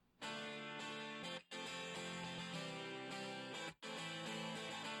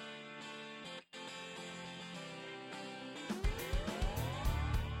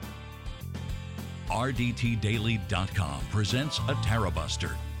RDTDaily.com presents a Tara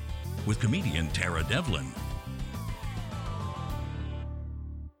Buster with comedian Tara Devlin.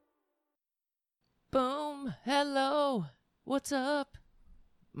 Boom. Hello. What's up?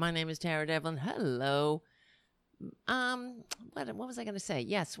 My name is Tara Devlin. Hello. What was I going to say?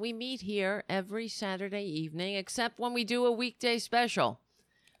 Yes, we meet here every Saturday evening, except when we do a weekday special.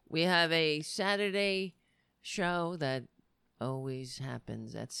 We have a Saturday show that always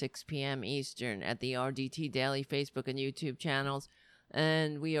happens at 6 p.m. Eastern at the RDT Daily Facebook and YouTube channels.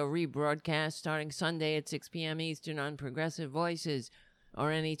 And we are rebroadcast starting Sunday at 6 p.m. Eastern on Progressive Voices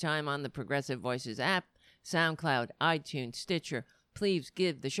or anytime on the Progressive Voices app, SoundCloud, iTunes, Stitcher. Please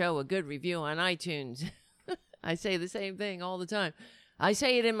give the show a good review on iTunes. I say the same thing all the time. I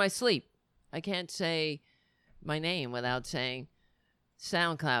say it in my sleep. I can't say my name without saying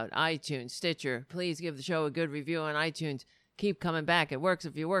SoundCloud, iTunes, Stitcher. Please give the show a good review on iTunes. Keep coming back. It works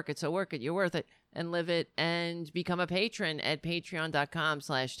if you work it, so work it. You're worth it. And live it. And become a patron at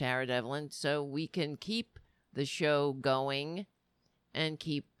patreon.com/Tara Devlin so we can keep the show going and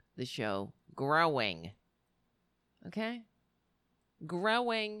keep the show growing. Okay?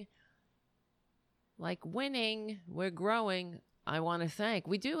 Growing. Like winning, we're growing. I want to thank.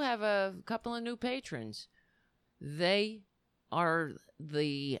 We do have a couple of new patrons. They are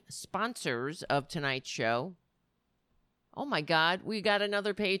the sponsors of tonight's show. Oh my God, we got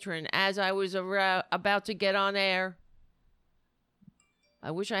another patron as I was about to get on air.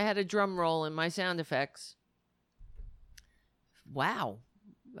 I wish I had a drum roll in my sound effects. Wow.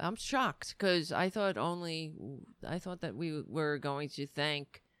 I'm shocked because I thought that we were going to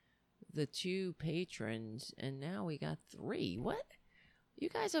thank the two patrons, and now we got three. What? You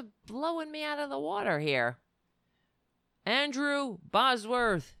guys are blowing me out of the water here. Andrew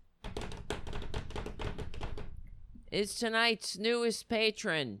Bosworth is tonight's newest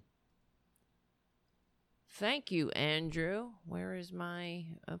patron. Thank you, Andrew. Where is my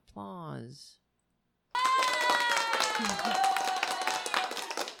applause?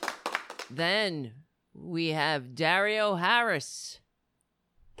 Then we have Dario Harris.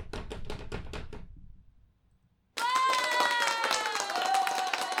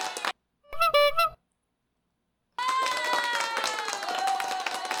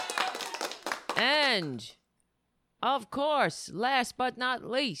 And, of course, last but not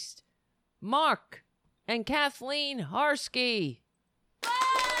least, Mark and Kathleen Harsky.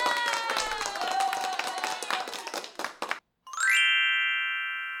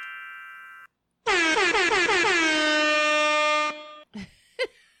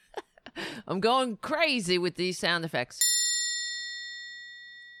 I'm going crazy with these sound effects.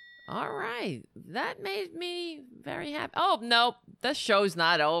 All right. That made me very happy. Oh, nope. The show's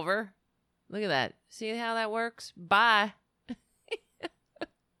not over. Look at that. See how that works? Bye.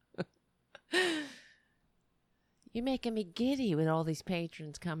 You're making me giddy with all these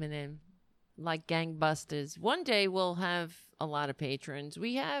patrons coming in like gangbusters. One day we'll have a lot of patrons.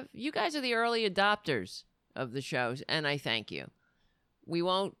 You guys are the early adopters of the shows, and I thank you. We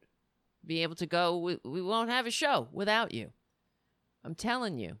won't be able to go. We won't have a show without you. I'm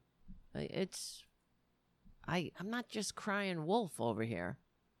telling you. I'm not just crying wolf over here.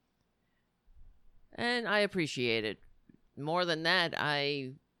 And I appreciate it. More than that,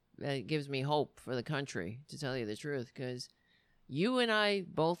 it gives me hope for the country, to tell you the truth, because you and I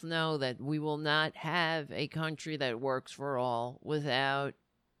both know that we will not have a country that works for all without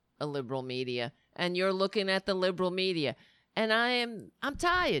a liberal media. And you're looking at the liberal media. And I'm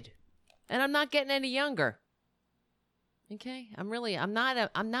tired. And I'm not getting any younger. Okay? I'm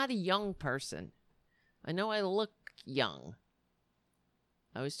not a young person. I know I look young.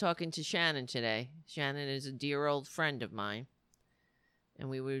 I was talking to Shannon today. Shannon is a dear old friend of mine. And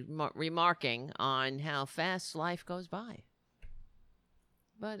we were remarking on how fast life goes by.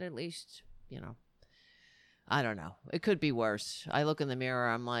 But at least, I don't know. It could be worse. I look in the mirror,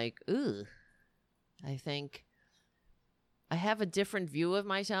 I'm like, ugh. I think I have a different view of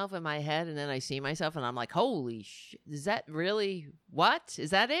myself in my head, and then I see myself, and I'm like, holy shit. Is that really what?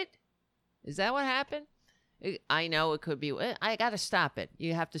 Is that it? Is that what happened? I know it could be. I got to stop it.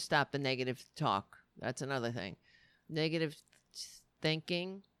 You have to stop the negative talk. That's another thing. Negative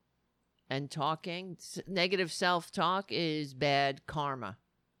thinking and talking. Negative self-talk is bad karma.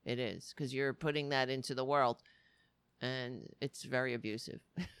 It is, because you're putting that into the world, and it's very abusive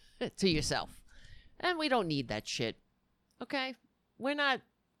to yourself. And we don't need that shit. Okay?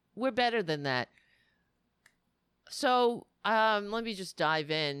 We're better than that. So, let me just dive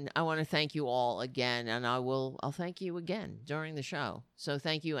in. I want to thank you all again, and I'll thank you again during the show. So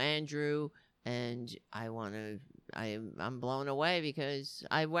thank you, Andrew, and I'm blown away because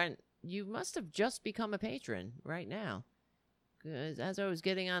I went you must have just become a patron right now. Because as I was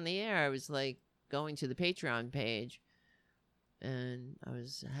getting on the air, I was like going to the Patreon page, and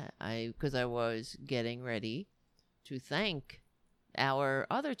because I was getting ready to thank our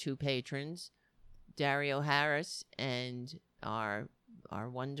other two patrons, Dario Harris and our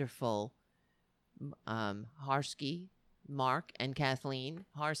wonderful Harsky, Mark and Kathleen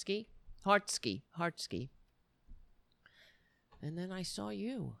Hartsky. And then I saw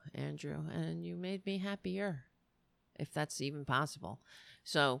you, Andrew, and you made me happier, if that's even possible.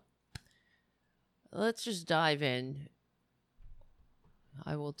 So let's just dive in.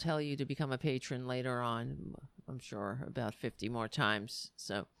 I will tell you to become a patron later on, I'm sure, about 50 more times.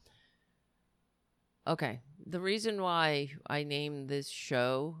 So, okay. The reason why I named this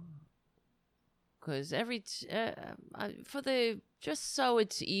show, because just so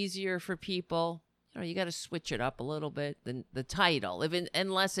it's easier for people, you got to switch it up a little bit. The title,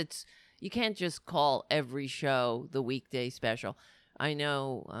 unless it's, you can't just call every show the weekday special. I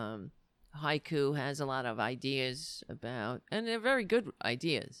know Haiku has a lot of ideas about, and they're very good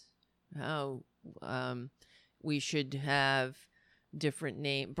ideas, how we should have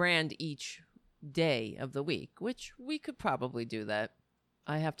different brand each day of the week, which we could probably do that.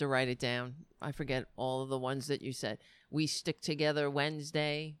 I have to write it down. I forget all of the ones that you said. We Stick Together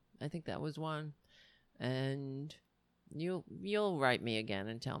Wednesday. I think that was one. And you'll write me again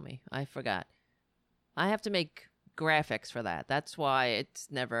and tell me. I forgot. I have to make graphics for that. That's why it's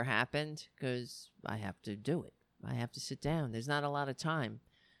never happened, because I have to do it. I have to sit down. There's not a lot of time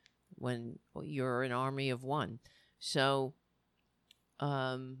when you're an army of one. So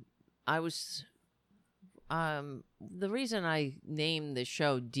the reason I named the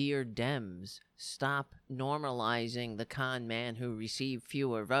show Dear Dems, Stop Normalizing the Con Man Who Received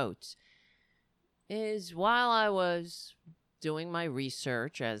Fewer Votes, is while I was doing my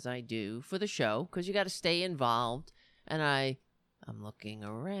research, as I do for the show, because you got to stay involved, and I'm looking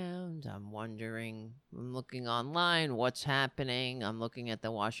around, I'm looking online, what's happening, I'm looking at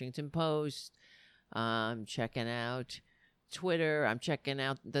the Washington Post, I'm checking out Twitter, I'm checking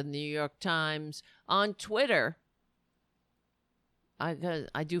out the New York Times. On Twitter,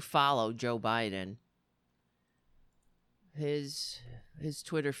 I do follow Joe Biden. His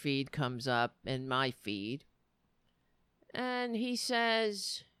Twitter feed comes up in my feed, and he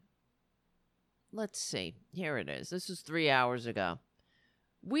says, let's see, here it is. This is 3 hours ago.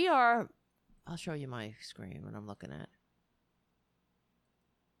 I'll show you my screen when I'm looking at.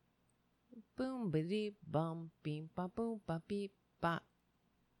 Boom, ba-dee, bum, beam, ba, boom, ba, beep, ba.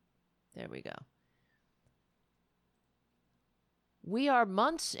 There we go. We are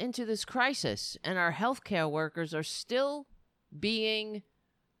months into this crisis, and our healthcare workers are still being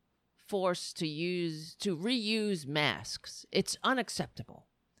forced to reuse masks. It's unacceptable.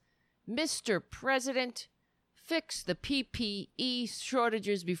 Mr. President, fix the PPE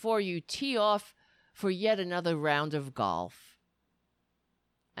shortages before you tee off for yet another round of golf.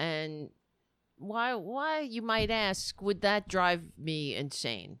 And why, you might ask, would that drive me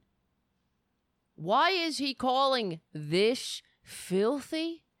insane? Why is he calling this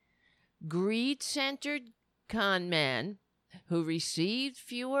filthy, greed-centered con man who received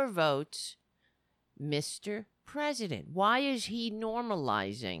fewer votes Mr. President? Why is he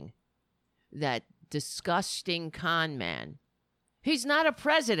normalizing that disgusting con man? He's not a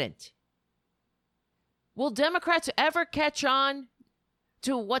president. Will Democrats ever catch on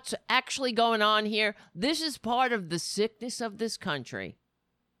to what's actually going on here? This is part of the sickness of this country.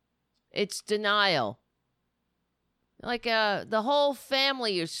 It's denial. Like the whole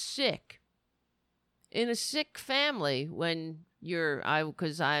family is sick. In a sick family, when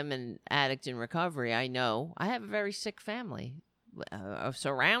because I'm an addict in recovery, I know I have a very sick family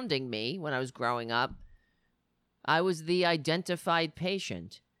surrounding me. When I was growing up, I was the identified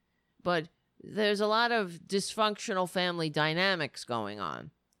patient. But there's a lot of dysfunctional family dynamics going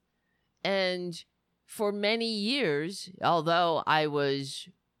on. And for many years, although I was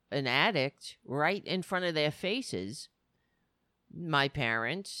an addict right in front of their faces, my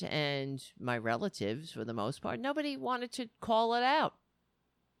parents and my relatives, for the most part, nobody wanted to call it out.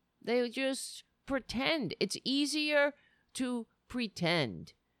 They would just pretend. It's easier to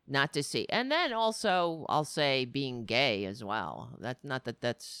pretend not to see. And then also, I'll say being gay as well. That's not that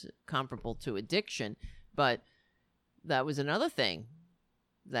that's comparable to addiction, but that was another thing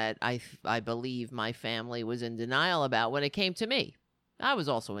that I believe my family was in denial about when it came to me. I was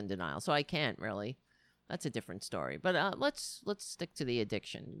also in denial, so I can't really. That's a different story. But let's stick to the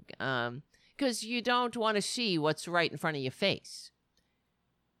addiction, because you don't want to see what's right in front of your face,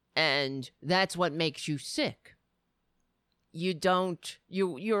 and that's what makes you sick.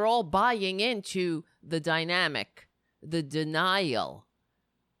 you're all buying into the dynamic, the denial.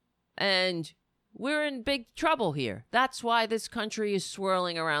 And we're in big trouble here. That's why this country is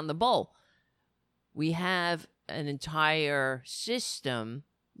swirling around the bowl. We have an entire system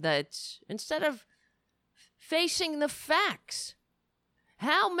that, instead of facing the facts,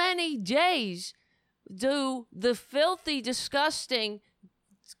 how many days do the filthy, disgusting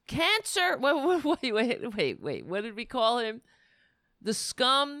cancer... Wait. What did we call him? The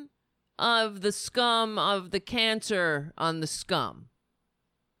scum of the cancer on the scum.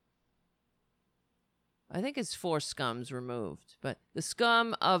 I think it's 4 scums removed, but the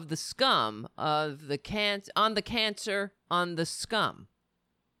scum of the on the cancer on the scum.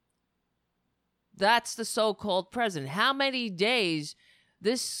 That's the so-called president. How many days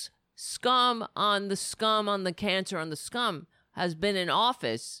this scum on the cancer on the scum has been in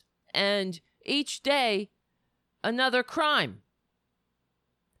office, and each day another crime.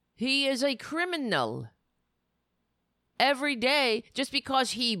 He is a criminal. Every day, just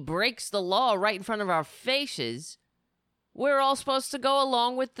because he breaks the law right in front of our faces, we're all supposed to go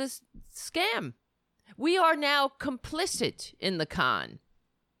along with this scam. We are now complicit in the con.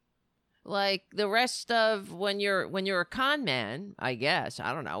 Like the rest of when you're a con man, I guess.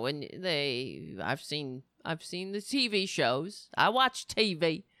 I don't know. I've seen the TV shows. I watch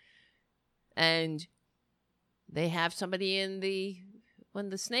TV, and they have somebody when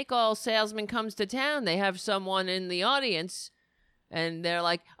the snake oil salesman comes to town, they have someone in the audience, and they're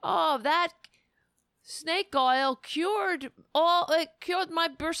like, "Oh, that snake oil cured my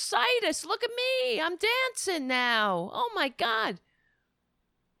bursitis. Look at me, I'm dancing now. Oh my God."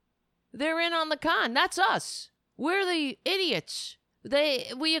 They're in on the con. That's us. We're the idiots.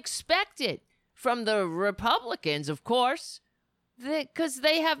 We expect it from the Republicans, of course, because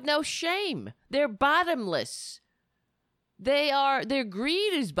they have no shame. They're bottomless. Their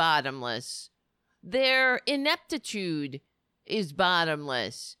greed is bottomless. Their ineptitude is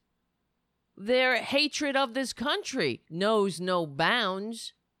bottomless. Their hatred of this country knows no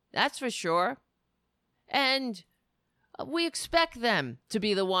bounds. That's for sure. And we expect them to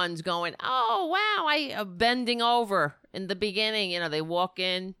be the ones going, "Oh, wow, bending over in the beginning." You know, they walk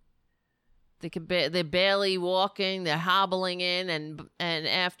in, they're barely walking, they're hobbling in, and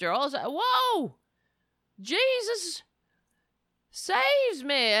after all, "Whoa, Jesus saves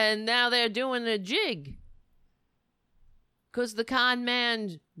me," and now they're doing a jig. Because the con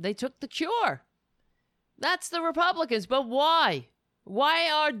man, they took the cure. That's the Republicans. But why?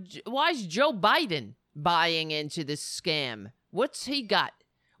 Why is Joe Biden buying into this scam? What's he got?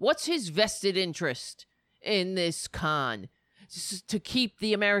 What's his vested interest in this con? To keep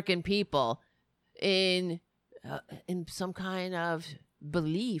the American people in some kind of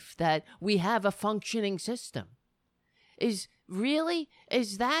belief that we have a functioning system. Is he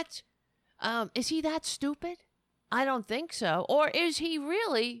that stupid? I don't think so. Or is he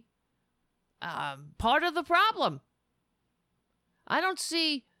really part of the problem? I don't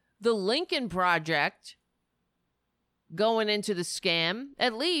see the Lincoln Project going into the scam.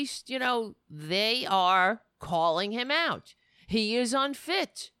 At least, they are calling him out. He is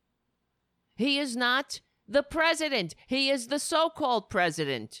unfit. He is not the president. He is the so-called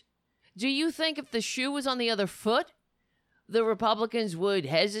president. Do you think if the shoe was on the other foot, the Republicans would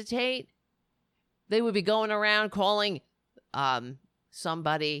hesitate? They would be going around calling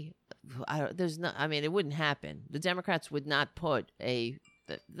somebody. It wouldn't happen. The Democrats would not put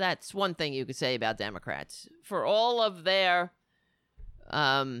that's one thing you could say about Democrats. For all of their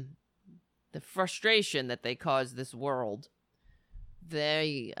the frustration that they cause this world,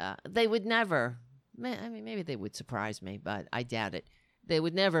 they would never. Maybe they would surprise me, but I doubt it. They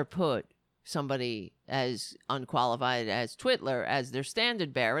would never put somebody as unqualified as Twitler as their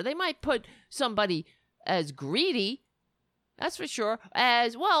standard bearer. They might put somebody as greedy, that's for sure,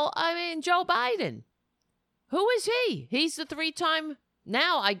 as, Joe Biden. Who is he? He's the 3-time,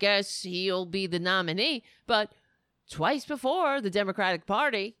 now I guess he'll be the nominee, but twice before, the Democratic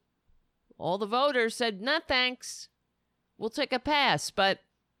Party, all the voters said, "No, thanks. We'll take a pass." But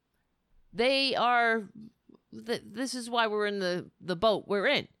they are, this is why we're in the boat we're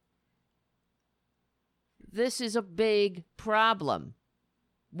in. This is a big problem.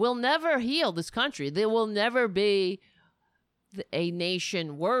 We'll never heal this country. There will never be a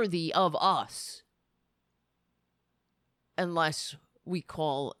nation worthy of us unless we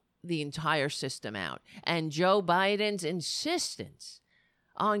call the entire system out. And Joe Biden's insistence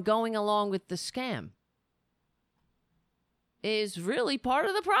on going along with the scam is really part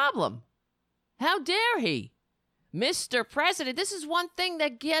of the problem. How dare he? Mr. President, this is one thing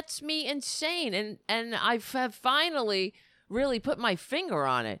that gets me insane. And I have finally really put my finger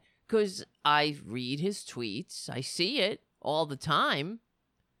on it because I read his tweets. I see it all the time.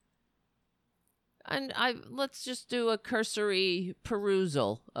 And let's just do a cursory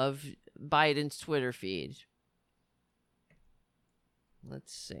perusal of Biden's Twitter feed.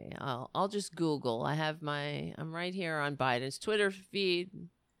 Let's see. I'll just Google. I'm right here on Biden's Twitter feed.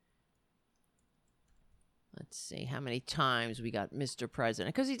 Let's see how many times we got Mr.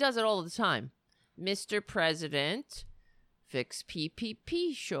 President, because he does it all the time. Mr. President, fix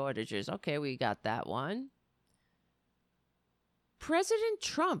PPP shortages. Okay, we got that one. President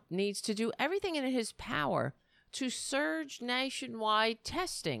Trump needs to do everything in his power to surge nationwide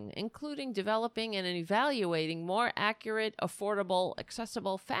testing, including developing and evaluating more accurate, affordable,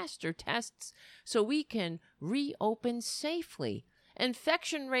 accessible, faster tests so we can reopen safely.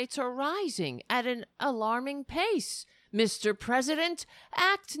 Infection rates are rising at an alarming pace. Mr. President,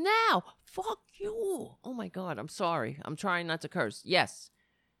 act now. Fuck you. Oh my God, I'm sorry. I'm trying not to curse. Yes.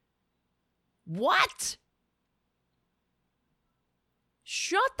 What?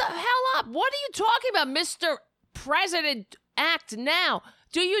 Shut the hell up. What are you talking about, Mr. President? Act now.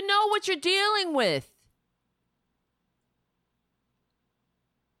 Do you know what you're dealing with?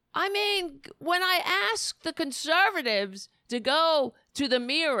 I mean, when I ask the conservatives to go to the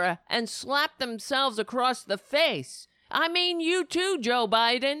mirror and slap themselves across the face, I mean you too, Joe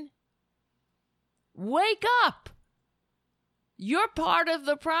Biden. Wake up. You're part of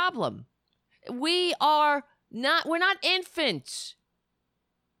the problem. We're not infants.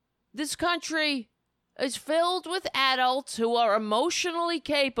 This country is filled with adults who are emotionally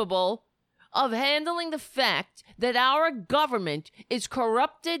capable of handling the fact that our government is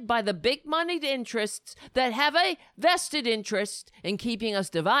corrupted by the big-moneyed interests that have a vested interest in keeping us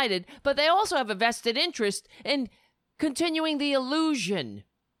divided, but they also have a vested interest in continuing the illusion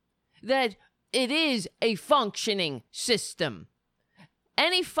that it is a functioning system.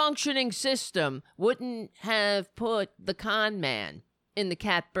 Any functioning system wouldn't have put the con man in the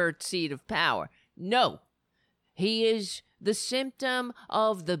catbird seat of power. No, he is the symptom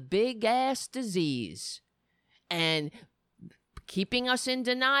of the big-ass disease. And keeping us in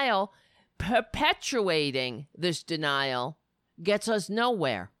denial, perpetuating this denial, gets us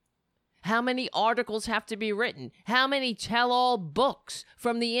nowhere. How many articles have to be written? How many tell-all books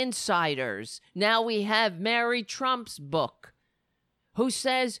from the insiders? Now we have Mary Trump's book, who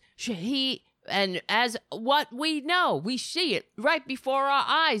says and as what we know, we see it right before our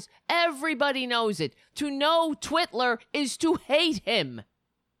eyes. Everybody knows it. To know Twitler is to hate him.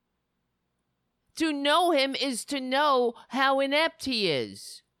 To know him is to know how inept he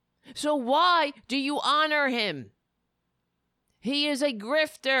is. So why do you honor him? He is a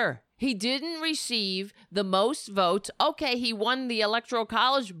grifter. He didn't receive the most votes. Okay, he won the Electoral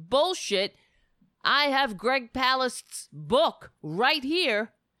College. Bullshit. I have Greg Palast's book right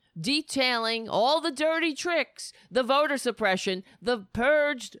here detailing all the dirty tricks, the voter suppression, the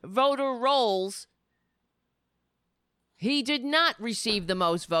purged voter rolls. He did not receive the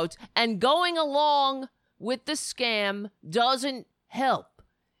most votes, and going along with the scam doesn't help.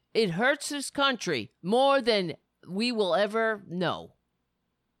 It hurts this country more than we will ever know.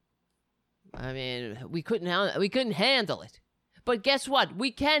 I mean, we couldn't handle it. But guess what?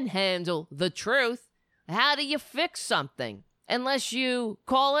 We can handle the truth. How do you fix something unless you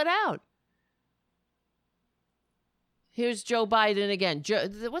call it out? Here's Joe Biden again.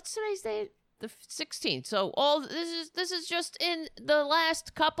 What's today's date? The 16th. So this is just in the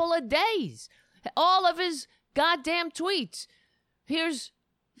last couple of days. All of his goddamn tweets. Here's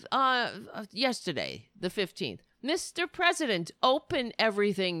yesterday, the 15th. Mr. President, open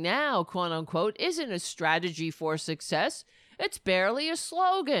everything now, quote unquote, isn't a strategy for success. It's barely a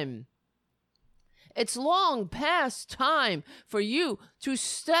slogan. It's long past time for you to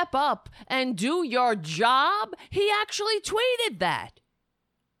step up and do your job. He actually tweeted that.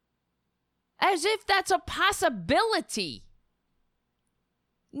 As if that's a possibility.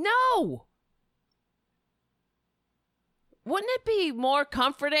 No. Wouldn't it be more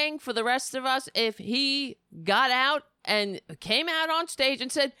comforting for the rest of us if he got out and came out on stage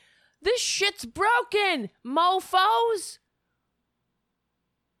and said, "This shit's broken, mofos.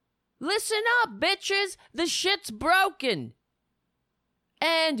 Listen up, bitches. The shit's broken.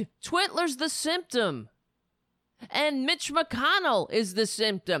 And Twitler's the symptom. And Mitch McConnell is the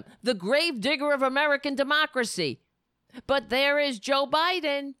symptom, the gravedigger of American democracy." But there is Joe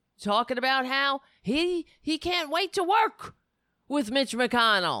Biden talking about how he can't wait to work with Mitch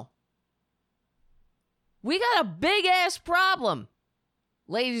McConnell. We got a big-ass problem,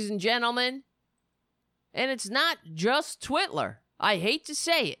 ladies and gentlemen. And it's not just Twitler. I hate to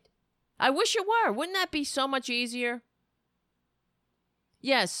say it. I wish it were. Wouldn't that be so much easier?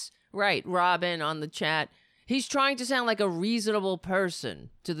 Yes, right, Robin on the chat. He's trying to sound like a reasonable person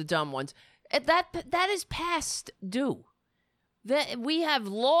to the dumb ones. That is past due. That we have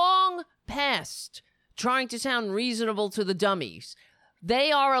long past trying to sound reasonable to the dummies.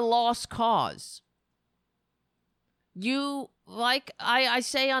 They are a lost cause. Like I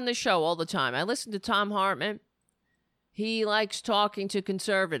say on the show all the time, I listen to Tom Hartman. He likes talking to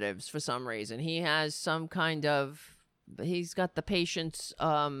conservatives for some reason. He has some kind of, he's got the patience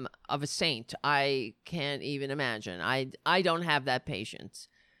of a saint. I can't even imagine. I don't have that patience.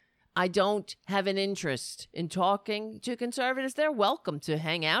 I don't have an interest in talking to conservatives. They're welcome to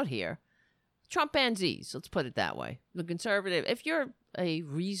hang out here. Trumpanzees, let's put it that way. The conservative, if you're a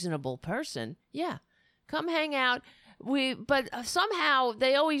reasonable person, yeah, come hang out. But somehow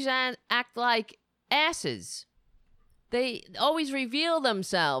they always act like asses. They always reveal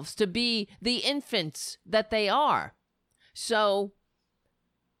themselves to be the infants that they are. So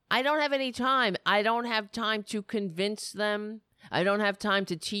I don't have any time. I don't have time to convince them. I don't have time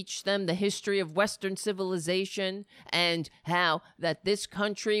to teach them the history of Western civilization and how that this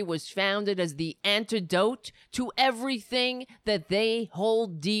country was founded as the antidote to everything that they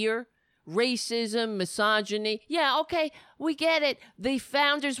hold dear. Racism, misogyny. Yeah, okay, we get it. The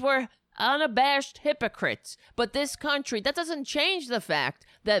founders were unabashed hypocrites. But this country, that doesn't change the fact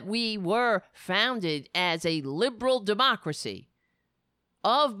that we were founded as a liberal democracy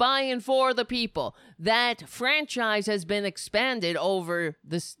of, by, and for the people. That franchise has been expanded over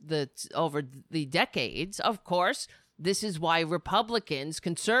the decades. Of course, this is why Republicans,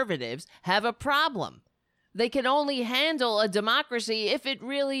 conservatives, have a problem. They can only handle a democracy if it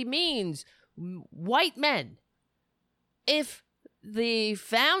really means white men. If the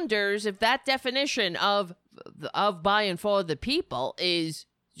founders, if that definition of by and for the people is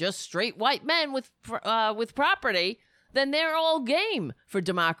just straight white men with property, then they're all game for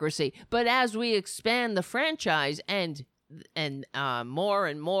democracy. But as we expand the franchise and more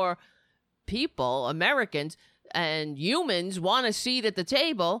and more people, Americans and humans, want a seat at the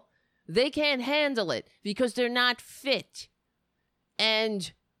table, they can't handle it because they're not fit.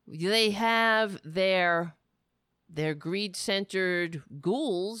 And they have their greed-centered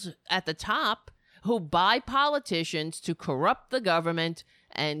ghouls at the top who buy politicians to corrupt the government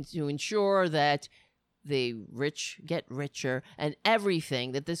and to ensure that the rich get richer, and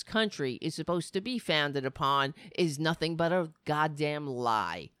everything that this country is supposed to be founded upon is nothing but a goddamn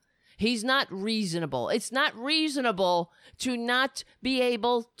lie. He's not reasonable. It's not reasonable to not be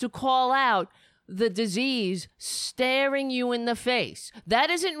able to call out the disease staring you in the face. That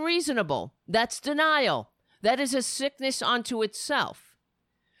isn't reasonable. That's denial. That is a sickness unto itself.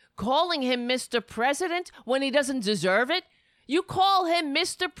 Calling him Mr. President when he doesn't deserve it? You call him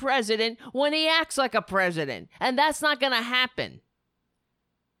Mr. President when he acts like a president, and that's not going to happen.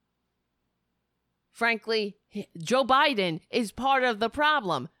 Frankly, Joe Biden is part of the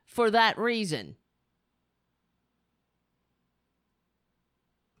problem for that reason.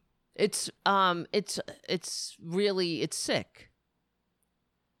 It's sick.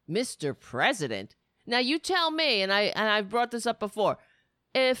 Mr. President. Now you tell me, and I've brought this up before,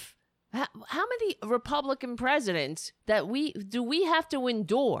 how many Republican presidents that we have to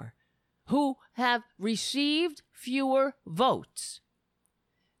endure who have received fewer votes?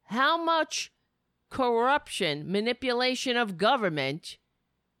 How much corruption, manipulation of government,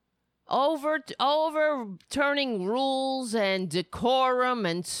 overturning rules and decorum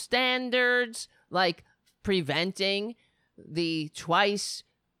and standards, like preventing the twice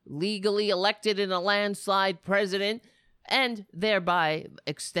legally elected in a landslide president, and thereby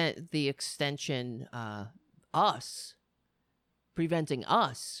preventing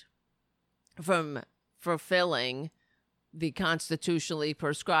us from fulfilling the constitutionally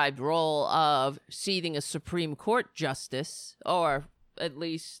prescribed role of seating a Supreme Court justice, or at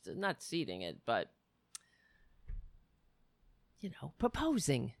least not seating it, but,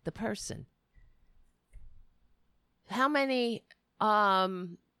 proposing the person. How many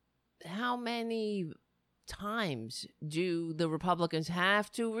times do the Republicans have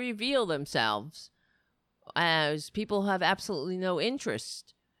to reveal themselves as people who have absolutely no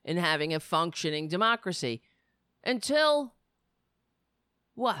interest in having a functioning democracy? Until,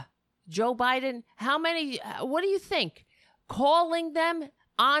 what? Joe Biden, what do you think? Calling them,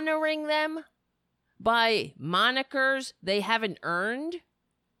 honoring them by monikers they haven't earned?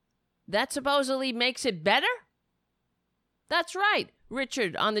 That supposedly makes it better? That's right.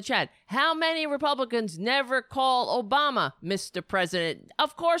 Richard on the chat. How many Republicans never call Obama Mr. President?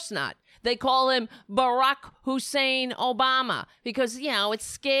 Of course not. They call him Barack Hussein Obama because, it's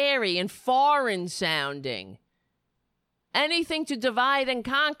scary and foreign sounding. Anything to divide and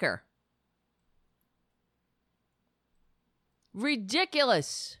conquer.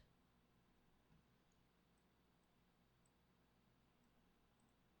 Ridiculous.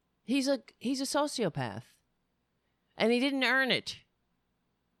 He's a sociopath. And he didn't earn it.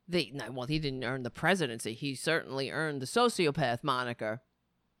 He didn't earn the presidency. He certainly earned the sociopath moniker.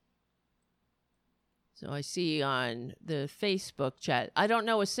 So I see on the Facebook chat, I don't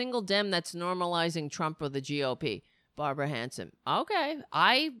know a single Dem that's normalizing Trump or the GOP. Barbara Hanson. Okay,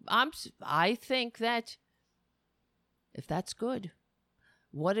 I think that if that's good,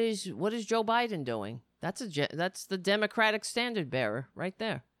 what is Joe Biden doing? That's the Democratic standard bearer right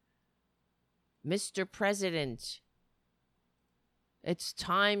there. Mr. President, it's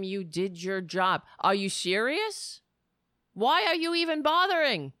time you did your job. Are you serious? Why are you even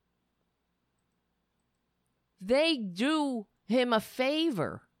bothering? They do him a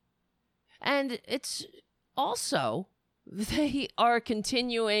favor. And it's also, they are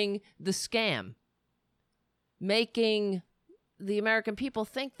continuing the scam, making the American people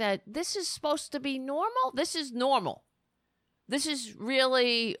think that this is supposed to be normal. This is normal. This is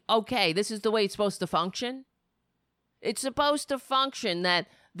really okay. This is the way it's supposed to function. It's supposed to function that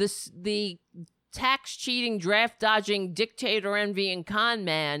the tax cheating, draft dodging, dictator envying con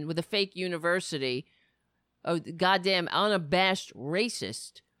man with a fake university, a goddamn unabashed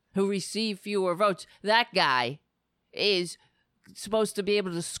racist who received fewer votes, that guy is supposed to be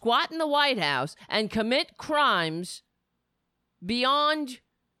able to squat in the White House and commit crimes beyond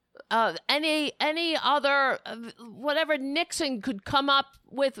any other whatever Nixon could come up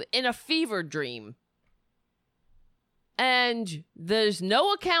with in a fever dream. And there's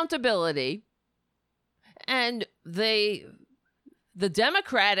no accountability. And the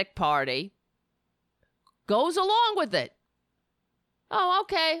Democratic Party goes along with it. Oh,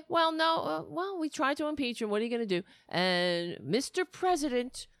 okay. Well, no. We tried to impeach him. What are you going to do? And Mr.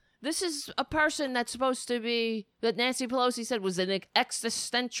 President, this is a person that's supposed to be, that Nancy Pelosi said was an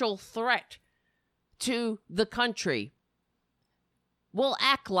existential threat to the country. We'll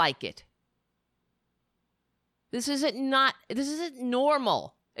act like it. This isn't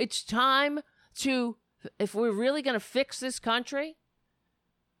normal. It's time to, if we're really going to fix this country,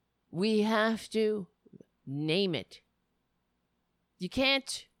 we have to name it. You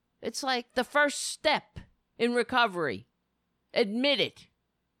can't, it's like the first step in recovery. Admit it.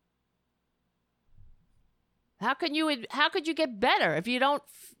 How could you get better if you don't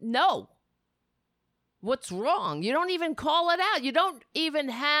know what's wrong? You don't even call it out. You don't even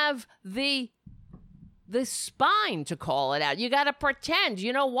have the spine to call it out. You got to pretend.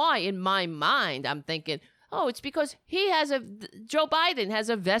 You know why? In my mind, I'm thinking, oh, it's because Joe Biden has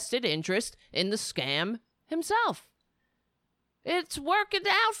a vested interest in the scam himself. It's working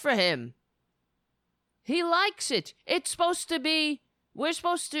out for him. He likes it. It's supposed to be, we're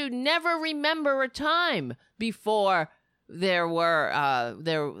supposed to never remember a time before there were,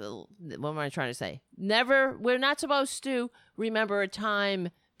 what am I trying to say? We're not supposed to remember a time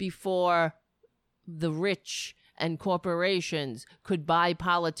before the rich and corporations could buy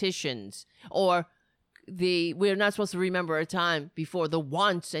politicians, or we're not supposed to remember a time before the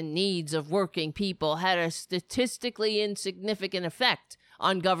wants and needs of working people had a statistically insignificant effect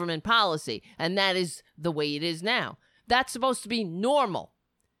on government policy. And that is the way it is now. That's supposed to be normal.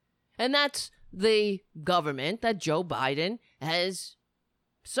 And that's the government that Joe Biden has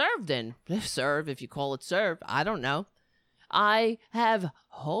served in. Serve, if you call it serve. I don't know. I have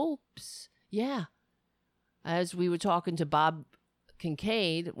hopes. Yeah. As we were talking to Bob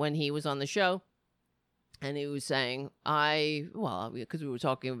Kincaid when he was on the show, and he was saying, because we were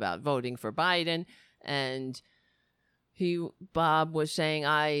talking about voting for Biden, and Bob was saying,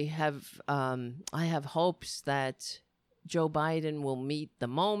 I have hopes that Joe Biden will meet the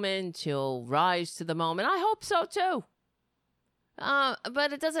moment. He'll rise to the moment. I hope so too.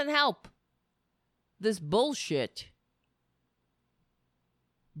 But it doesn't help. This bullshit.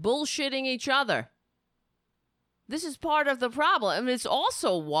 Bullshitting each other. This is part of the problem. And it's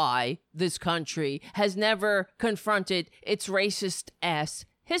also why this country has never confronted its racist ass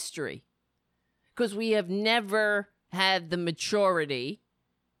history. Because we have never had the maturity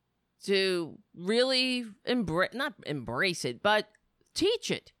to really not embrace it, but teach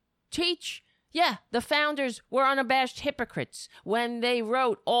it. Yeah, the founders were unabashed hypocrites. When they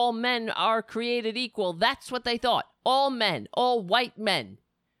wrote, all men are created equal, that's what they thought. All men, all white men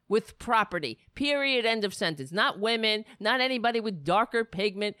with property, period, end of sentence. Not women, not anybody with darker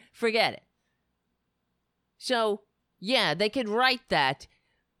pigment, forget it. So, yeah, they could write that.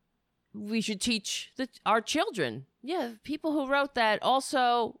 We should teach our children. Yeah, people who wrote that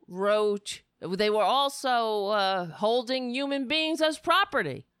also wrote They were also holding human beings as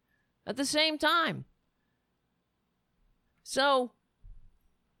property at the same time. So,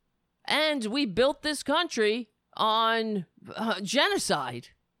 and we built this country on genocide,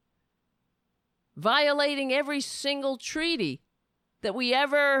 violating every single treaty that we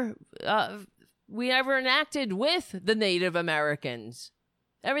ever enacted with the Native Americans.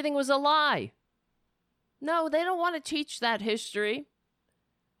 Everything was a lie. No, they don't want to teach that history,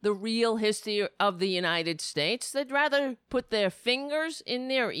 the real history of the United States. They'd rather put their fingers in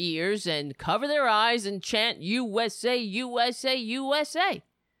their ears and cover their eyes and chant USA, USA, USA.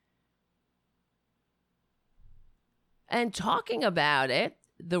 And talking about it,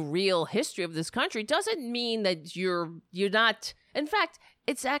 the real history of this country, doesn't mean that you're not. In fact,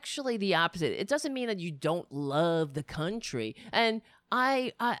 it's actually the opposite. It doesn't mean that you don't love the country. And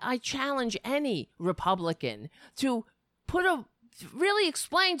I challenge any Republican to really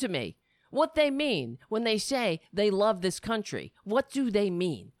explain to me what they mean when they say they love this country. What do they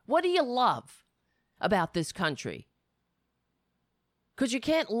mean? What do you love about this country? Because you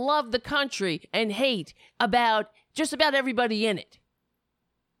can't love the country and hate just about everybody in it.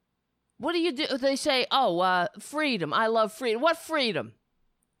 What do you do? They say, freedom. I love freedom. What freedom?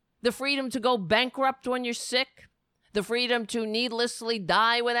 The freedom to go bankrupt when you're sick? The freedom to needlessly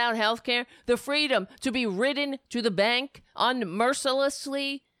die without health care? The freedom to be ridden to the bank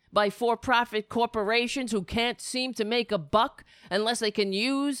unmercilessly by for-profit corporations who can't seem to make a buck unless they can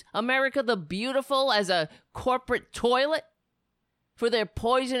use America the Beautiful as a corporate toilet for their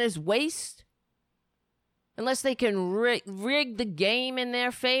poisonous waste? Unless they can rig the game in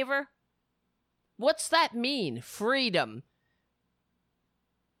their favor? What's that mean, freedom?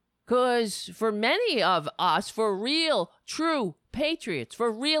 Because for many of us, for real, true patriots,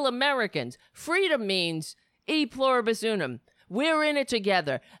 for real Americans, freedom means e pluribus unum. We're in it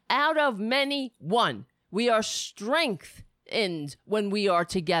together. Out of many, one. We are strengthened when we are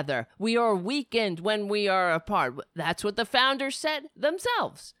together. We are weakened when we are apart. That's what the founders said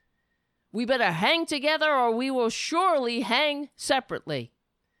themselves. We better hang together or we will surely hang separately.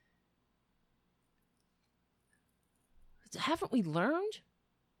 Haven't we learned?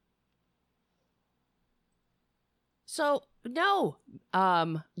 So, no,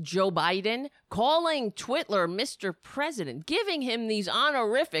 Joe Biden calling Twitler Mr. President, giving him these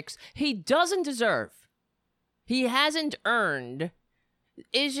honorifics he doesn't deserve, he hasn't earned,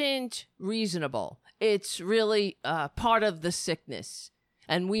 isn't reasonable. It's really part of the sickness,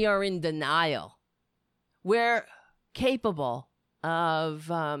 and we are in denial. We're capable of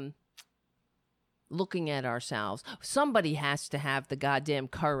looking at ourselves. Somebody has to have the goddamn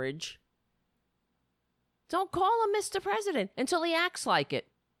courage. Don't call him Mr. President until he acts like it.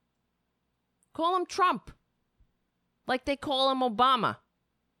 Call him Trump, like they call him Obama.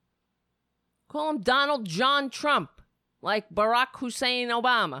 Call him Donald John Trump, like Barack Hussein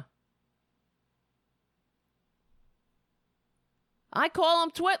Obama. I call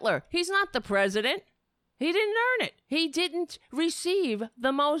him Twitler. He's not the president. He didn't earn it. He didn't receive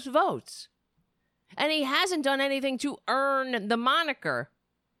the most votes. And he hasn't done anything to earn the moniker.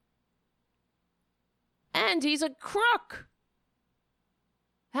 And he's a crook.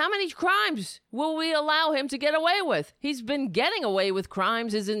 How many crimes will we allow him to get away with? He's been getting away with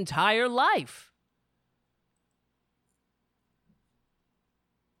crimes his entire life.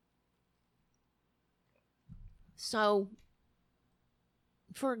 So,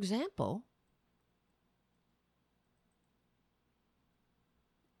 for example,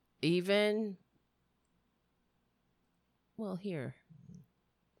 here.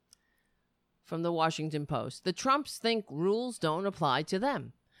 From the Washington Post. The Trumps think rules don't apply to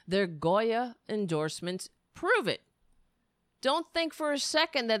them. Their Goya endorsements prove it. Don't think for a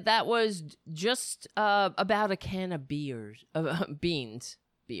second that was just about a can of beans.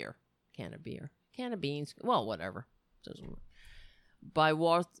 Beer. Can of beer. Can of beans. Well, whatever. By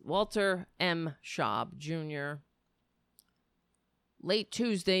Walter M. Schaub, Jr. Late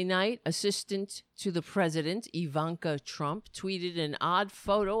Tuesday night, assistant to the president, Ivanka Trump, tweeted an odd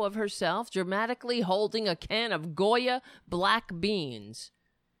photo of herself dramatically holding a can of Goya black beans.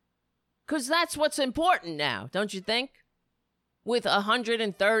 Because that's what's important now, don't you think? With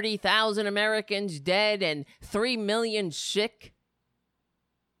 130,000 Americans dead and 3 million sick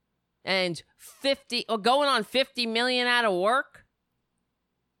and going on 50 million out of work.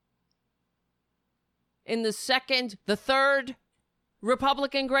 In the third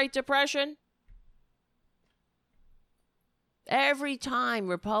Republican Great Depression? Every time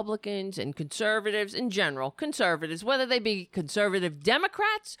Republicans and conservatives in general, conservatives, whether they be conservative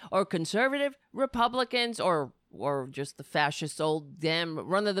Democrats or conservative Republicans or or just the fascist old damn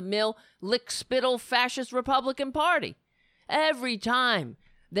run-of-the-mill lick-spittle fascist Republican Party. Every time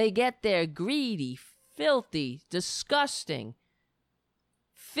they get their greedy, filthy, disgusting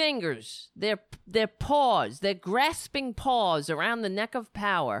fingers, their paws, their grasping paws around the neck of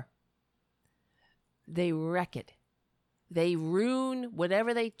power, they wreck it. They ruin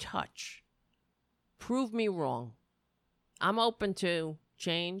whatever they touch. Prove me wrong. I'm open to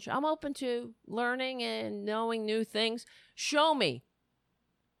change. I'm open to learning and knowing new things. Show me.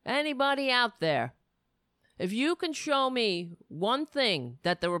 Anybody out there, if you can show me one thing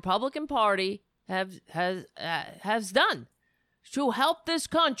that the Republican Party has done to help this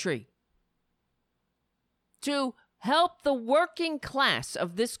country, to help the working class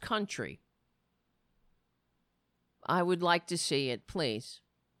of this country, I would like to see it, please.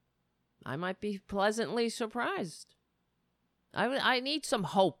 I might be pleasantly surprised. I need some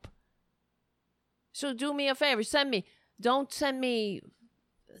hope. So do me a favor. Don't send me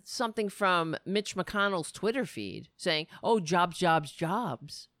something from Mitch McConnell's Twitter feed saying, oh, jobs, jobs,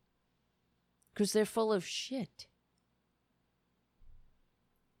 jobs. Because they're full of shit.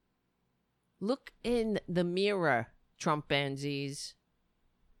 Look in the mirror, Trumpansies.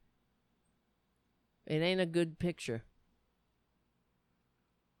 It ain't a good picture.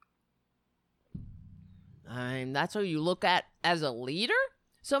 That's what you look at as a leader?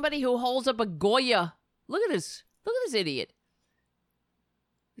 Somebody who holds up a Goya. Look at this. Look at this idiot.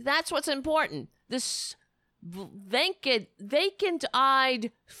 That's what's important. This vacant-eyed,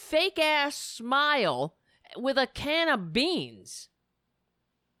 fake-ass smile with a can of beans.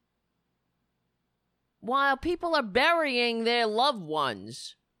 While people are burying their loved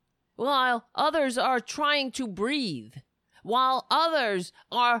ones. While others are trying to breathe. While others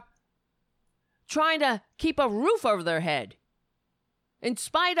are trying to keep a roof over their head. In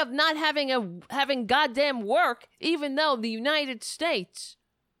spite of not having goddamn work, even though the United States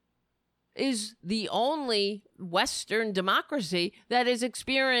is the only Western democracy that is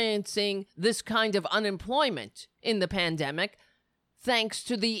experiencing this kind of unemployment in the pandemic, thanks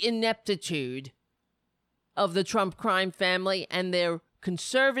to the ineptitude of the Trump crime family and their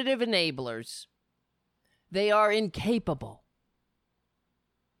conservative enablers. They are incapable.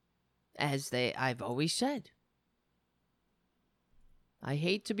 As I've always said. I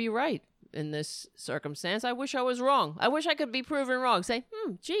hate to be right in this circumstance. I wish I was wrong. I wish I could be proven wrong. Say,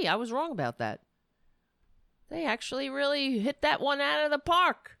 gee, I was wrong about that. They actually really hit that one out of the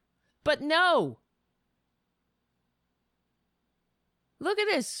park. But no. Look at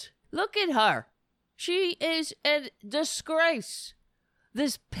this. Look at her. She is a disgrace.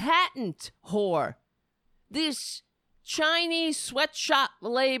 This patent whore. This Chinese sweatshop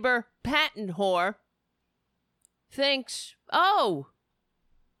labor patent whore thinks, find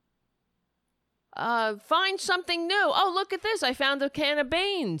something new. Oh, look at this. I found a can of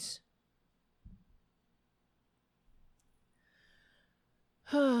beans.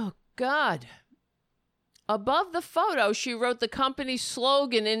 Oh, God. Above the photo, she wrote the company's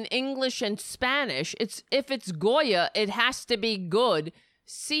slogan in English and Spanish. If it's Goya, it has to be good.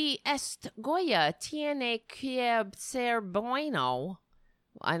 Si est Goya, tiene que ser bueno.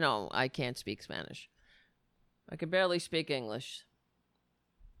 I know, I can't speak Spanish. I can barely speak English.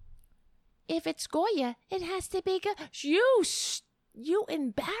 If it's Goya, it has to be good. You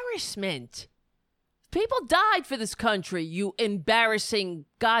embarrassment. People died for this country, you embarrassing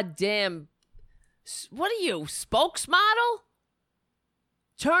goddamn... What are you, spokesmodel?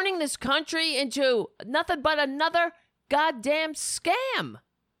 Turning this country into nothing but another goddamn scam.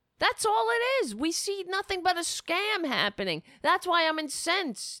 That's all it is. We see nothing but a scam happening. That's why I'm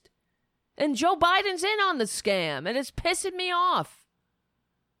incensed. And Joe Biden's in on the scam, and it's pissing me off.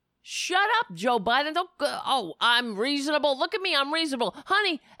 Shut up, Joe Biden. I'm reasonable. Look at me, I'm reasonable.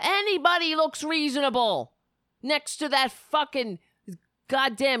 Honey, anybody looks reasonable next to that fucking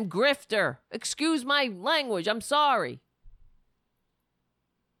goddamn grifter. Excuse my language, I'm sorry.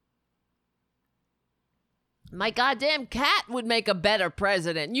 My goddamn cat would make a better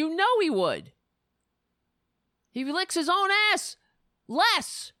president. You know he would. He licks his own ass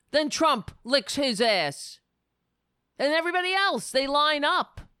less than Trump licks his ass. And everybody else, they line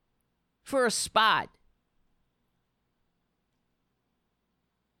up for a spot.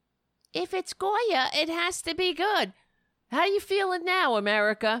 If it's Goya, it has to be good. How you feeling now,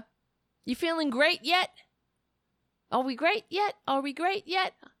 America? You feeling great yet? Are we great yet? Are we great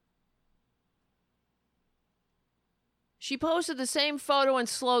yet? She posted the same photo and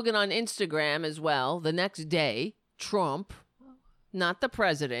slogan on Instagram as well the next day. Trump, not the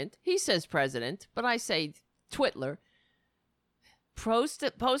president. He says president, but I say Twitler.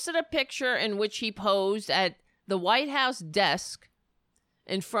 Posted a picture in which he posed at the White House desk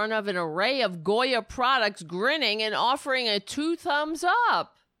in front of an array of Goya products, grinning and offering a 2 thumbs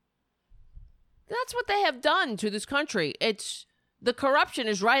up. That's what they have done to this country. The corruption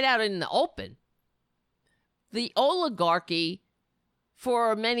is right out in the open. The oligarchy,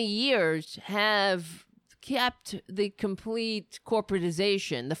 for many years, have kept the complete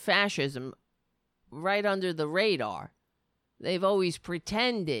corporatization, the fascism, right under the radar. They've always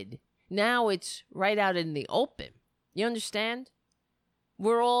pretended. Now it's right out in the open. You understand?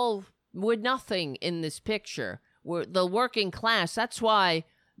 We're nothing in this picture. We're the working class. That's why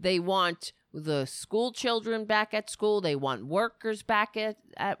they want the school children back at school. They want workers back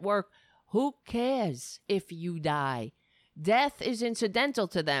at work. Who cares if you die? Death is incidental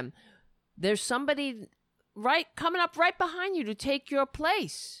to them. There's somebody coming up right behind you to take your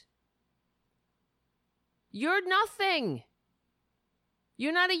place. You're nothing.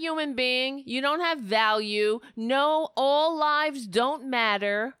 You're not a human being. You don't have value. No, all lives don't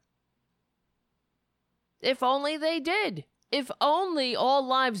matter. If only they did. If only all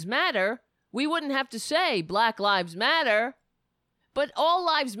lives matter, we wouldn't have to say Black Lives Matter. But all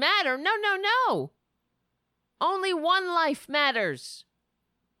lives matter. No, no, no. Only one life matters.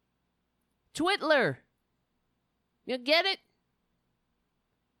 Twitler. You get it?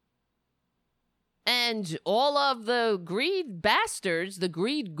 And all of the greed bastards, the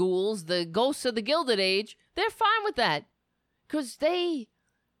greed ghouls, the ghosts of the Gilded Age, they're fine with that. Because they're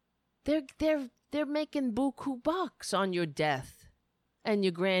making buku bucks on your death. And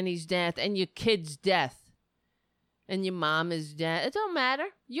your granny's death. And your kid's death. And your mama's death. It don't matter.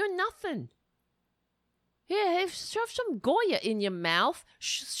 You're nothing. Here, shove some Goya in your mouth.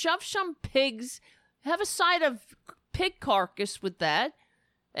 Shove some pigs. Have a side of pig carcass with that.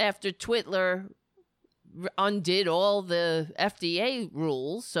 After Twitler undid all the FDA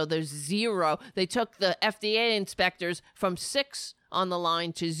rules, so there's 0. They took the FDA inspectors from 6 on the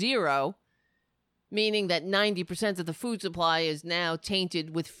line to 0, meaning that 90% of the food supply is now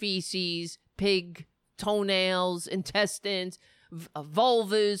tainted with feces, pig toenails, intestines,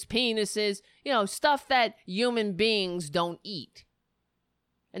 vulvas, penises, stuff that human beings don't eat.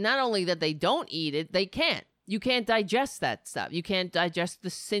 And not only that they don't eat it, they can't. You can't digest that stuff. You can't digest the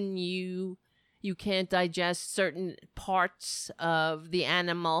sinew. You can't digest certain parts of the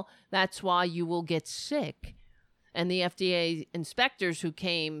animal. That's why you will get sick. And the FDA inspectors who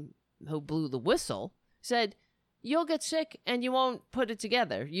blew the whistle, said, you'll get sick and you won't put it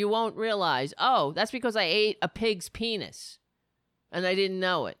together. You won't realize, oh, that's because I ate a pig's penis and I didn't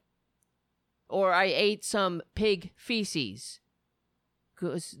know it. Or I ate some pig feces,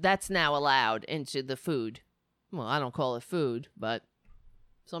 because that's now allowed into the food. Well, I don't call it food, but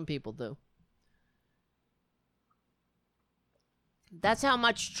some people do. That's how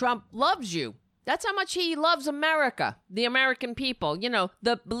much Trump loves you. That's how much he loves America, the American people.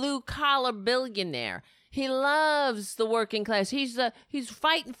 The blue-collar billionaire. He loves the working class. He's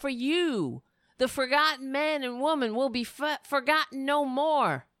fighting for you. The forgotten man and woman will be forgotten no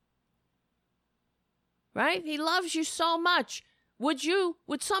more. Right? He loves you so much.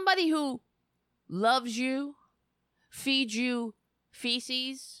 Would somebody who loves you feed you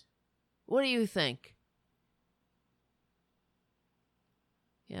feces? What do you think?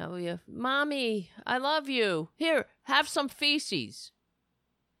 Mommy, I love you. Here, have some feces.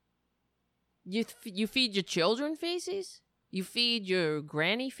 You feed your children feces? You feed your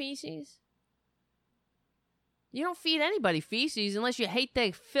granny feces? You don't feed anybody feces unless you hate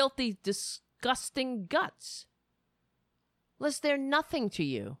their filthy, disgusting guts. Unless they're nothing to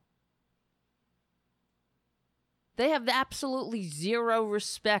you. They have absolutely 0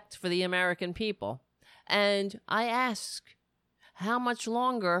 respect for the American people. And I ask, how much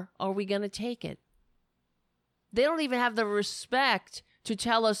longer are we going to take it? They don't even have the respect to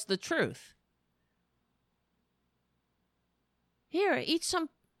tell us the truth. Here, eat some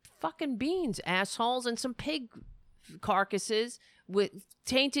fucking beans, assholes, and some pig carcasses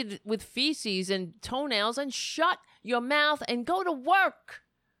tainted with feces and toenails, and shut your mouth and go to work.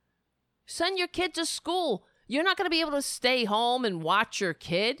 Send your kid to school. You're not going to be able to stay home and watch your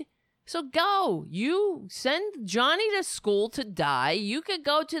kid. So go. You send Johnny to school to die. You could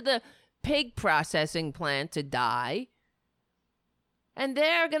go to the pig processing plant to die. And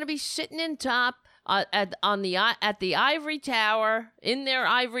they're going to be sitting in top at the ivory tower, in their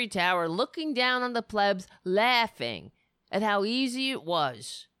ivory tower, looking down on the plebs, laughing at how easy it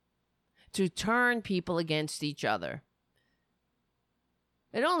was to turn people against each other.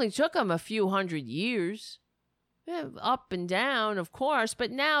 It only took them a few hundred years. Yeah, up and down, of course, but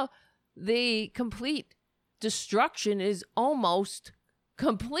now the complete destruction is almost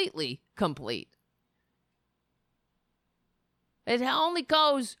completely complete. It only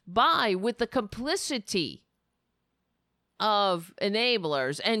goes by with the complicity of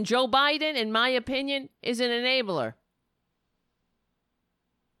enablers. And Joe Biden, in my opinion, is an enabler.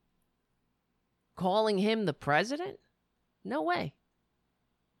 Calling him the president? No way.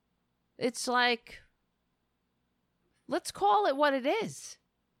 It's like, let's call it what it is.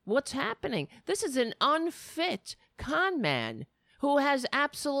 What's happening? This is an unfit con man who has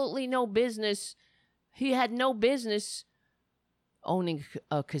absolutely no business. He had no business owning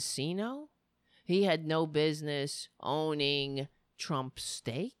a casino. He had no business owning Trump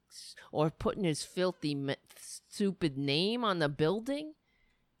steaks or putting his filthy, stupid name on the building.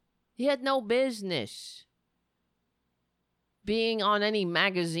 He had no business being on any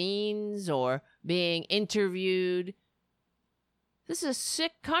magazines or being interviewed. This is a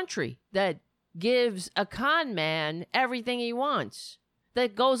sick country that gives a con man everything he wants,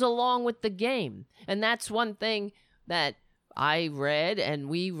 that goes along with the game. And that's one thing that I read, and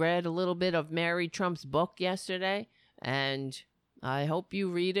we read a little bit of Mary Trump's book yesterday, and I hope you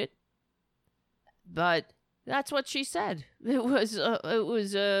read it. But that's what she said. It was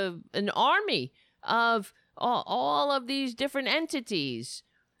an army of all of these different entities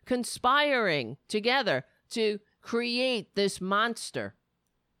conspiring together to create this monster,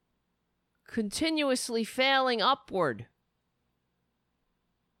 continuously failing upward,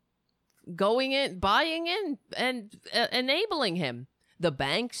 going in, buying in, and enabling him. The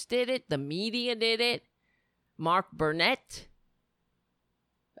banks did it. The media did it. Mark Burnett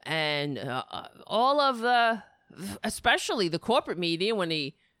and all of the, especially the corporate media,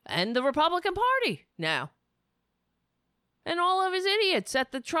 and the Republican Party now, and all of his idiots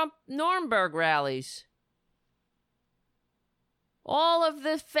at the Trump Nuremberg rallies. All of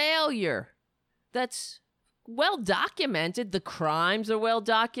the failure that's well documented. The crimes are well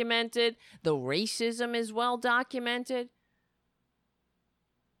documented. The racism is well documented.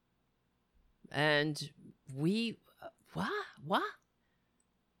 And what?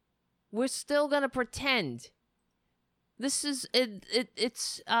 We're still going to pretend. This is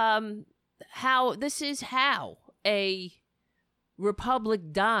how a republic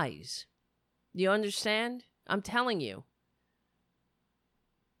dies. Do you understand? I'm telling you.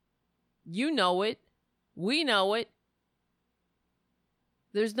 You know it. We know it.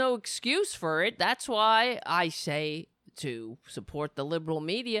 There's no excuse for it. That's why I say to support the liberal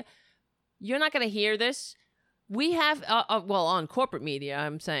media. You're not going to hear this. We have, on corporate media,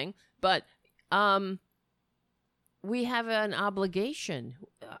 I'm saying, but we have an obligation.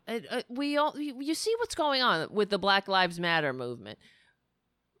 You see what's going on with the Black Lives Matter movement.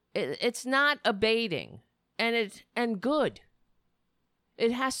 It's not abating, and good.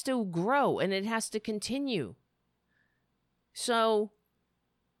 It has to grow, and it has to continue. So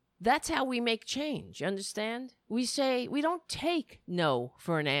that's how we make change, understand? We don't take no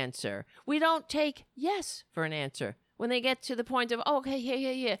for an answer. We don't take yes for an answer. When they get to the point of, okay,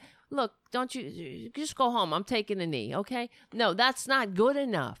 yeah. Look, don't you, just go home. I'm taking a knee, okay? No, that's not good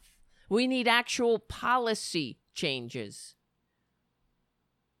enough. We need actual policy changes.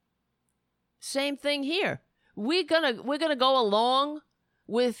 Same thing here. We're gonna go along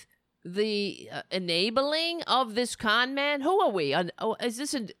with the enabling of this con man. Who are we? Is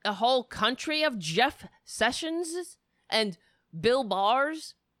this a whole country of Jeff Sessions and Bill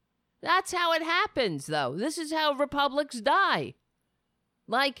Barrs? That's how it happens, though. This is how republics die.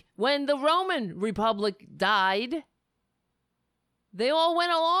 Like when the Roman Republic died, they all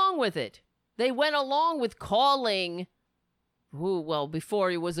went along with it. They went along with calling, before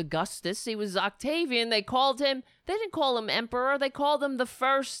he was Augustus, he was Octavian. They didn't call him emperor. They called him the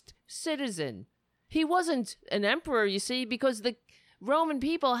first citizen. He wasn't an emperor, you see, because the Roman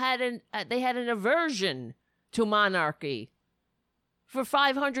people had an aversion to monarchy. For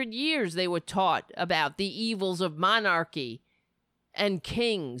 500 years, they were taught about the evils of monarchy and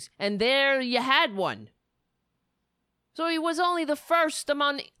kings, and there you had one. So he was only the first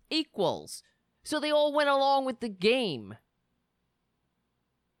among equals. So they all went along with the game.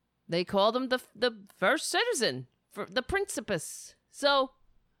 They called him the first citizen, for the Principus. So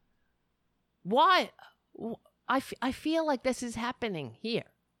why? I feel like this is happening here.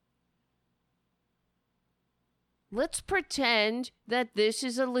 Let's pretend that this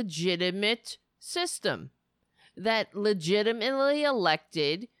is a legitimate system that legitimately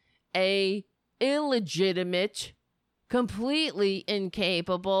elected a illegitimate, completely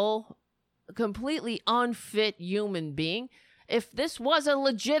incapable, completely unfit human being. If this was a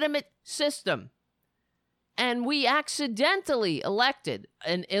legitimate system and we accidentally elected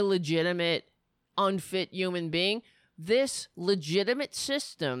an illegitimate, unfit human being, this legitimate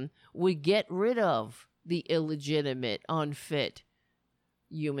system would get rid of the illegitimate, unfit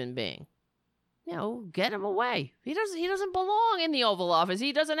human being. Get him away. He doesn't belong in the Oval Office.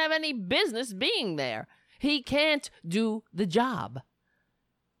 He doesn't have any business being there. He can't do the job.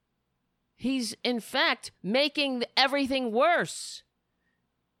 He's, in fact, making everything worse.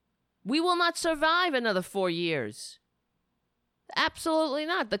 We will not survive another 4 years. Absolutely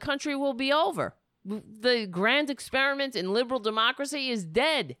not. The country will be over. The grand experiment in liberal democracy is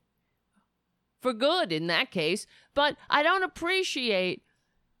dead. For good, in that case. But I don't appreciate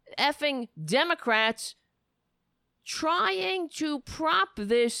effing Democrats trying to prop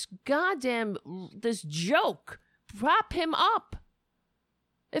this joke. Prop him up.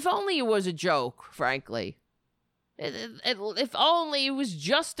 If only it was a joke, frankly. If only it was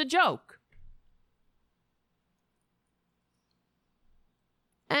just a joke.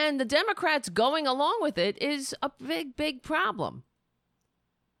 And the Democrats going along with it is a big, big problem.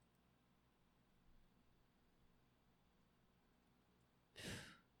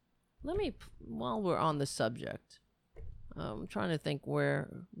 While we're on the subject, I'm trying to think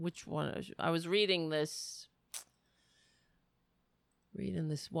which one. I was reading this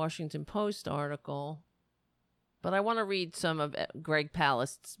Washington Post article, but I want to read some of Greg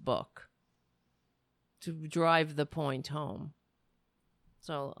Palast's book to drive the point home.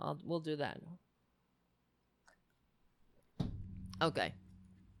 So we'll do that. Okay.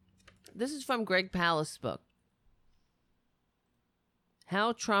 This is from Greg Palast's book.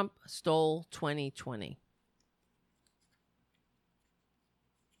 How Trump Stole 2020.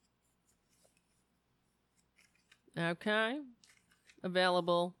 Okay.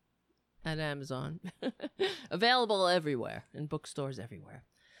 Available at Amazon. Available everywhere, in bookstores everywhere.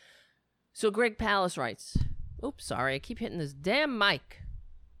 So Greg Palast writes, oops, sorry, I keep hitting this damn mic.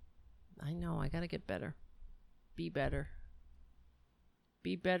 I know, I gotta get better. Be better.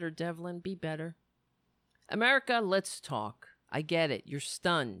 Be better, Devlin, be better. America, let's talk. I get it, you're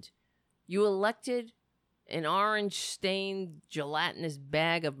stunned. You elected an orange-stained, gelatinous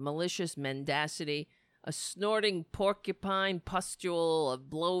bag of malicious mendacity, a snorting porcupine pustule, a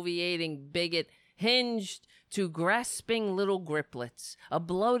bloviating bigot, hinged to grasping little griplets, a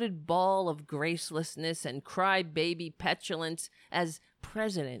bloated ball of gracelessness and crybaby petulance as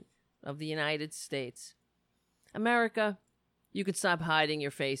President of the United States. America, you could stop hiding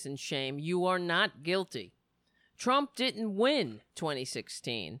your face in shame. You are not guilty. Trump didn't win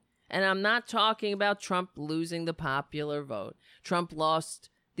 2016. And I'm not talking about Trump losing the popular vote. Trump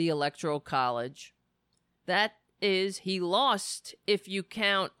lost the Electoral College. That is, he lost if you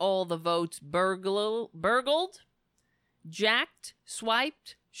count all the votes burgled, jacked,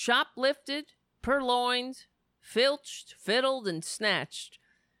 swiped, shoplifted, purloined, filched, fiddled, and snatched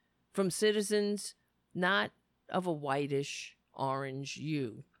from citizens not of a whitish orange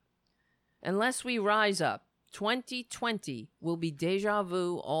hue. Unless we rise up, 2020 will be deja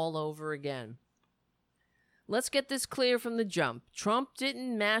vu all over again. Let's get this clear from the jump. Trump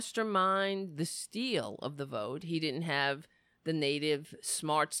didn't mastermind the steal of the vote. He didn't have the native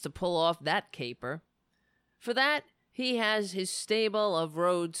smarts to pull off that caper. For that, he has his stable of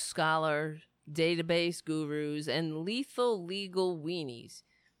Rhodes Scholar, database gurus, and lethal legal weenies.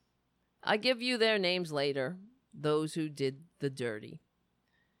 I give you their names later, those who did the dirty.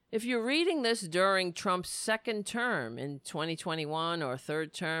 If you're reading this during Trump's second term in 2021 or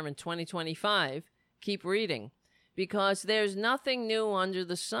third term in 2025, keep reading, because there's nothing new under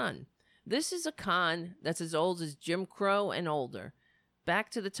the sun. This is a con that's as old as Jim Crow and older, back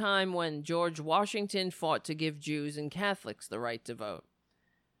to the time when George Washington fought to give Jews and Catholics the right to vote.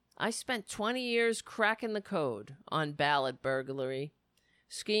 I spent 20 years cracking the code on ballot burglary,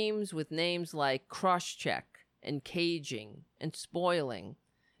 schemes with names like cross-check and caging and spoiling.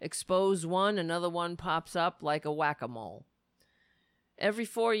 Expose one, another one pops up like a whack-a-mole. Every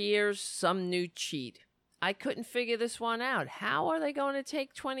 4 years, some new cheat. I couldn't figure this one out. How are they going to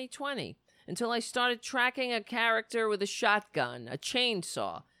take 2020? Until I started tracking a character with a shotgun, a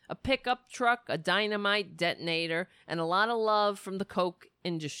chainsaw, a pickup truck, a dynamite detonator, and a lot of love from the Koch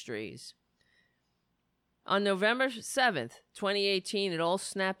industries. On November 7th, 2018, it all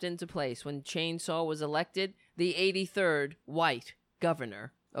snapped into place when Chainsaw was elected the 83rd white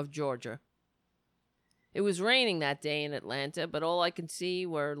governor of Georgia. It was raining that day in Atlanta, but all I could see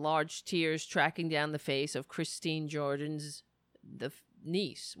were large tears tracking down the face of Christine Jordan's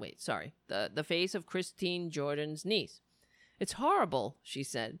niece. The face of Christine Jordan's niece. It's horrible, she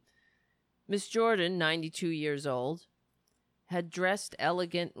said. Miss Jordan, 92 years old, had dressed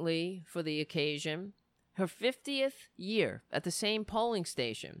elegantly for the occasion. Her 50th year at the same polling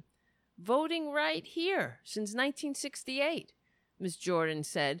station. Voting right here since 1968. Miss Jordan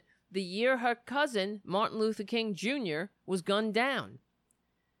said, the year her cousin, Martin Luther King Jr., was gunned down.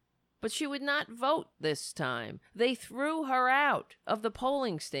 But she would not vote this time. They threw her out of the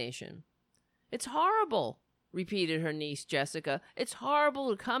polling station. It's horrible, repeated her niece Jessica. It's horrible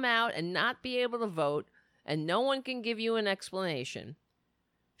to come out and not be able to vote, and no one can give you an explanation.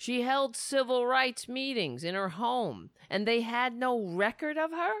 She held civil rights meetings in her home, and they had no record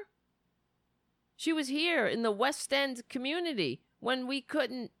of her? She was here in the West End community when we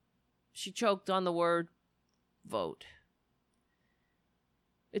couldn't, she choked on the word, vote.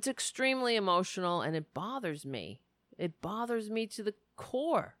 It's extremely emotional, and it bothers me. It bothers me to the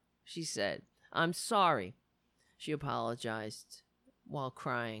core, she said. I'm sorry. She apologized while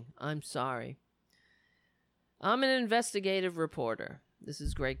crying. I'm sorry. I'm an investigative reporter. This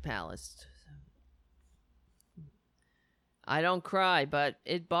is Greg Palast. I don't cry, but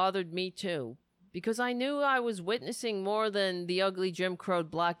it bothered me too, because I knew I was witnessing more than the ugly Jim Crow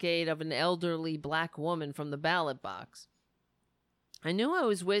blockade of an elderly black woman from the ballot box. I knew I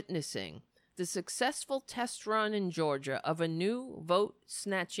was witnessing the successful test run in Georgia of a new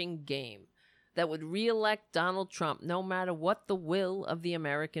vote-snatching game that would re-elect Donald Trump no matter what the will of the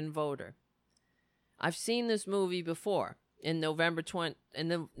American voter. I've seen this movie before in November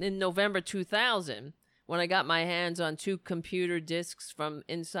 2000 when I got my hands on 2 computer disks from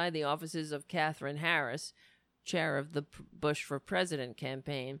inside the offices of Katherine Harris, chair of the Bush for President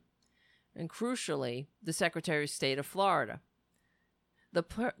campaign, and crucially, the Secretary of State of Florida.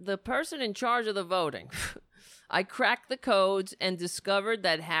 The person in charge of the voting. I cracked the codes and discovered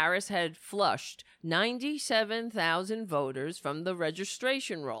that Harris had flushed 97,000 voters from the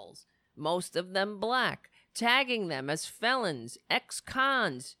registration rolls, most of them black, tagging them as felons,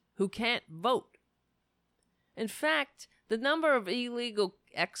 ex-cons who can't vote. In fact, the number of illegal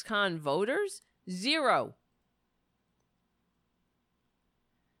ex-con voters, 0.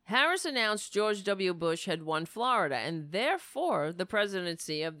 Harris announced George W. Bush had won Florida and therefore the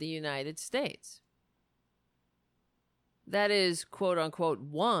presidency of the United States. That is, quote-unquote,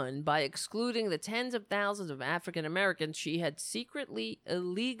 won by excluding the tens of thousands of African Americans she had secretly,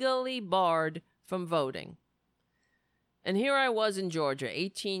 illegally barred from voting. And here I was in Georgia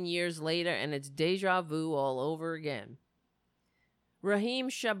 18 years later, and it's deja vu all over again. Raheem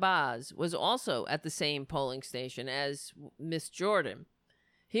Shabazz was also at the same polling station as Miss Jordan.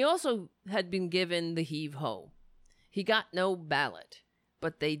 He also had been given the heave-ho. He got no ballot,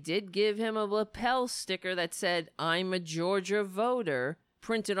 but they did give him a lapel sticker that said, I'm a Georgia voter,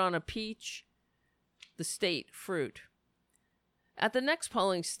 printed on a peach, the state fruit. At the next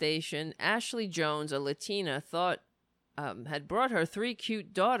polling station, Ashley Jones, a Latina, had brought her 3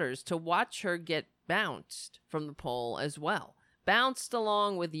 cute daughters to watch her get bounced from the poll as well. Bounced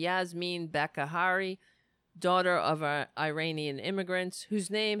along with Yasmin Bakahari, daughter of Iranian immigrants, whose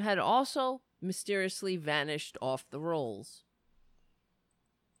name had also mysteriously vanished off the rolls.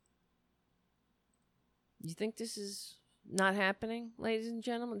 You think this is not happening, ladies and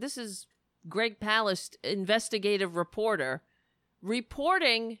gentlemen? This is Greg Palast, investigative reporter,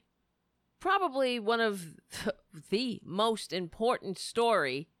 reporting probably one of the most important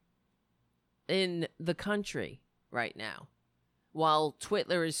story in the country right now. While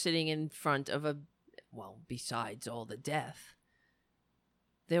Twitler is sitting in front of besides all the death,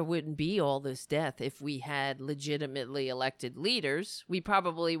 there wouldn't be all this death if we had legitimately elected leaders. We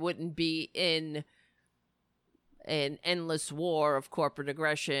probably wouldn't be in an endless war of corporate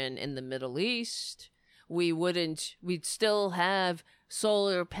aggression in the Middle East. We'd still have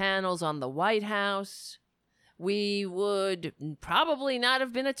solar panels on the White House. We would probably not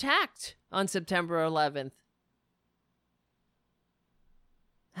have been attacked on September 11th.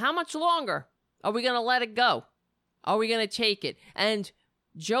 How much longer are we going to let it go? Are we going to take it? And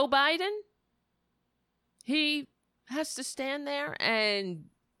Joe Biden, he has to stand there and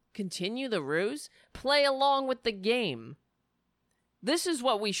continue the ruse, play along with the game. This is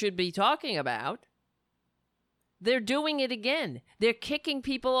what we should be talking about. They're doing it again. They're kicking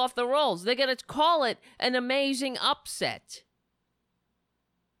people off the rolls. They're going to call it an amazing upset.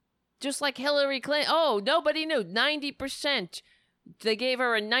 Just like Hillary Clinton. Oh, nobody knew. 90%. They gave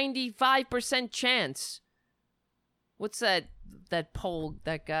her a 95% chance. What's that poll,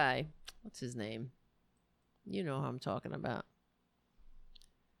 that guy? What's his name? You know who I'm talking about.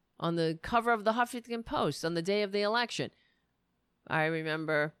 On the cover of the Huffington Post on the day of the election. I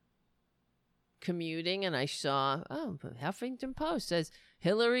remember commuting and I saw, Huffington Post says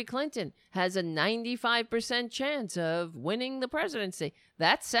Hillary Clinton has a 95% chance of winning the presidency.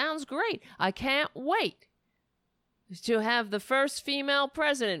 That sounds great. I can't wait to have the first female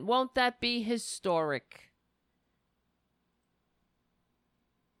president. Won't that be historic?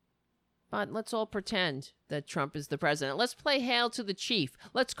 But let's all pretend that Trump is the president. Let's play Hail to the Chief.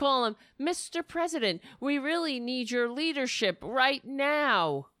 Let's call him, Mr. President, we really need your leadership right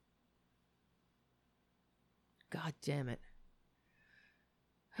now. God damn it.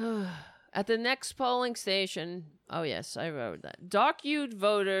 At the next polling station, oh yes, I wrote that. Dark-hued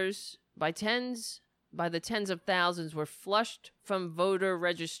voters by the tens of thousands were flushed from voter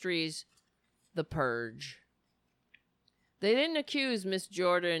registries. The purge. They didn't accuse Miss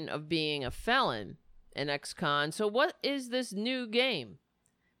Jordan of being a felon, an ex-con. So what is this new game?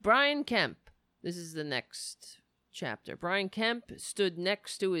 Brian Kemp. This is the next chapter. Brian Kemp stood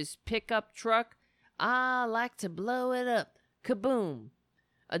next to his pickup truck. I like to blow it up. Kaboom.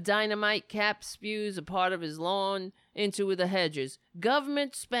 A dynamite cap spews a part of his lawn into the hedges.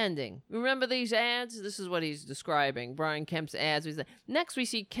 Government spending. Remember these ads? This is what he's describing. Brian Kemp's ads. Next, we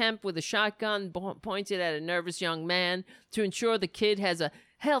see Kemp with a shotgun pointed at a nervous young man to ensure the kid has a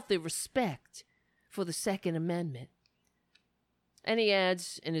healthy respect for the Second Amendment. And he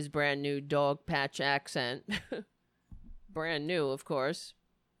adds in his brand new dog patch accent. Brand new, of course.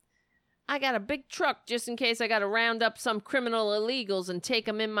 I got a big truck just in case I got to round up some criminal illegals and take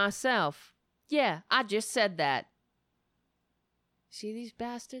them in myself. Yeah, I just said that. See these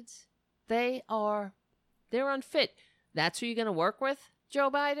bastards? They're unfit. That's who you're going to work with,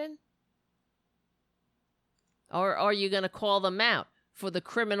 Joe Biden? Or are you going to call them out for the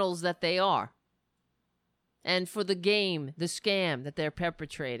criminals that they are? And for the game, the scam that they're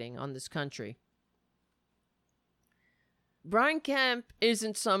perpetrating on this country? Brian Kemp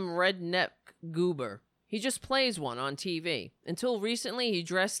isn't some redneck goober. He just plays one on TV. Until recently, he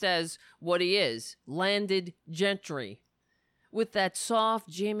dressed as what he is, landed gentry. With that soft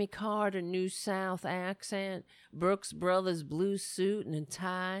Jimmy Carter New South accent, Brooks Brothers blue suit and a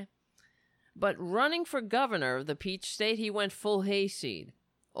tie. But running for governor of the Peach State, he went full hayseed.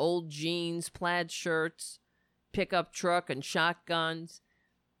 Old jeans, plaid shirts, pickup truck and shotguns.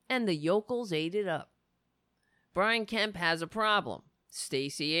 And the yokels ate it up. Brian Kemp has a problem.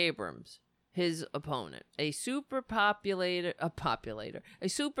 Stacey Abrams, his opponent, a super popular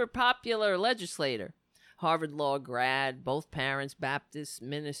legislator, Harvard Law grad, both parents Baptist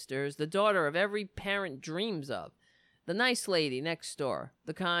ministers, the daughter of every parent dreams of, the nice lady next door,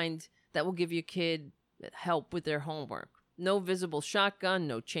 the kind that will give your kid help with their homework. No visible shotgun,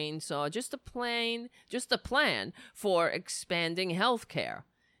 no chainsaw, just a plan for expanding health care.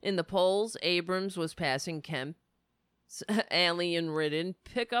 In the polls, Abrams was passing Kemp's alien-ridden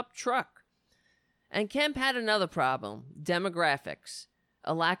pickup truck. And Kemp had another problem, demographics,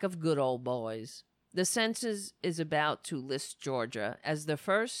 a lack of good old boys. The census is about to list Georgia as the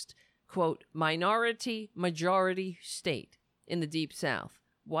first, quote, minority-majority state in the Deep South,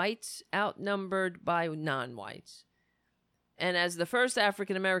 whites outnumbered by non-whites. And as the first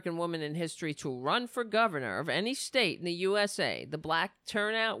African-American woman in history to run for governor of any state in the USA, the black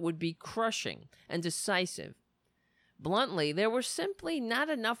turnout would be crushing and decisive. Bluntly, there were simply not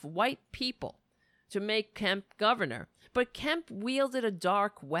enough white people to make Kemp governor, but Kemp wielded a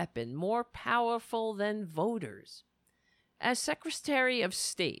dark weapon more powerful than voters. As Secretary of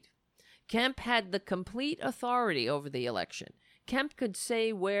State, Kemp had the complete authority over the election. Kemp could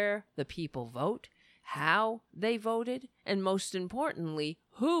say where the people vote, how they voted, and most importantly,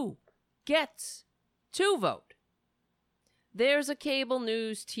 who gets to vote. There's a cable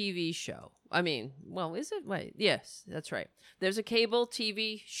news TV show. Is it? Wait, yes, that's right. There's a cable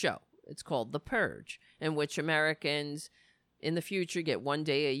TV show. It's called The Purge, in which Americans in the future get one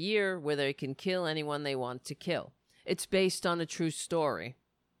day a year where they can kill anyone they want to kill. It's based on a true story.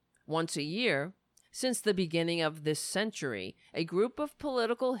 Once a year, since the beginning of this century, a group of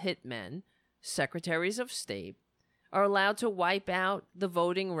political hitmen, secretaries of state, are allowed to wipe out the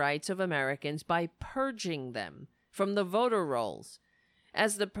voting rights of Americans by purging them from the voter rolls.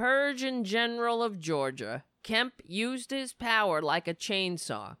 As the Purgeon General of Georgia, Kemp used his power like a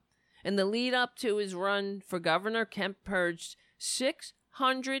chainsaw. In the lead up to his run for governor, Kemp purged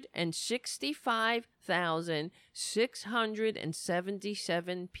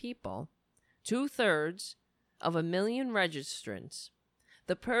 665,677 people, 2/3 of 1 million registrants.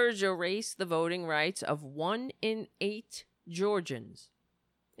 The purge erased the voting rights of 1 in 8 Georgians,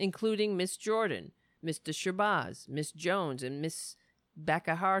 including Miss Jordan, Mr. Shabazz, Miss Jones, and Miss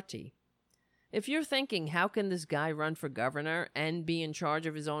Bakaharty. If you're thinking, how can this guy run for governor and be in charge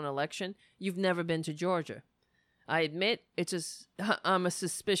of his own election? You've never been to Georgia. I admit, I'm a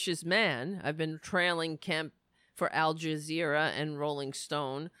suspicious man. I've been trailing Kemp for Al Jazeera and Rolling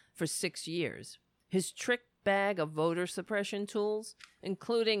Stone for 6 years. His trick bag of voter suppression tools,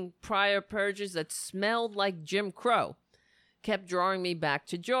 including prior purges that smelled like Jim Crow, kept drawing me back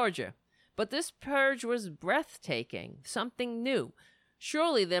to Georgia. But this purge was breathtaking, something new.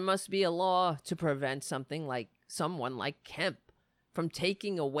 Surely there must be a law to prevent someone like Kemp from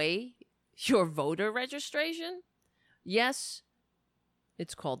taking away your voter registration? Yes,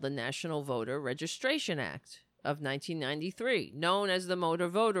 it's called the National Voter Registration Act of 1993, known as the Motor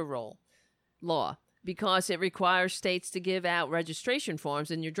Voter Roll Law, because it requires states to give out registration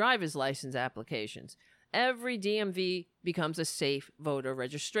forms in your driver's license applications. Every DMV becomes a safe voter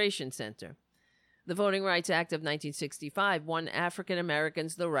registration center. The Voting Rights Act of 1965 won African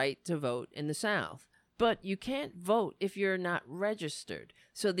Americans the right to vote in the South. But you can't vote if you're not registered.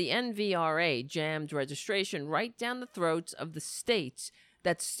 So the NVRA jammed registration right down the throats of the states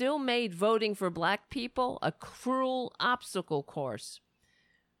that still made voting for black people a cruel obstacle course.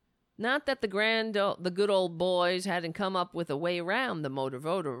 Not that the good old boys hadn't come up with a way around the motor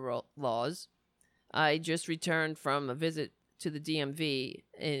voter laws. I just returned from a visit to the DMV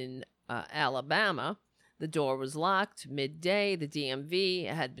in Alabama. The door was locked midday. The DMV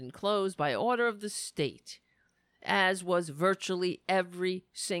had been closed by order of the state, as was virtually every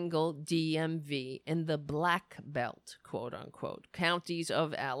single DMV in the Black Belt, quote unquote, counties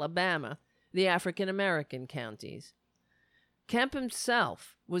of Alabama, the African American counties. Kemp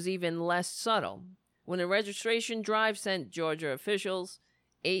himself was even less subtle. When a registration drive sent Georgia officials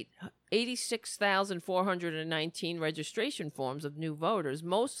 86,419 registration forms of new voters,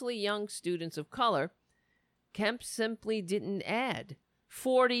 mostly young students of color, Kemp simply didn't add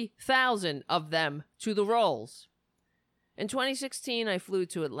 40,000 of them to the rolls. In 2016, I flew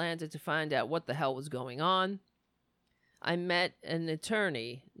to Atlanta to find out what the hell was going on. I met an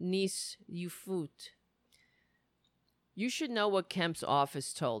attorney, Nis Ufut. You should know what Kemp's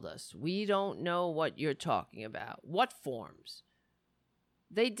office told us. We don't know what you're talking about. What forms?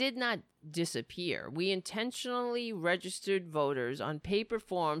 They did not disappear. We intentionally registered voters on paper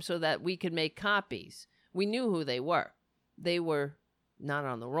forms so that we could make copies. We knew who they were. They were not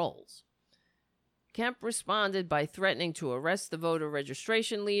on the rolls. Kemp responded by threatening to arrest the voter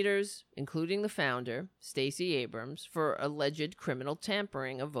registration leaders, including the founder, Stacey Abrams, for alleged criminal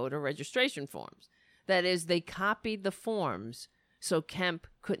tampering of voter registration forms. That is, they copied the forms so Kemp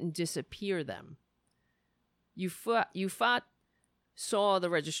couldn't disappear them. Ufat saw the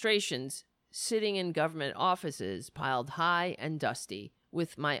registrations sitting in government offices piled high and dusty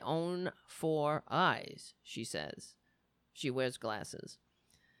with my own 4 eyes, she says. She wears glasses.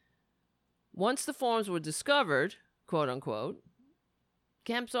 Once the forms were discovered, quote unquote,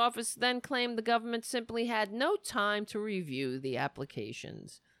 Kemp's office then claimed the government simply had no time to review the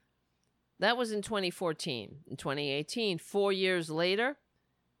applications. That was in 2014. In 2018, 4 years later,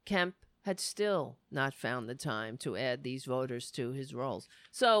 Kemp had still not found the time to add these voters to his rolls.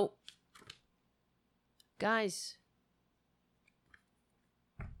 So, guys,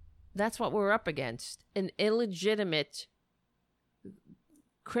 that's what we're up against. An illegitimate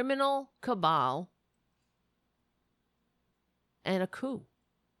criminal cabal and a coup.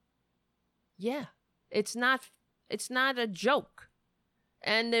 Yeah, it's not a joke.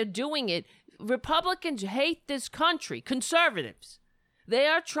 And they're doing it. Republicans hate this country. Conservatives. They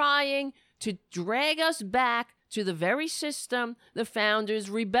are trying to drag us back to the very system the founders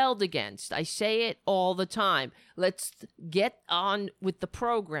rebelled against. I say it all the time. Let's get on with the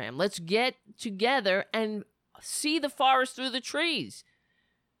program. Let's get together and see the forest through the trees.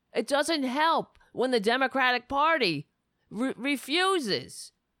 It doesn't help when the Democratic Party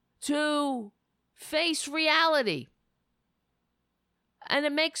refuses to face reality. And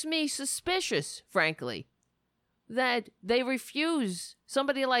it makes me suspicious, frankly, that they refuse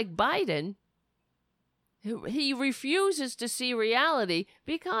somebody like Biden. He refuses to see reality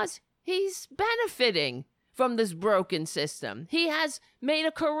because he's benefiting from this broken system. He has made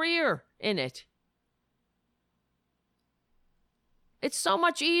a career in it. It's so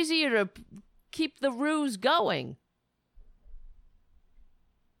much easier to keep the ruse going.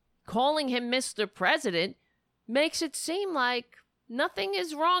 Calling him Mr. President makes it seem like nothing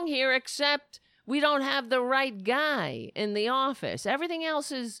is wrong here except we don't have the right guy in the office. Everything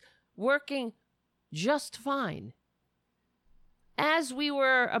else is working just fine. As we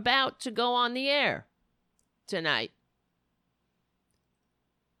were about to go on the air tonight,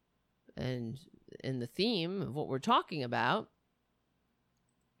 and in the theme of what we're talking about,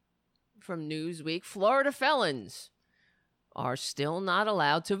 from Newsweek, Florida felons are still not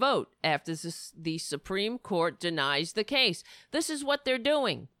allowed to vote after the Supreme Court denies the case. This is what they're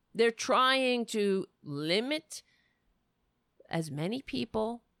doing. They're trying to limit as many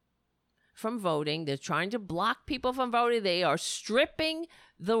people from voting. They're trying to block people from voting. They are stripping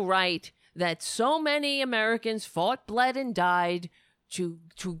the right that so many Americans fought, bled, and died to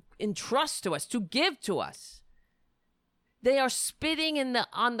entrust to us, to give to us. They are spitting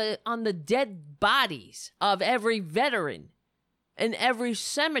on the dead bodies of every veteran in every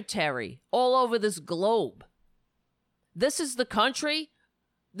cemetery all over this globe. This is the country.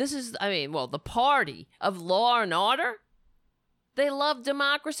 This is, the party of law and order. They love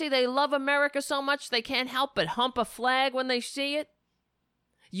democracy. They love America so much they can't help but hump a flag when they see it.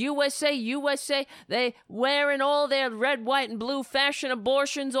 USA, USA. They wearing all their red, white, and blue fashion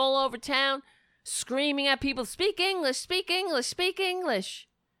abortions all over town, screaming at people, speak English, speak English, speak English.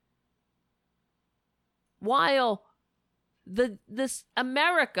 While this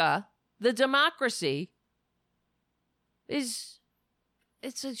America, the democracy, it's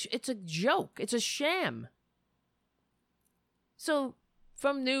a joke. It's a sham. So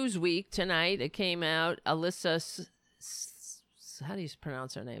from Newsweek tonight, it came out, Alyssa, how do you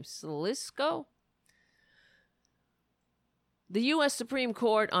pronounce her name? Slisko? The U.S. Supreme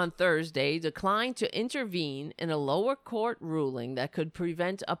Court on Thursday declined to intervene in a lower court ruling that could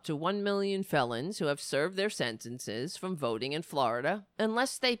prevent up to 1 million felons who have served their sentences from voting in Florida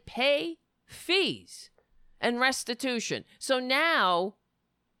unless they pay fees and restitution. So now,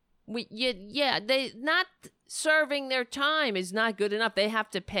 they not serving their time is not good enough. They have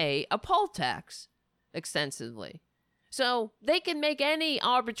to pay a poll tax extensively. So they can make any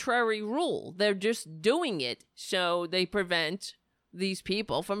arbitrary rule. They're just doing it so they prevent these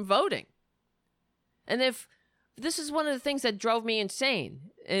people from voting. And if this is one of the things that drove me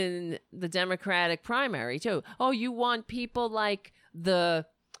insane in the Democratic primary too. Oh, you want people like the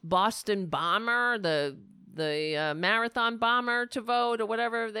Boston bomber, the marathon bomber to vote or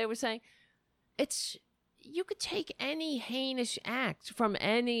whatever they were saying. You could take any heinous act from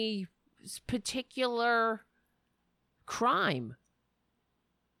any particular crime.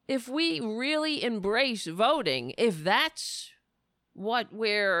 If we really embrace voting, if that's what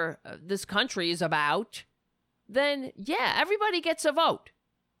this country is about, then yeah, everybody gets a vote.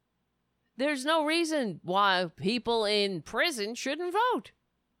 There's no reason why people in prison shouldn't vote.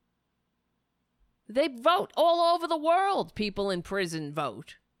 They vote all over the world. People in prison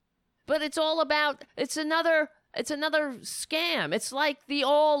vote. But it's another scam. It's like the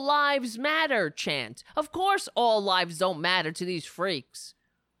all lives matter chant. Of course all lives don't matter to these freaks.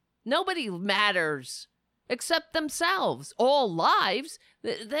 Nobody matters except themselves. All lives,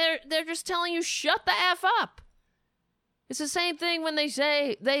 they're just telling you shut the F up. It's the same thing when they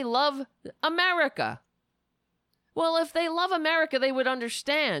say they love America. Well, if they love America, they would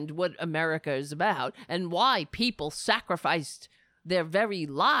understand what America is about and why people sacrificed their very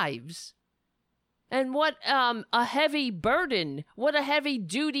lives. And what a heavy burden, what a heavy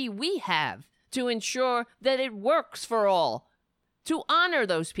duty we have to ensure that it works for all, to honor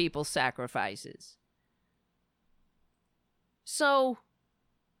those people's sacrifices. So,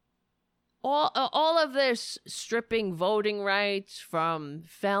 all of this stripping voting rights from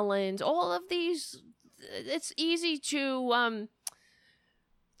felons, all of these, it's easy to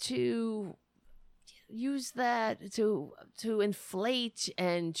use that to inflate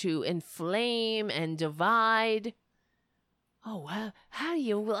and to inflame and divide. Oh, how do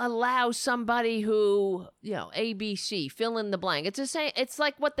you allow somebody who, ABC, fill in the blank? It's the same. It's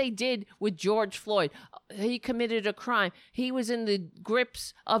like what they did with George Floyd. He committed a crime. He was in the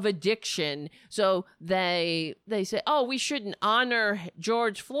grips of addiction. So they say, oh, we shouldn't honor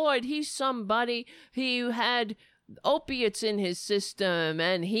George Floyd. He's somebody who had opiates in his system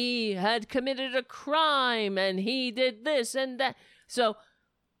and he had committed a crime and he did this and that. So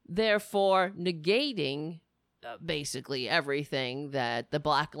therefore negating basically everything that the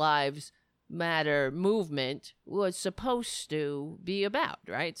Black Lives Matter movement was supposed to be about,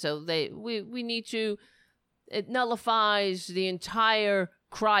 right? So we need to, it nullifies the entire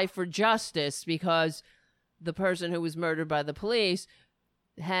cry for justice because the person who was murdered by the police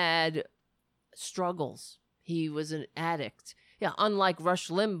had struggles. He was an addict. Yeah, unlike Rush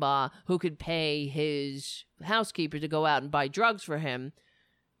Limbaugh, who could pay his housekeeper to go out and buy drugs for him,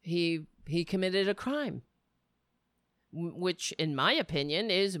 he committed a crime. Which, in my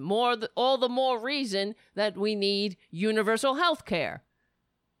opinion, is all the more reason that we need universal health care.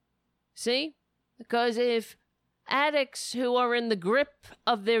 See? Because if addicts who are in the grip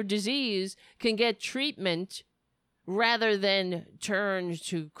of their disease can get treatment rather than turn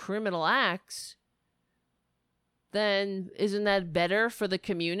to criminal acts, then isn't that better for the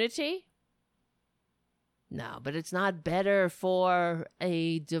community? No, but it's not better for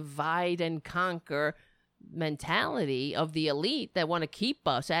a divide and conquer mentality of the elite that want to keep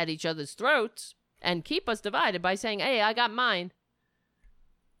us at each other's throats and keep us divided by saying, hey, I got mine.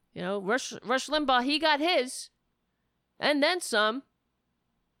 Rush Limbaugh, he got his. And then some.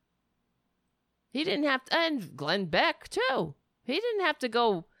 He didn't have to, and Glenn Beck, too. He didn't have to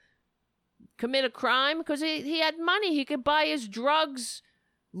go commit a crime because he had money. He could buy his drugs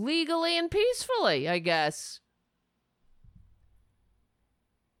legally and peacefully, I guess.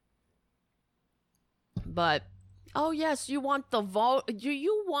 But, oh, yes, you want the vote.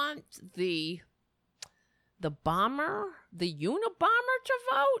 You want the bomber, the Unabomber to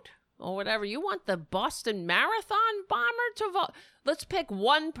vote? Or whatever. You want the Boston Marathon bomber to vote? Let's pick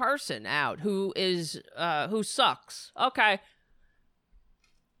one person out who sucks. Okay.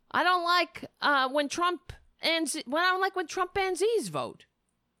 I don't like when I don't like when Trumpanzees vote.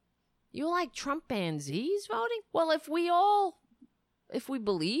 You like Trumpanzees voting? Well, if we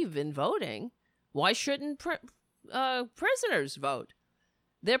believe in voting, why shouldn't prisoners vote?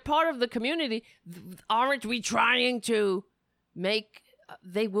 They're part of the community. Aren't we trying to make...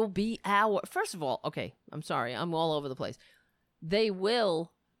 They will be first of all, okay, I'm sorry, I'm all over the place. They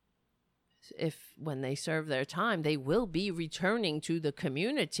will, when they serve their time, they will be returning to the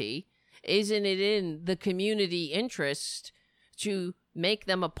community. Isn't it in the community interest to make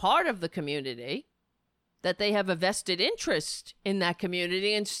them a part of the community, that they have a vested interest in that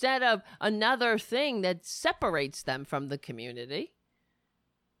community instead of another thing that separates them from the community?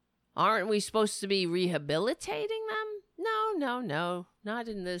 Aren't we supposed to be rehabilitating them? No, not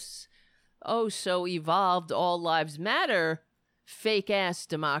in this so evolved all lives matter fake ass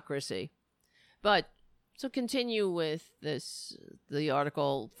democracy. But to continue with the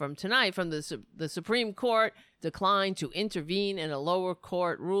article from tonight, from the Supreme Court declined to intervene in a lower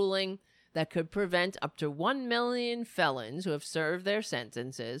court ruling that could prevent up to 1 million felons who have served their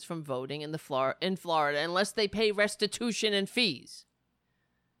sentences from voting in Florida unless they pay restitution and fees.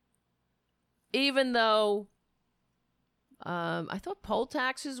 Even though I thought poll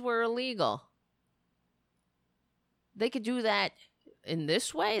taxes were illegal. They could do that in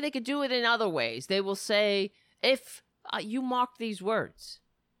this way. They could do it in other ways. They will say, if you mark these words,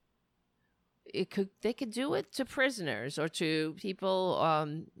 they could do it to prisoners or to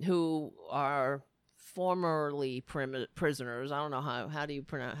people who are formerly prisoners. I don't know how do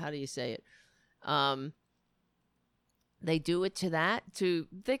you say it. They do it to that.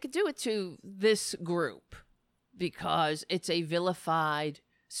 They could do it to this group, because it's a vilified,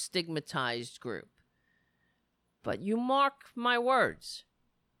 stigmatized group. But you mark my words,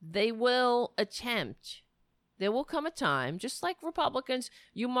 they will attempt. There will come a time, just like Republicans,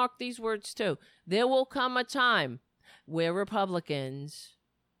 you mark these words too. There will come a time where Republicans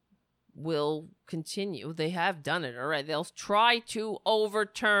will continue. They have done it already. They'll try to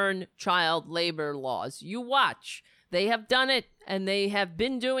overturn child labor laws. You watch. They have done it, and they have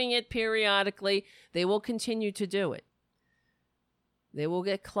been doing it periodically. They will continue to do it. They will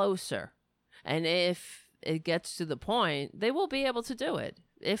get closer. And if it gets to the point, they will be able to do it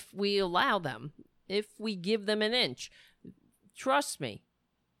if we allow them, if we give them an inch. Trust me.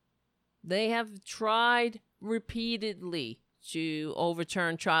 They have tried repeatedly to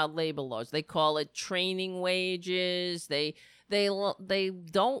overturn child labor laws. They call it training wages. They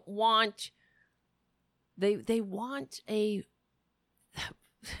don't want... They want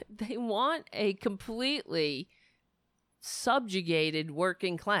a completely subjugated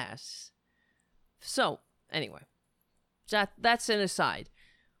working class. So, anyway, that's an aside.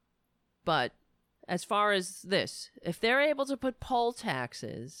 But as far as this, if they're able to put poll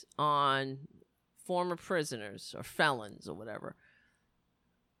taxes on former prisoners or felons or whatever,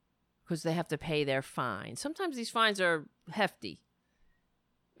 because they have to pay their fines. Sometimes these fines are hefty,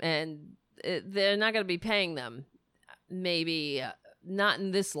 and they're not going to be paying them, maybe not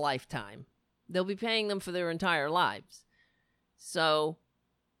in this lifetime. They'll be paying them for their entire lives. So,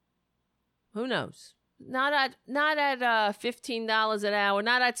 who knows? Not at $15 an hour,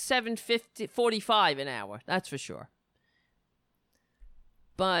 not at $7.45 an hour. That's for sure.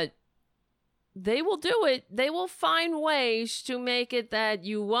 But they will do it. They will find ways to make it that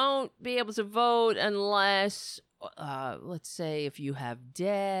you won't be able to vote unless, let's say, if you have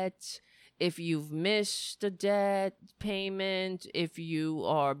debt. If you've missed a debt payment, if you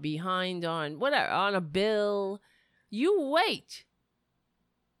are behind on a bill, you wait.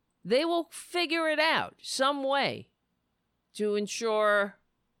 They will figure it out some way to ensure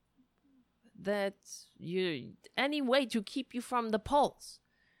that any way to keep you from the polls.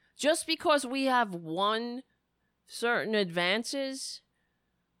 Just because we have won certain advances,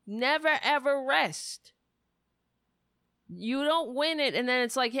 never ever rest. You don't win it, and then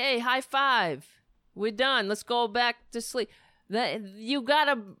it's like, hey, high five. We're done. Let's go back to sleep. You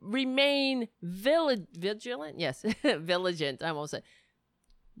got to remain vigilant. Yes, vigilant. I almost said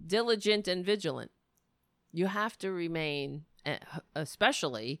diligent and vigilant. You have to remain,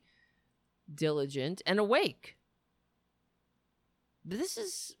 especially diligent, and awake. This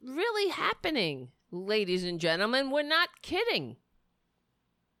is really happening, ladies and gentlemen. We're not kidding.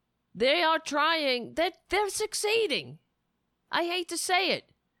 They are trying. They're succeeding. I hate to say it.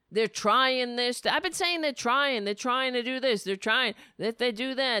 They're trying this. I've been saying they're trying. They're trying to do this. They're trying. If they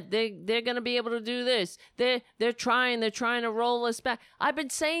do that, they're going to be able to do this. They're trying. They're trying to roll us back. I've been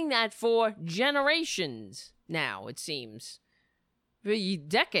saying that for generations now, it seems. For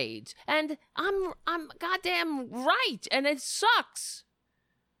decades. And I'm goddamn right. And it sucks.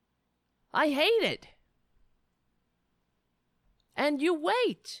 I hate it. And you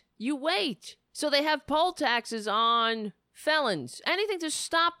wait. So they have poll taxes on felons. Anything to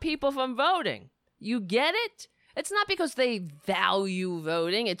stop people from voting. You get it? It's not because they value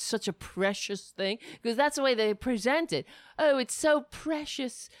voting. It's such a precious thing. Because that's the way they present it. Oh, it's so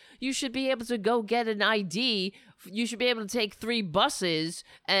precious. You should be able to go get an ID. You should be able to take 3 buses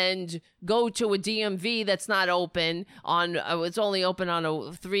and go to a DMV that's not open on. It's only open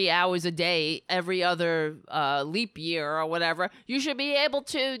on 3 hours a day every other leap year or whatever. You should be able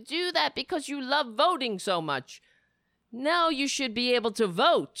to do that because you love voting so much. No, you should be able to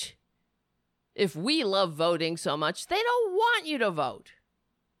vote. If we love voting so much, they don't want you to vote.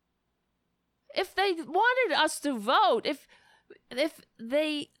 If they wanted us to vote, if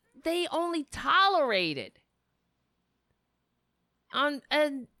they only tolerate it.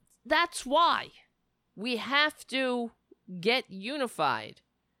 And that's why we have to get unified.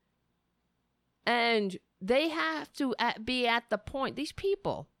 And they have to be at the point, these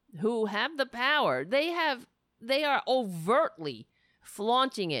people who have the power, they are overtly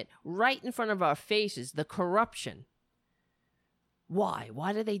flaunting it right in front of our faces, the corruption. Why?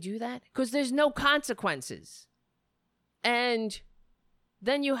 Why do they do that? Because there's no consequences. And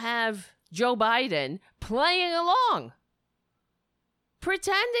then you have Joe Biden playing along,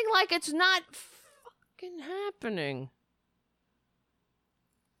 pretending like it's not fucking happening.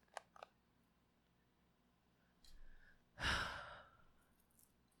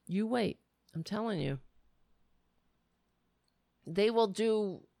 You wait. I'm telling you. They will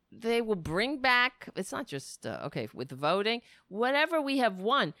bring back, it's not just, with the voting, whatever we have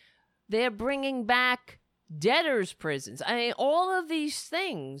won, they're bringing back debtors' prisons. I mean, all of these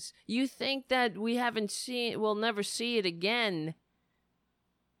things, you think that we'll never see it again.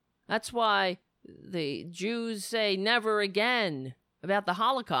 That's why the Jews say never again about the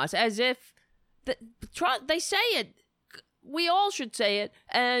Holocaust, as if they say it. We all should say it,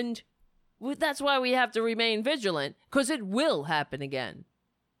 and that's why we have to remain vigilant, because it will happen again,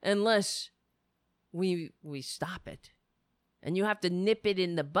 unless we stop it. And you have to nip it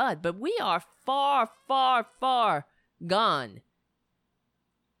in the bud. But we are far, far, far gone.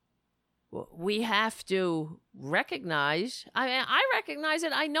 We have to recognize. I recognize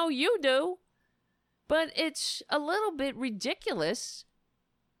it. I know you do. But it's a little bit ridiculous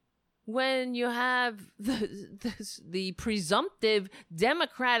when you have the presumptive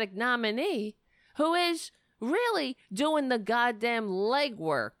Democratic nominee who is really doing the goddamn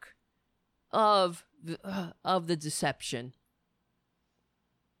legwork of the deception.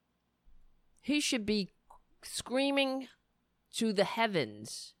 He should be screaming to the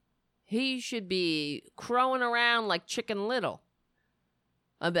heavens. He should be crowing around like Chicken Little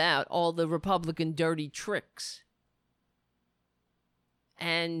about all the Republican dirty tricks.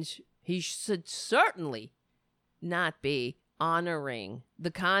 And he should certainly not be honoring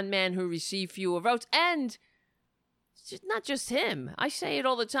the con man who received fewer votes. And not just him. I say it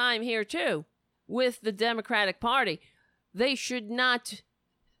all the time here, too, with the Democratic Party. They should not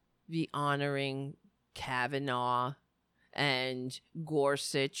be honoring Kavanaugh and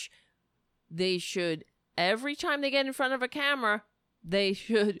Gorsuch. They should, every time they get in front of a camera, they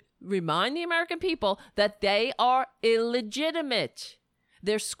should remind the American people that they are illegitimate.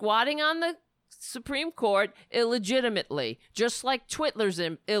 They're squatting on the Supreme Court illegitimately, just like Twitler's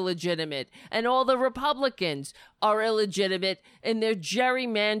illegitimate, and all the Republicans are illegitimate in their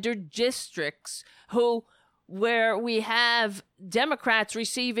gerrymandered districts, where we have Democrats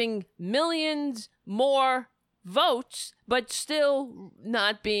receiving millions more votes, but still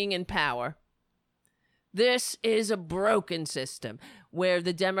not being in power. This is a broken system where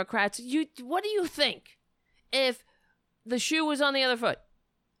the Democrats, what do you think? If the shoe was on the other foot,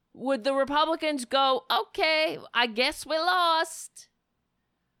 would the Republicans go, okay, I guess we lost?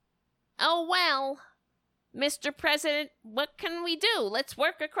 Oh, well, Mr. President, what can we do? Let's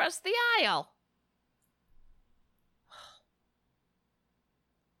work across the aisle.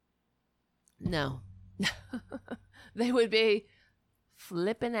 No. They would be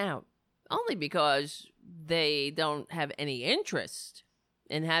flipping out. Only because they don't have any interest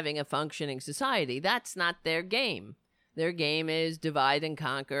in having a functioning society. That's not their game. Their game is divide and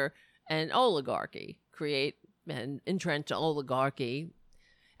conquer and oligarchy, create and entrench oligarchy.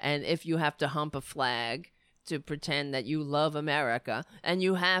 And if you have to hump a flag to pretend that you love America, and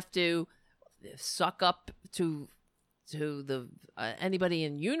you have to suck up to the anybody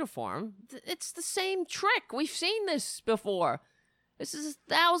in uniform, it's the same trick. We've seen this before. This is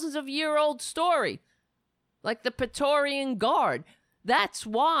a thousands of year old story, like the Praetorian Guard. That's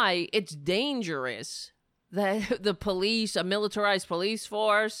why it's dangerous that the police, a militarized police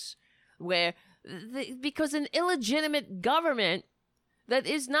force, because an illegitimate government that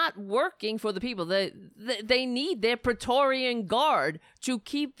is not working for the people. They need their Praetorian Guard to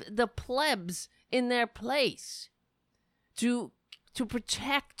keep the plebs in their place, to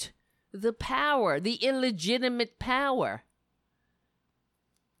protect the power, the illegitimate power.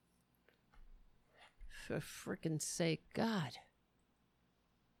 For frickin' sake, God.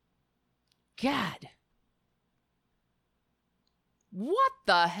 What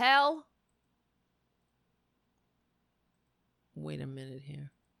the hell? Wait a minute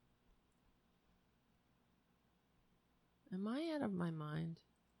here. Am I out of my mind?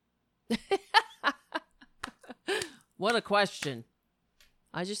 What a question.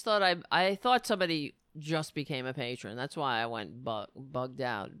 I just thought I thought somebody just became a patron. That's why I went bugged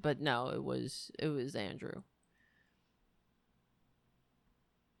out. But no, it was Andrew.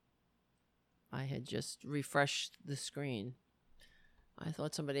 I had just refreshed the screen. I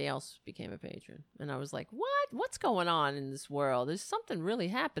thought somebody else became a patron. And I was like, what? What's going on in this world? There's something really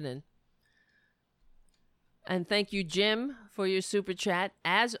happening. And thank you, Jim, for your super chat.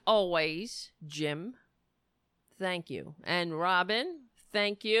 As always, Jim, thank you. And Robin,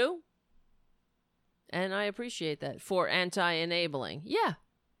 thank you. And I appreciate that for anti-enabling. Yeah.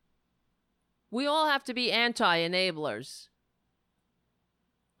 We all have to be anti-enablers.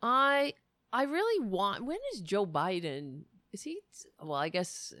 I really want... When is Joe Biden... Is he... Well, I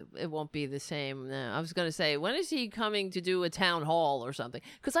guess it won't be the same now. I was going to say, when is he coming to do a town hall or something?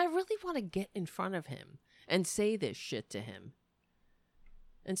 Because I really want to get in front of him and say this shit to him.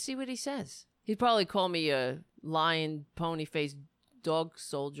 And see what he says. He'd probably call me a lion, pony-faced dog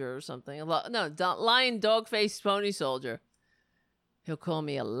soldier or something. Lion, dog-faced pony soldier. He'll call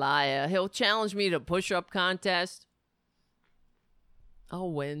me a liar. He'll challenge me to push-up contest.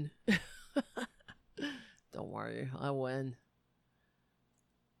 I'll win. Don't worry, I'll win.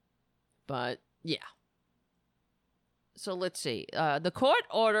 But, yeah. So let's see. The court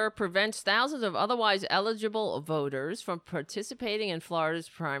order prevents thousands of otherwise eligible voters from participating in Florida's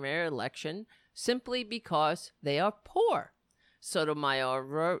primary election simply because they are poor, Sotomayor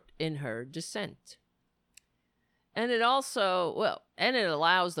wrote in her dissent. And it also, and it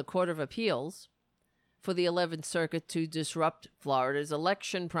allows the Court of Appeals for the 11th Circuit to disrupt Florida's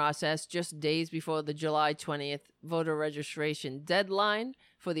election process just days before the July 20th voter registration deadline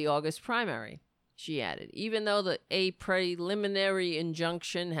for the August primary, she added. Even though a preliminary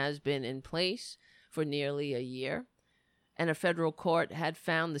injunction has been in place for nearly a year, and a federal court had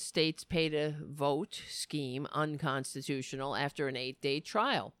found the state's pay-to-vote scheme unconstitutional after an 8-day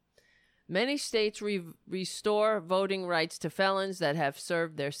trial. Many states restore voting rights to felons that have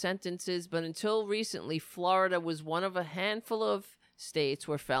served their sentences, but until recently, Florida was one of a handful of states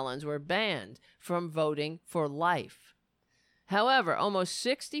where felons were banned from voting for life. However, almost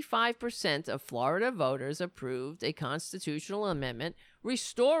 65% of Florida voters approved a constitutional amendment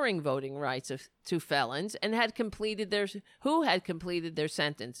restoring voting rights to felons and who had completed their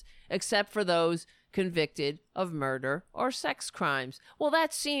sentence, except for those convicted of murder or sex crimes. Well,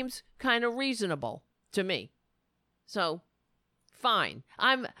 that seems kind of reasonable to me. So, fine.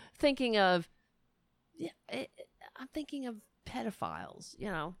 I'm thinking of pedophiles.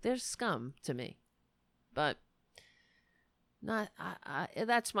 You know, they're scum to me. But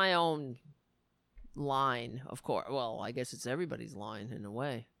that's my own line, of course. Well, I guess it's everybody's line in a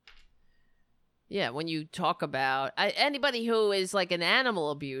way. Yeah, when you talk about anybody who is like an animal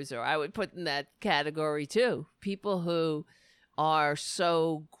abuser, I would put in that category too. People who are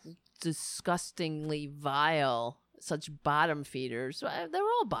so disgustingly vile, such bottom feeders. They're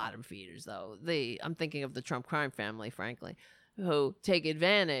all bottom feeders, though. I'm thinking of the Trump crime family, frankly, who take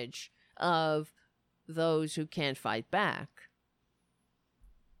advantage of those who can't fight back.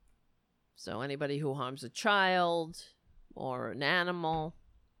 So anybody who harms a child or an animal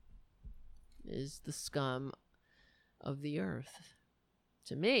is the scum of the earth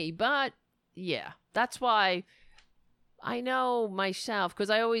to me. But yeah, that's why I know myself, because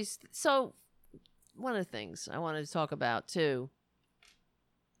one of the things I wanted to talk about too,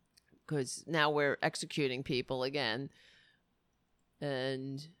 because now we're executing people again,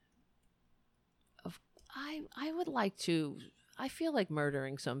 And I would like to. I feel like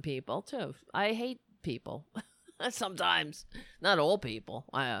murdering some people too. I hate people sometimes. Not all people.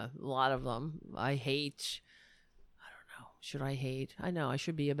 A lot of them. I hate. I don't know. Should I hate? I know I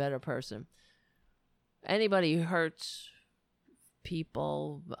should be a better person. Anybody who hurts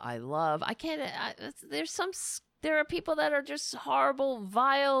people I love, I can't. There are people that are just horrible,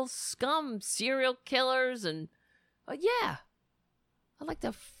 vile scum, serial killers, and yeah, I'd like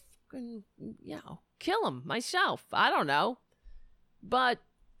to fucking, kill them myself. I don't know. But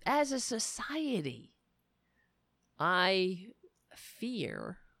as a society, I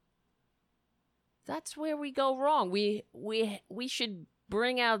fear that's where we go wrong. We should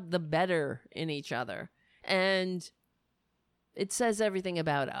bring out the better in each other. And it says everything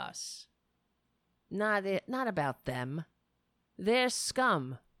about us. Not about them. They're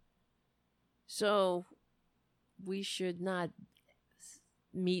scum. So we should not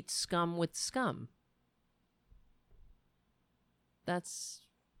meet scum with scum. That's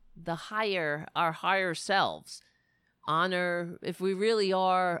our higher selves. Honor, if we really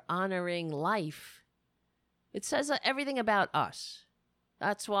are honoring life, it says everything about us.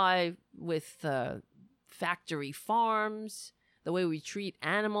 That's why with factory farms, the way we treat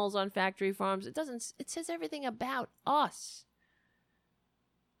animals on factory farms, it says everything about us.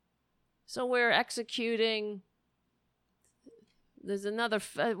 So we're executing.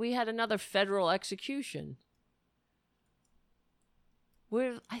 We had another federal execution.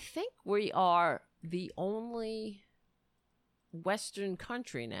 I think we are the only Western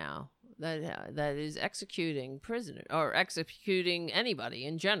country now that is executing prisoners or executing anybody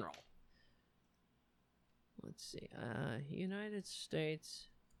in general. Let's see. United States.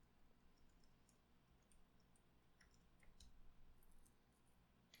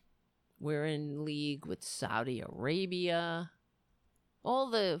 We're in league with Saudi Arabia. All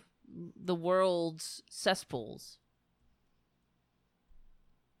the world's cesspools.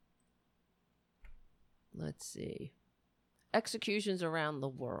 Let's see. Executions around the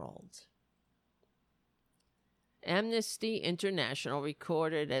world. Amnesty International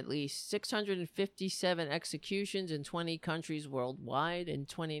recorded at least 657 executions in 20 countries worldwide in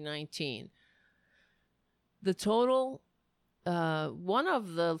 2019. The total, one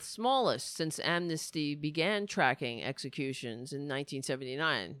of the smallest since Amnesty began tracking executions in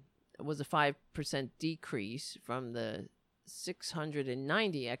 1979, was a 5% decrease from the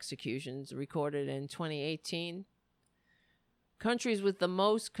 690 executions recorded in 2018. Countries with the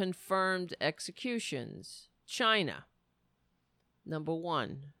most confirmed executions. China, number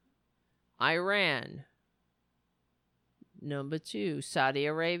 1. Iran, number 2. Saudi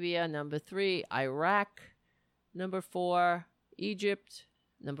Arabia, number 3. Iraq, number 4. Egypt,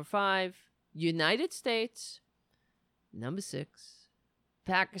 number 5. United States, number 6.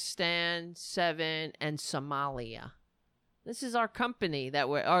 Pakistan, 7. And Somalia. This is our company that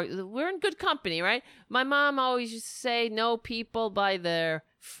we're in good company, right? My mom always used to say, know people by their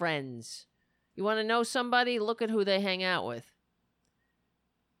friends. You want to know somebody? Look at who they hang out with.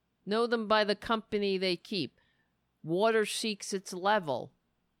 Know them by the company they keep. Water seeks its level.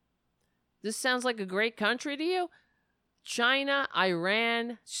 This sounds like a great country to you? China,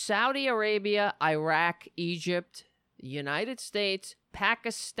 Iran, Saudi Arabia, Iraq, Egypt, United States,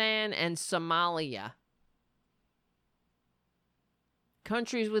 Pakistan, and Somalia.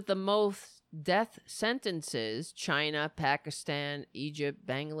 Countries with the most death sentences: China, Pakistan, Egypt,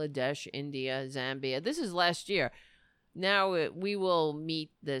 Bangladesh, India, Zambia. This is last year. Now we will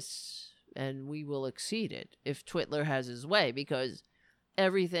meet this and we will exceed it if Twitler has his way, because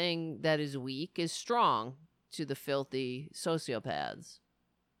everything that is weak is strong to the filthy sociopaths.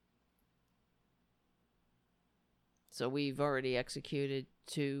 So we've already executed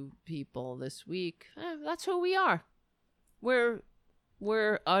 2 people this week. That's who we are.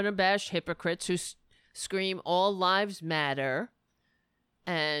 We're unabashed hypocrites who scream all lives matter,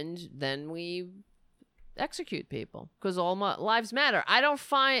 and then we execute people because all lives matter. I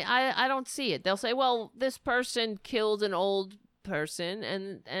don't see it. They'll say, well, this person killed an old person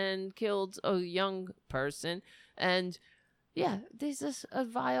and killed a young person, and yeah, this is a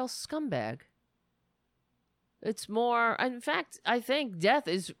vile scumbag. It's more, in fact, I think death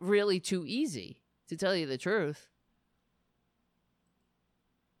is really too easy, to tell you the truth.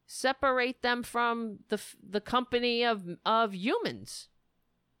 Separate them from the company of humans.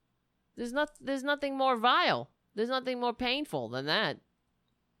 There's nothing more vile. There's nothing more painful than that.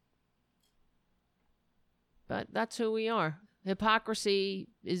 But that's who we are. Hypocrisy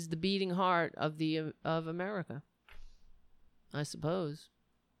is the beating heart of America, I suppose.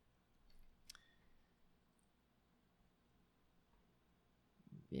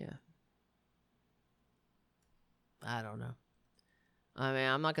 Yeah. I don't know. I mean,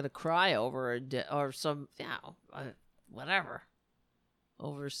 I'm not going to cry over or some, whatever.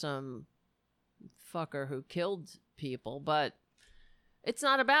 Over some fucker who killed people, but it's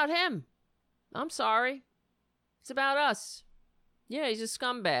not about him. I'm sorry. It's about us. Yeah, he's a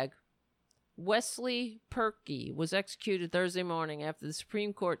scumbag. Wesley Perky was executed Thursday morning after the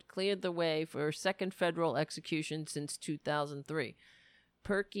Supreme Court cleared the way for a second federal execution since 2003.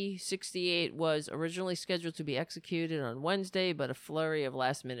 Perky, 68, was originally scheduled to be executed on Wednesday, but a flurry of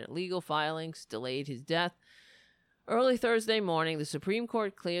last-minute legal filings delayed his death. Early Thursday morning, the Supreme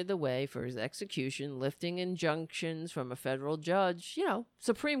Court cleared the way for his execution, lifting injunctions from a federal judge. You know,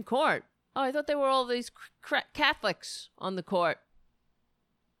 Supreme Court. Oh, I thought they were all these Catholics on the court.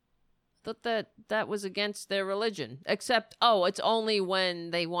 Thought that was against their religion. Except, it's only when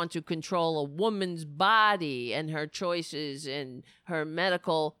they want to control a woman's body and her choices and her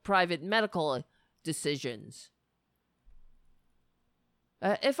private medical decisions.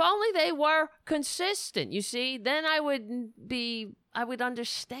 If only they were consistent, you see, then I would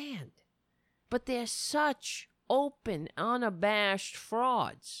understand. But they're such open, unabashed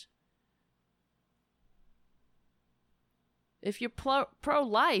frauds. If you're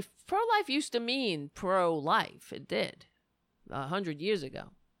pro-life used to mean pro-life. It did. 100 years ago.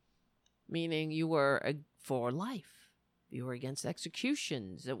 Meaning you were for life. You were against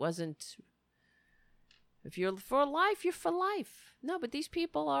executions. It wasn't, if you're for life, you're for life. No, but these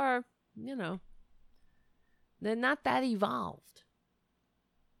people are, they're not that evolved.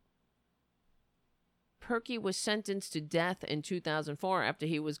 Perky was sentenced to death in 2004 after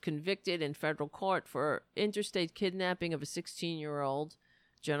he was convicted in federal court for interstate kidnapping of a 16-year-old,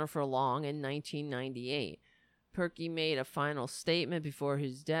 Jennifer Long, in 1998. Perky made a final statement before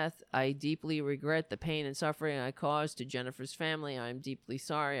his death. I deeply regret the pain and suffering I caused to Jennifer's family. I am deeply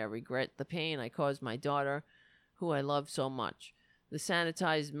sorry. I regret the pain I caused my daughter, who I love so much. The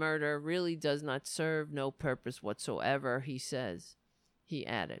sanitized murder really does not serve no purpose whatsoever, he says. He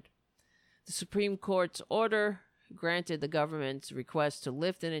added. The Supreme Court's order granted the government's request to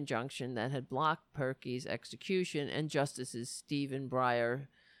lift an injunction that had blocked Perky's execution, and Justices Stephen Breyer,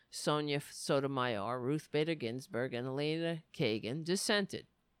 Sonia Sotomayor, Ruth Bader Ginsburg, and Elena Kagan dissented.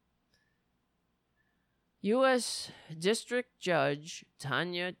 U.S. District Judge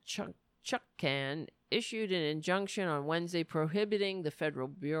Tanya Chutkan issued an injunction on Wednesday prohibiting the Federal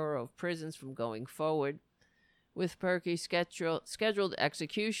Bureau of Prisons from going forward with Perky's scheduled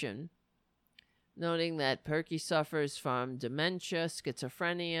execution, noting that Perky suffers from dementia,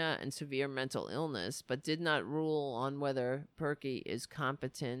 schizophrenia, and severe mental illness, but did not rule on whether Perky is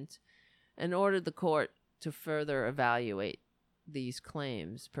competent, and ordered the court to further evaluate these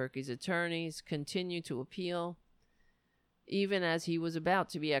claims. Perky's attorneys continue to appeal. Even as he was about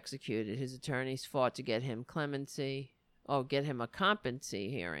to be executed, his attorneys fought to get him a competency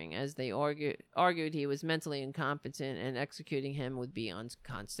hearing, as they argued he was mentally incompetent and executing him would be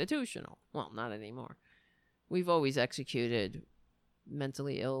unconstitutional. Well, not anymore. We've always executed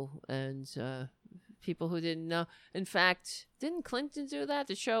mentally ill and people who didn't know. In fact, didn't Clinton do that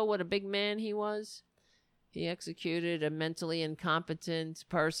to show what a big man he was? He executed a mentally incompetent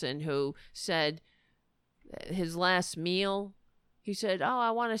person who said his last meal, he said,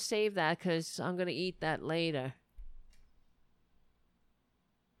 I want to save that because I'm going to eat that later.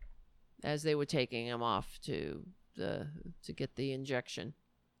 As they were taking him off to get the injection.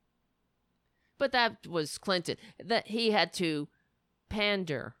 But that was Clinton. That he had to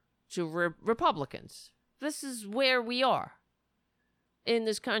pander to Republicans. This is where we are in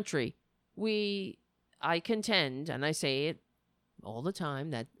this country. I contend, and I say it all the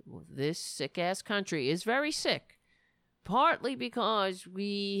time, that this sick-ass country is very sick. Partly because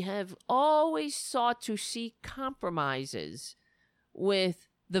we have always sought to seek compromises with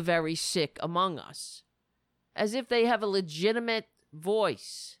the very sick among us, as if they have a legitimate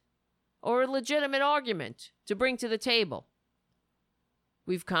voice or a legitimate argument to bring to the table.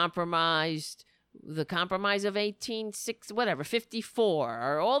 We've compromised, the compromise of 54,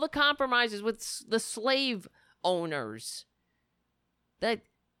 or all the compromises with the slave owners that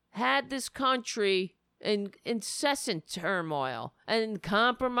had this country in incessant turmoil, and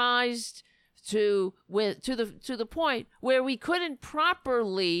compromised to the point where we couldn't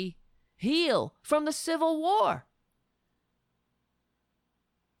properly heal from the Civil War.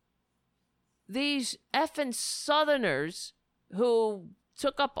 These effing Southerners who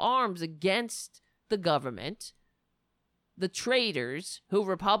took up arms against the government, the traitors, who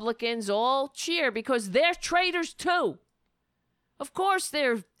Republicans all cheer because they're traitors too. Of course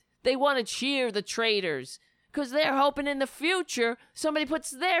they want to cheer the traitors because they're hoping in the future somebody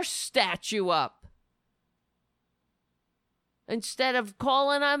puts their statue up instead of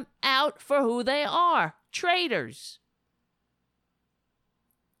calling them out for who they are, traitors.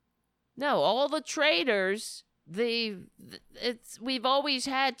 No, all the traitors, we've always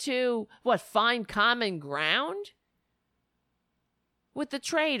had to, find common ground with the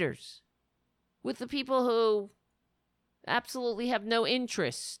traitors, with the people who absolutely have no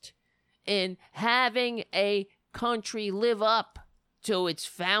interest in having a country live up to its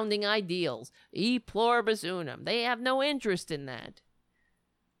founding ideals. E pluribus unum. They have no interest in that.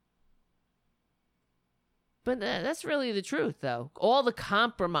 But that's really the truth, though. All the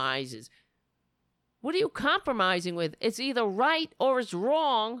compromises. What are you compromising with? It's either right or it's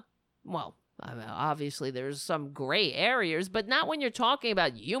wrong. Well, I mean, obviously there's some gray areas, but not when you're talking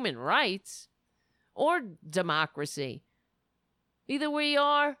about human rights or democracy. Either we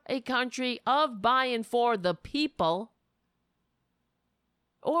are a country of, by, and for the people,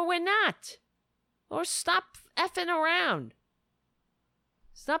 or we're not. Or stop effing around.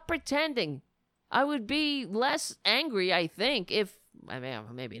 Stop pretending. I would be less angry, I think, if, I mean,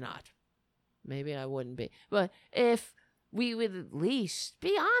 maybe not. Maybe I wouldn't be. But if we would at least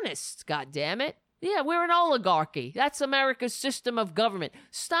be honest, goddammit. Yeah, we're an oligarchy. That's America's system of government.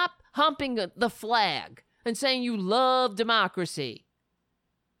 Stop humping the flag and saying you love democracy.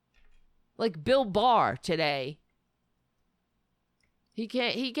 Like Bill Barr today. He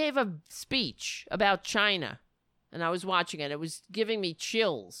gave a speech about China, and I was watching it. It was giving me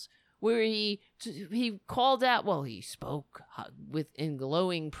chills, where he called out, well, he spoke in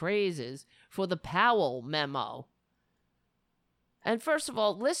glowing praises for the Powell memo. And first of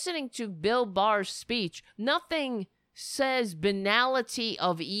all, listening to Bill Barr's speech, nothing says banality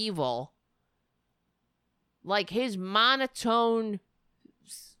of evil like his monotone,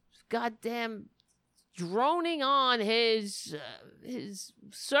 goddamn droning on his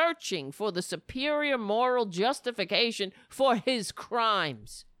searching for the superior moral justification for his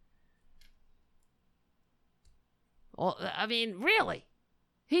crimes. Well, I mean, really?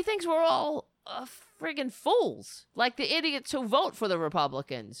 He thinks we're all friggin' fools, like the idiots who vote for the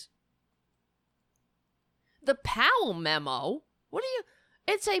Republicans. The Powell memo,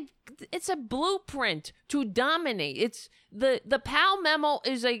 it's a blueprint to dominate. It's the Powell memo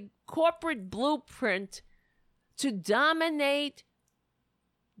is a corporate blueprint to dominate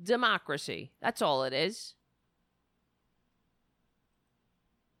democracy. That's all it is.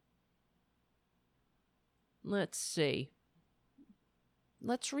 Let's see.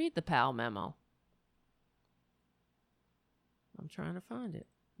 Let's read the Powell memo. I'm trying to find it.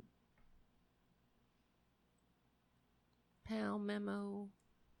 Powell memo.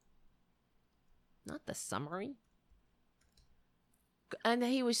 Not the summary. And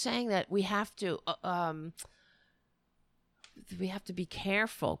he was saying that we have to be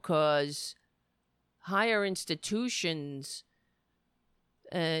careful because higher institutions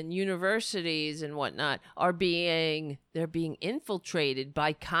and universities and whatnot they're being infiltrated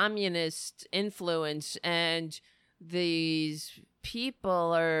by communist influence, and these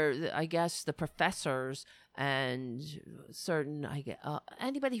people are, I guess, the professors and certain,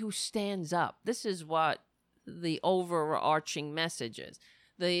 anybody who stands up. This is what the overarching message is.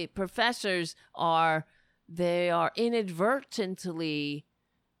 The professors are inadvertently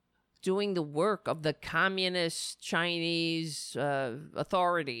doing the work of the communist Chinese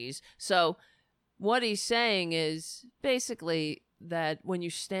authorities. So what he's saying is basically that when you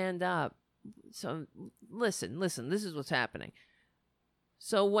stand up, so listen, this is what's happening.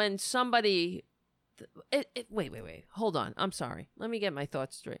 So when somebody, wait, hold on. I'm sorry. Let me get my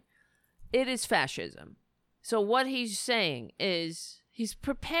thoughts straight. It is fascism. So what he's saying is he's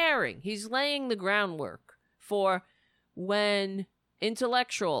laying the groundwork for when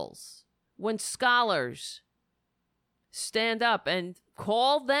intellectuals, when scholars stand up and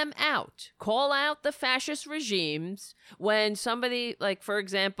call out the fascist regimes, when somebody, like, for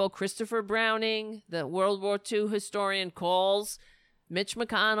example, Christopher Browning, the World War II historian, calls Mitch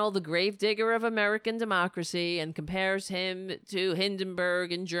McConnell the gravedigger of American democracy and compares him to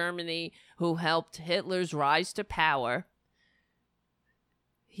Hindenburg in Germany, who helped Hitler's rise to power,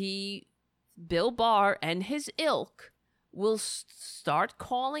 Bill Barr and his ilk will start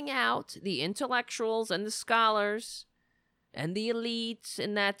calling out the intellectuals and the scholars and the elites,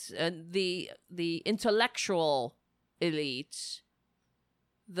 and that's the intellectual elites,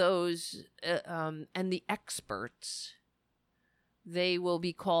 those and the experts. They will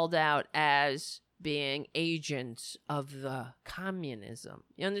be called out as being agents of the communism.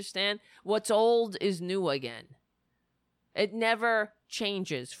 You understand? What's old is new again. It never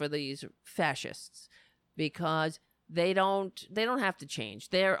changes for these fascists. because they don't have to change.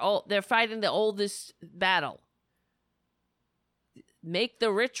 They're fighting the oldest battle. Make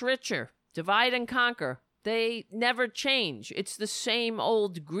the rich richer, divide and conquer. They never change. It's the same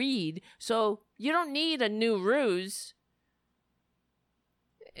old greed. So you don't need a new ruse.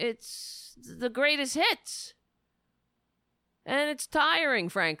 It's the greatest hits. And it's tiring,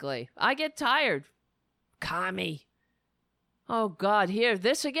 frankly. I get tired. Commie. Oh, God, hear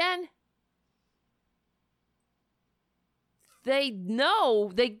this again? They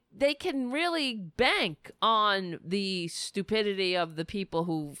know they can really bank on the stupidity of the people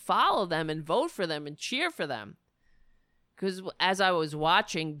who follow them and vote for them and cheer for them. Because as I was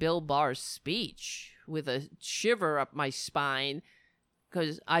watching Bill Barr's speech with a shiver up my spine,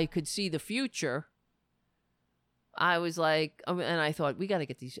 because I could see the future, I was like, and I thought, we got to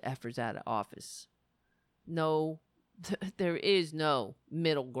get these efforts out of office. No, there is no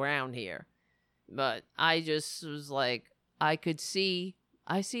middle ground here. But I just was like, I see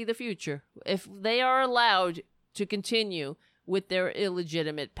the future. If they are allowed to continue with their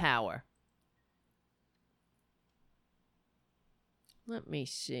illegitimate power. Let me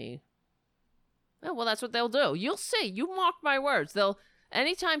see. Oh, well, that's what they'll do. You'll see. You mark my words.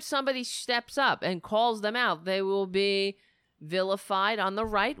 Anytime somebody steps up and calls them out, they will be vilified on the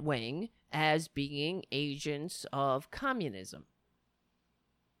right wing as being agents of communism.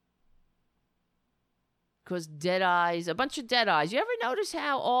 Because a bunch of dead eyes. You ever notice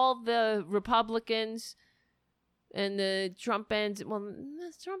how all the Republicans and the Trumpensies, well,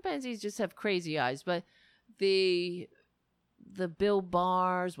 Trumpensies just have crazy eyes, but the Bill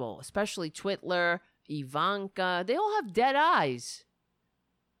Barrs, well, especially Twitler, Ivanka, they all have dead eyes.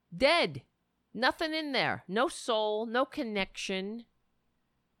 Dead. Nothing in there. No soul, no connection.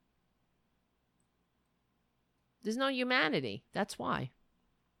 There's no humanity. That's why.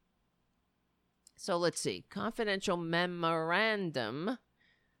 So let's see. Confidential memorandum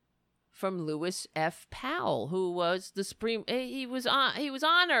from Lewis F. Powell, who was the Supreme. He was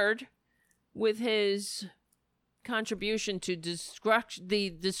honored with his contribution to the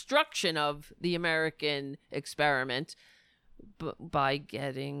destruction of the American experiment by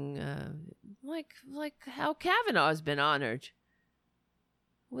getting like how Kavanaugh has been honored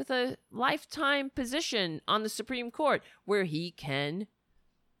with a lifetime position on the Supreme Court, where he can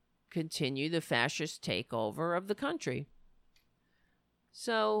continue the fascist takeover of the country.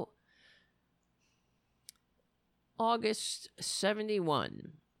 So, August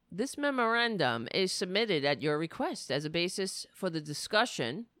 71. This memorandum is submitted at your request as a basis for the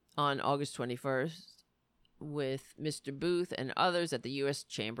discussion on August 21st with Mr. Booth and others at the U.S.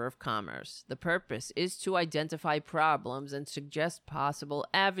 Chamber of Commerce. The purpose is to identify problems and suggest possible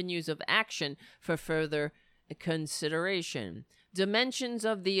avenues of action for further consideration. Dimensions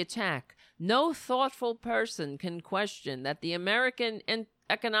of the attack. No thoughtful person can question that the American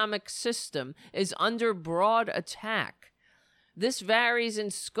economic system is under broad attack. This varies in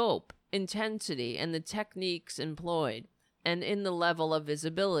scope, intensity, and the techniques employed, and in the level of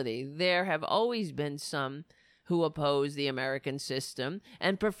visibility. There have always been some who opposed the American system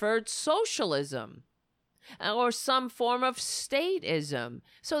and preferred socialism or some form of statism.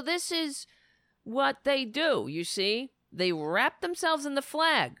 So this is what they do, you see? They wrap themselves in the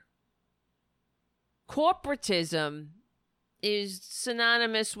flag. Corporatism is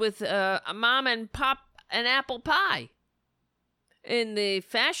synonymous with mom and pop and apple pie. In the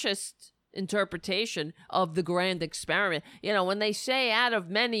fascist interpretation of the grand experiment, when they say out of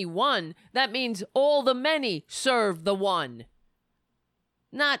many one, that means all the many serve the one.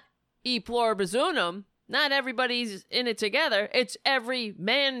 Not e pluribus unum. Not everybody's in it together. It's every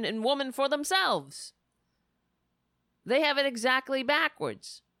man and woman for themselves. They have it exactly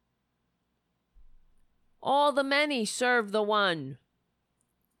backwards. All the many serve the one.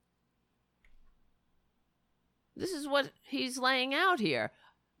 This is what he's laying out here.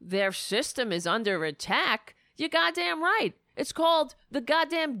 Their system is under attack. You're goddamn right. It's called the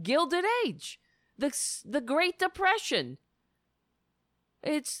goddamn Gilded Age. The Great Depression.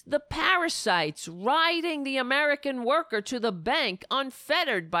 It's the parasites riding the American worker to the bank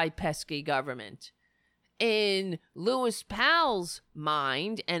unfettered by pesky government. In Lewis Powell's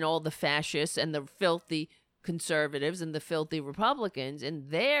mind, and all the fascists and the filthy conservatives and the filthy Republicans, in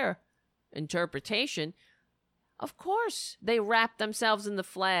their interpretation, of course they wrap themselves in the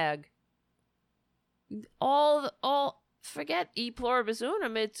flag. All forget e pluribus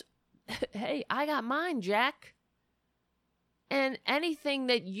unum. It's, hey, I got mine, Jack. And anything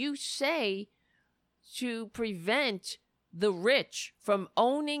that you say to prevent the rich from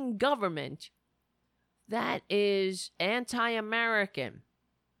owning government, that is anti-American.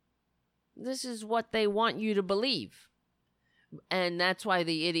 This is what they want you to believe. And that's why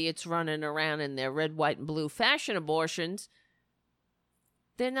the idiots running around in their red, white, and blue fashion abortions,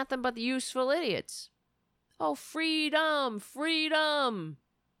 they're nothing but useful idiots. Oh, freedom, freedom.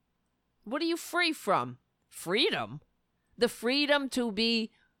 What are you free from? Freedom? The freedom to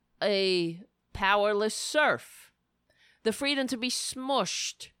be a powerless serf. The freedom to be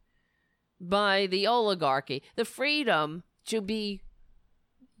smushed by the oligarchy. The freedom to be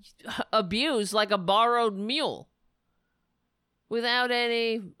abused like a borrowed mule without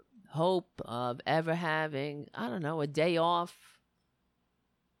any hope of ever having, I don't know, a day off,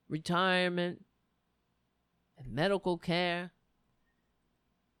 retirement, medical care.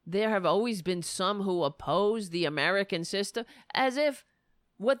 There have always been some who oppose the American system as if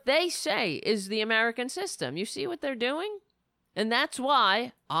what they say is the American system. You see what they're doing? And that's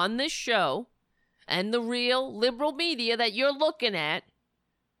why on this show and the real liberal media that you're looking at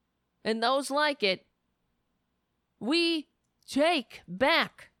and those like it, we take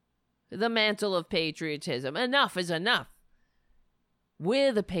back the mantle of patriotism. Enough is enough.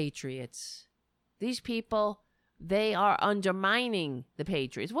 We're the patriots. These people, they are undermining the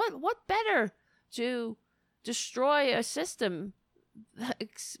patriots. What better to destroy a system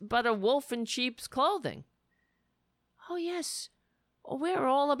but a wolf in sheep's clothing? Oh, yes. We're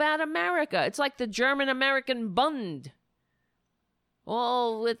all about America. It's like the German-American Bund.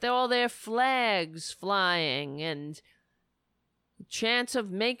 All with all their flags flying and chants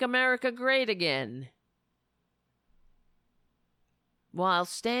of Make America Great Again. While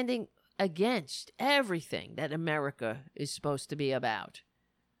standing against everything that America is supposed to be about.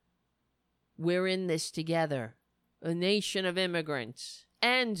 We're in this together. A nation of immigrants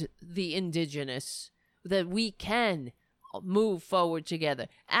and the indigenous, that we can move forward together.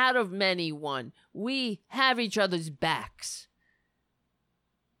 Out of many one. We have each other's backs.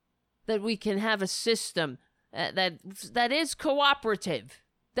 That we can have a system that is cooperative.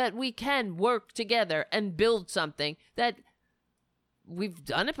 That we can work together and build something that we've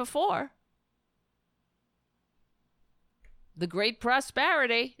done it before. The great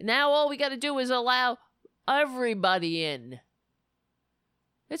prosperity. Now all we got to do is allow everybody in.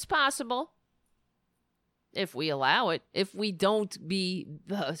 It's possible. If we allow it. If we don't be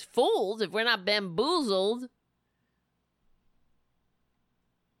fooled. If we're not bamboozled.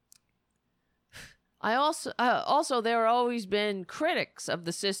 Also, there have always been critics of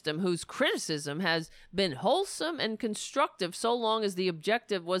the system whose criticism has been wholesome and constructive so long as the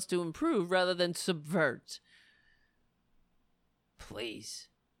objective was to improve rather than subvert. Please.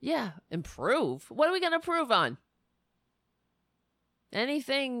 Yeah, improve? What are we going to improve on?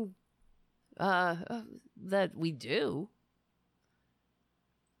 Anything that we do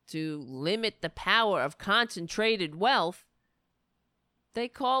to limit the power of concentrated wealth, they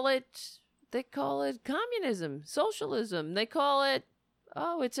call it communism, socialism. They call it,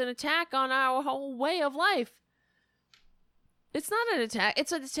 it's an attack on our whole way of life. It's not an attack.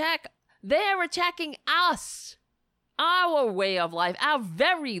 It's an attack. They're attacking us. Our way of life. Our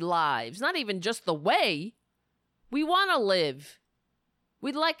very lives. Not even just the way. We want to live.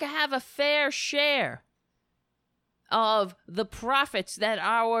 We'd like to have a fair share of the profits that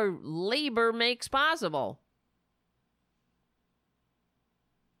our labor makes possible.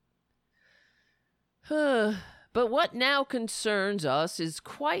 But what now concerns us is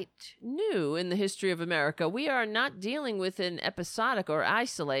quite new in the history of America. We are not dealing with an episodic or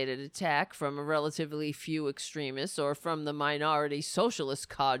isolated attack from a relatively few extremists or from the minority socialist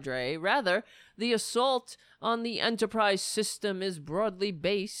cadre. Rather, the assault on the enterprise system is broadly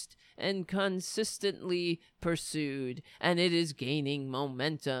based and consistently pursued, and it is gaining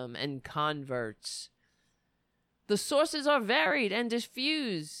momentum and converts. The sources are varied and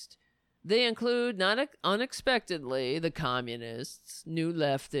diffused. They include, not unexpectedly, the communists, new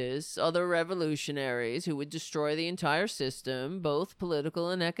leftists, other revolutionaries who would destroy the entire system, both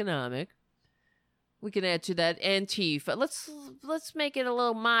political and economic. We can add to that Antifa. Let's make it a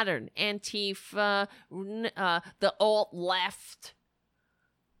little modern. Antifa, the alt-left,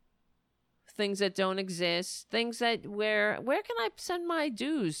 things that don't exist, things that where can I send my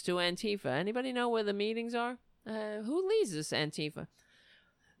dues to Antifa? Anybody know where the meetings are? Who leads this Antifa?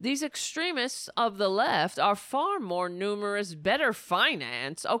 These extremists of the left are far more numerous, better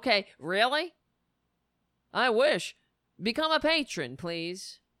financed. Okay, really? I wish. Become a patron,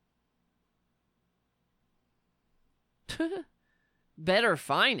 please. Better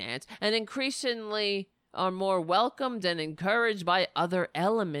finance, and increasingly are more welcomed and encouraged by other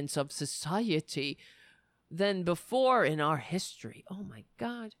elements of society than before in our history. Oh my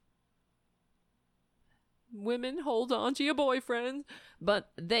God. women, hold on to your boyfriends, but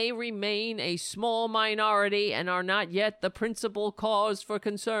they remain a small minority and are not yet the principal cause for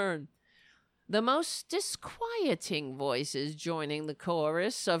concern. The most disquieting voices joining the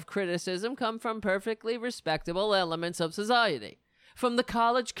chorus of criticism come from perfectly respectable elements of society, from the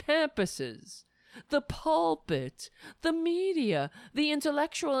college campuses, the pulpit, the media, the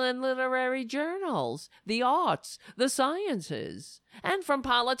intellectual and literary journals, the arts, the sciences, and from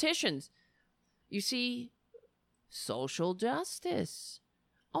politicians. You see, social justice.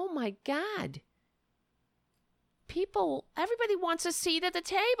 Oh my God. Everybody wants a seat at the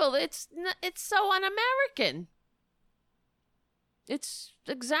table. It's so un-American. It's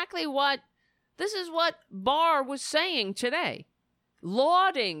exactly this is what Barr was saying today,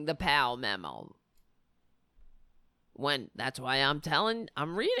 lauding the Powell memo. That's why I'm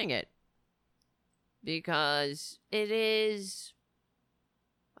reading it. Because it is,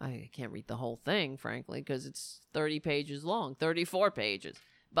 I can't read the whole thing, frankly, because it's 30 pages long, 34 pages.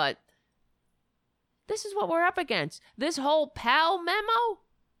 But this is what we're up against. This whole Powell memo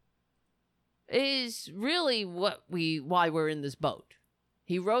is really why we're in this boat.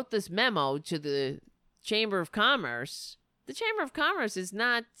 He wrote this memo to the Chamber of Commerce. The Chamber of Commerce is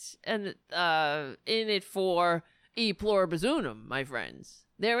not in it for e pluribus unum, my friends.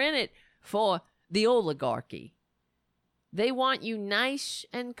 They're in it for the oligarchy. They want you nice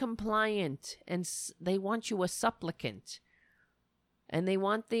and compliant, and they want you a supplicant. And they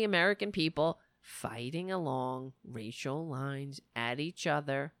want the American people fighting along racial lines at each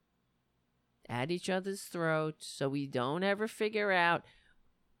other's throats, so we don't ever figure out,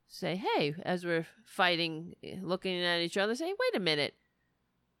 say, hey, as we're fighting, looking at each other, say, wait a minute,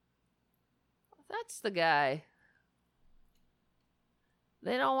 that's the guy.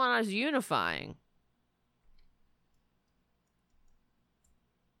 They don't want us unifying.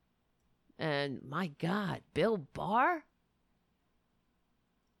 And my God, Bill Barr?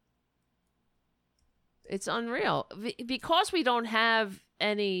 It's unreal. Because we don't have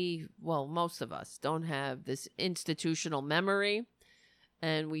most of us don't have this institutional memory,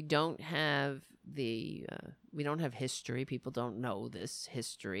 and we don't have history. People don't know this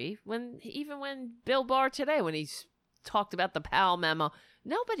history. Even when Bill Barr today, when he's talked about the Powell memo,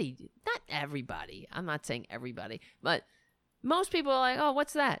 not everybody, I'm not saying everybody, but most people are like, oh,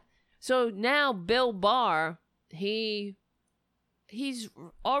 what's that? So now Bill Barr, he's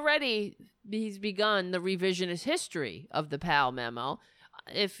begun the revisionist history of the Powell memo.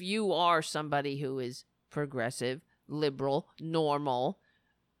 If you are somebody who is progressive, liberal, normal,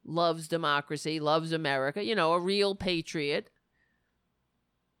 loves democracy, loves America, a real patriot,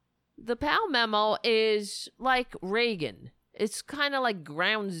 the Powell memo is like Reagan. It's kind of like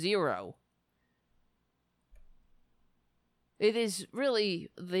ground zero. It is really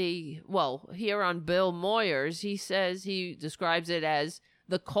here on Bill Moyers, he describes it as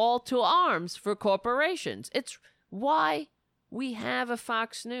the call to arms for corporations. It's why we have a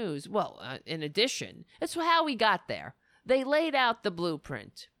Fox News. Well, in addition, it's how we got there. They laid out the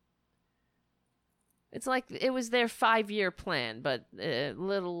blueprint. It's like it was their 5-year plan, but a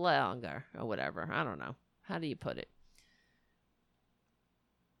little longer or whatever. I don't know. How do you put it?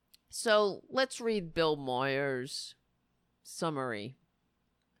 So let's read Bill Moyers' summary.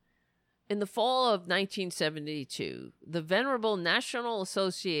 In the fall of 1972, the Venerable National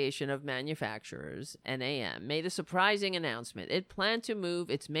Association of Manufacturers, NAM, made a surprising announcement. It planned to move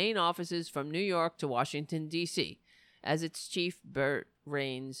its main offices from New York to Washington, D.C., as its chief Burt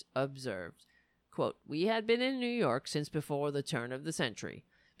Raines observed. Quote, we had been in New York since before the turn of the century,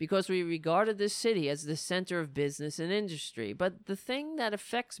 because we regarded this city as the center of business and industry. But the thing that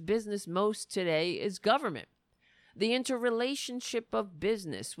affects business most today is government. The interrelationship of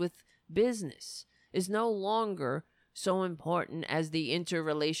business with business is no longer so important as the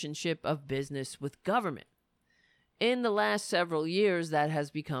interrelationship of business with government. In the last several years, that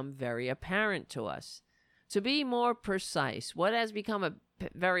has become very apparent to us. To be more precise, what has become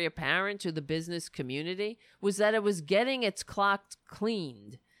very apparent to the business community was that it was getting its clock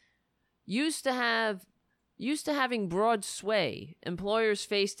cleaned. Used to having broad sway, employers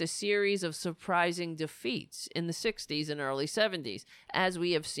faced a series of surprising defeats in the 60s and early 70s. As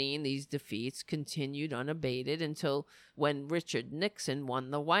we have seen, these defeats continued unabated until when Richard Nixon won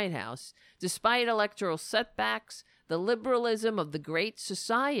the White House. Despite electoral setbacks, the liberalism of the Great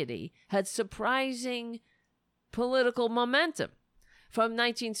Society had surprising political momentum. From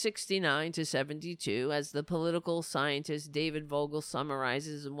 1969 to 72, as the political scientist David Vogel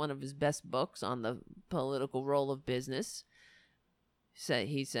summarizes in one of his best books on the political role of business,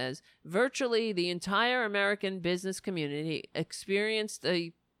 he says, virtually the entire American business community experienced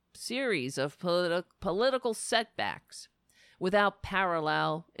a series of political setbacks without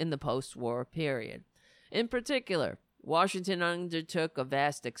parallel in the post-war period. In particular, Washington undertook a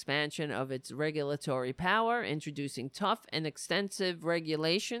vast expansion of its regulatory power, introducing tough and extensive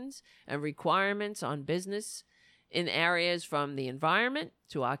regulations and requirements on business in areas from the environment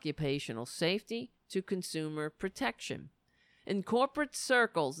to occupational safety to consumer protection. In corporate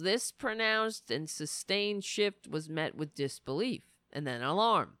circles, this pronounced and sustained shift was met with disbelief and then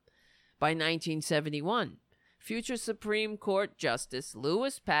alarm. By 1971, future Supreme Court Justice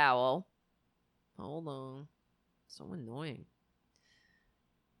Lewis Powell, hold on, so annoying,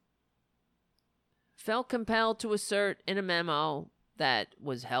 felt compelled to assert in a memo that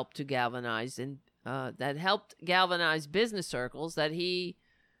helped galvanize business circles that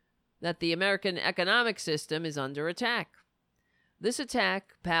the American economic system is under attack. This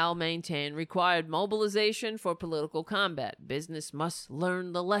attack, Powell maintained, required mobilization for political combat. Business must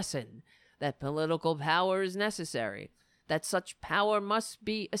learn the lesson that political power is necessary, that such power must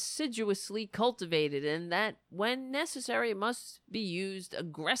be assiduously cultivated, and that, when necessary, it must be used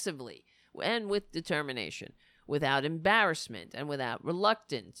aggressively and with determination, without embarrassment and without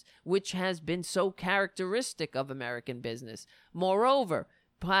reluctance, which has been so characteristic of American business. Moreover,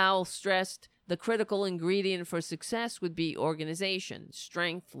 Powell stressed the critical ingredient for success would be organization.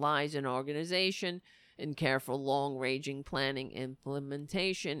 Strength lies in organization, in careful long-ranging planning,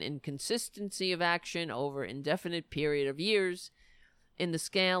 implementation, in consistency of action over indefinite period of years, in the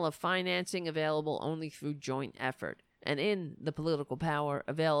scale of financing available only through joint effort, and in the political power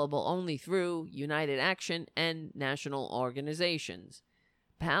available only through united action and national organizations.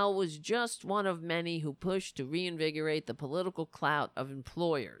 Powell was just one of many who pushed to reinvigorate the political clout of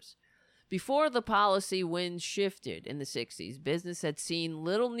employers. Before the policy winds shifted in the 60s, business had seen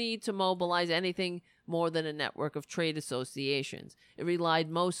little need to mobilize anything more than a network of trade associations. It relied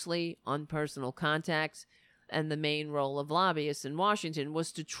mostly on personal contacts, and the main role of lobbyists in Washington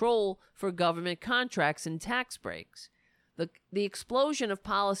was to troll for government contracts and tax breaks. The explosion of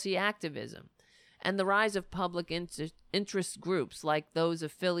policy activism and the rise of public interest groups like those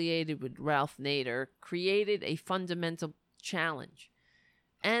affiliated with Ralph Nader created a fundamental challenge.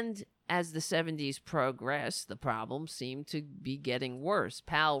 And as the 70s progressed, the problem seemed to be getting worse.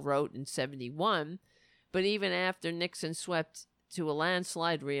 Powell wrote in 71, but even after Nixon swept to a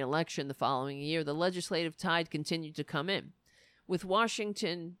landslide re-election the following year, the legislative tide continued to come in. With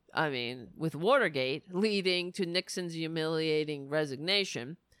Watergate leading to Nixon's humiliating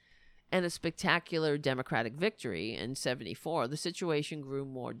resignation and a spectacular Democratic victory in 74, the situation grew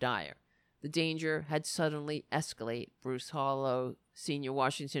more dire. The danger had suddenly escalated. Bruce Harlow, senior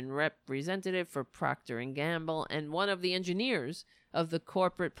Washington representative for Procter & Gamble and one of the engineers of the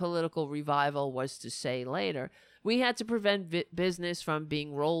corporate political revival, was to say later, "We had to prevent business from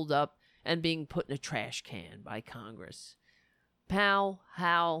being rolled up and being put in a trash can by Congress." Powell,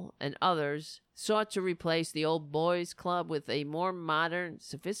 Howell, and others sought to replace the old boys club with a more modern,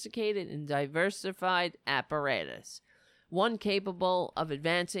 sophisticated, and diversified apparatus, one capable of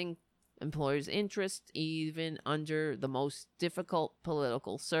advancing employers' interests even under the most difficult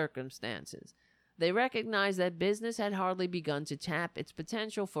political circumstances. They recognized that business had hardly begun to tap its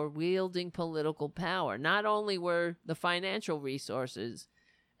potential for wielding political power. Not only were the financial resources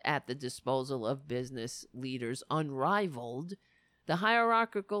at the disposal of business leaders unrivaled, the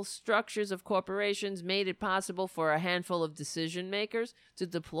hierarchical structures of corporations made it possible for a handful of decision makers to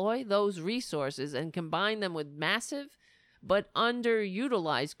deploy those resources and combine them with massive but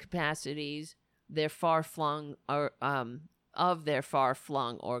underutilized capacities of their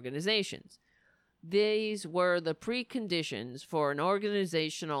far-flung organizations. These were the preconditions for an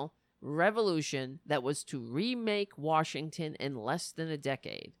organizational revolution that was to remake Washington in less than a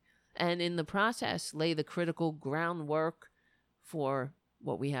decade, and in the process lay the critical groundwork for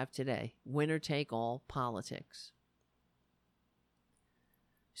what we have today, winner-take-all politics.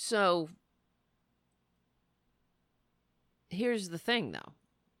 So, here's the thing, though.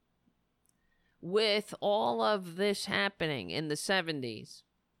 With all of this happening in the 70s,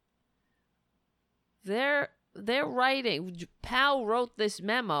 they're writing. Powell wrote this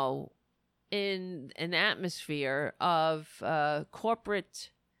memo in an atmosphere of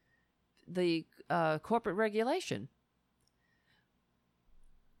corporate regulation.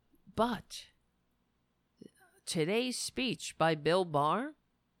 But today's speech by Bill Barr,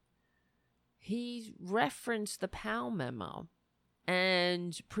 he referenced the Powell memo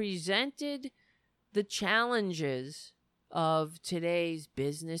and presented the challenges of today's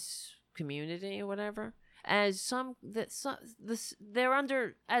business community or whatever as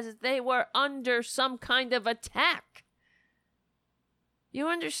they were under some kind of attack. You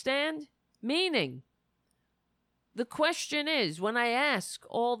understand? Meaning, the question is, when I ask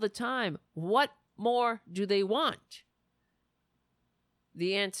all the time, what more do they want?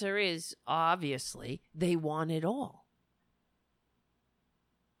 The answer is, obviously, they want it all.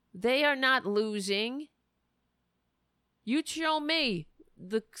 They are not losing. You show me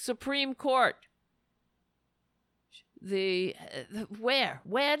the Supreme Court. Where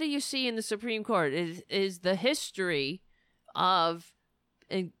do you see in the Supreme Court is the history of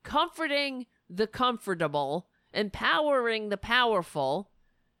comforting the comfortable, empowering the powerful,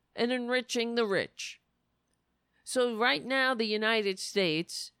 and enriching the rich. So right now, the United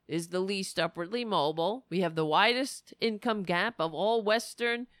States is the least upwardly mobile. We have the widest income gap of all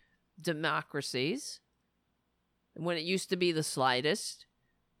Western democracies, when it used to be the slightest.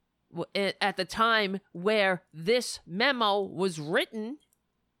 At the time where this memo was written,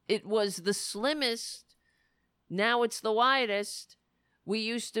 it was the slimmest. Now it's the widest. We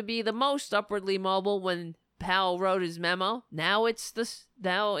used to be the most upwardly mobile when Powell wrote his memo. Now it's the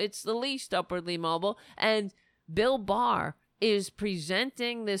least upwardly mobile. And Bill Barr is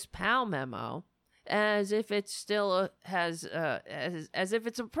presenting this Powell memo as if it still as if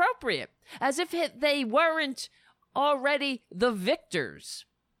it's appropriate, as if they weren't already the victors.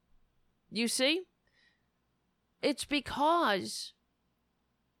 You see? It's because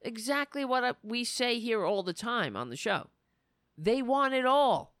exactly what we say here all the time on the show. They want it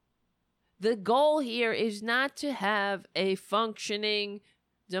all. The goal here is not to have a functioning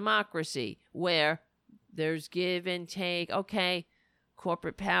democracy where there's give and take. Okay,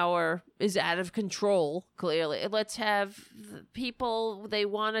 corporate power is out of control, clearly. Let's have people, they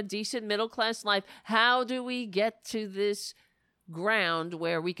want a decent middle-class life. How do we get to this ground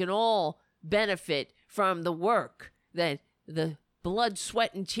where we can all benefit from the work that the blood,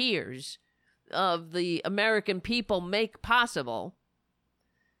 sweat, and tears of the American people make possible?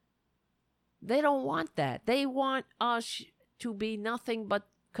 They don't want that. They want us to be nothing but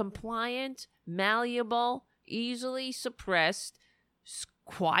compliant, malleable, easily suppressed,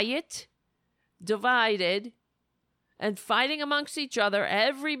 quiet, divided, and fighting amongst each other,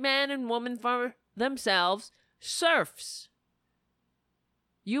 every man and woman for themselves, serfs.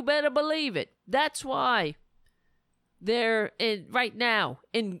 You better believe it. That's why they're right now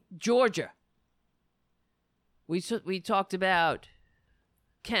in Georgia. We talked about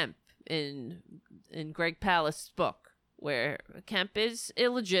Kemp in Greg Palast's book, where Kemp is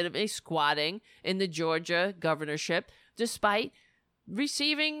illegitimately squatting in the Georgia governorship, despite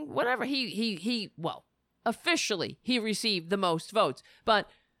receiving whatever officially he received the most votes. But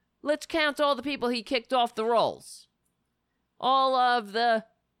let's count all the people he kicked off the rolls. All of the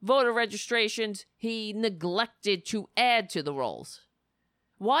voter registrations he neglected to add to the rolls.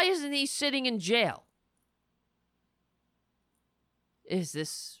 Why isn't he sitting in jail? Is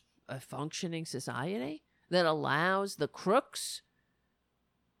this a functioning society that allows the crooks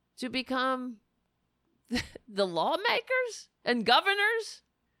to become the lawmakers and governors?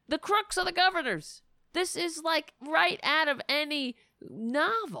 The crooks are the governors. This is like right out of any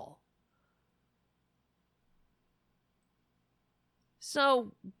novel.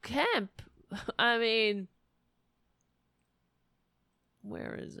 So, Kemp, I mean,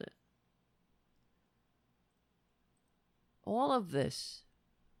 where is it? All of this.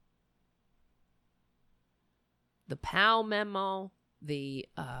 The Powell memo, the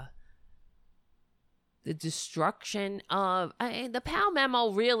destruction of... the Powell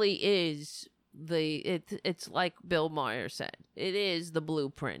memo really is it's like Bill Maher said. It is the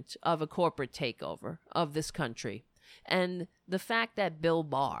blueprint of a corporate takeover of this country. And the fact that Bill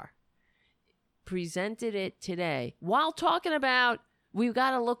Barr presented it today, while talking about we've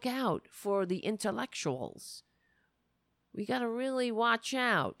got to look out for the intellectuals. We got to really watch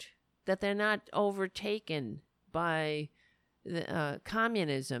out that they're not overtaken by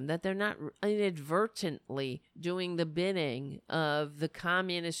communism, that they're not inadvertently doing the bidding of the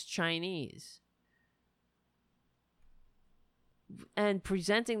communist Chinese. And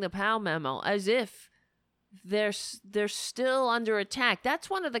presenting the Powell memo as if they're still under attack. That's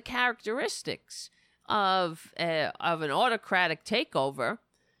one of the characteristics of an autocratic takeover.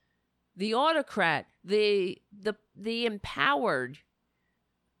 The autocrat, the empowered.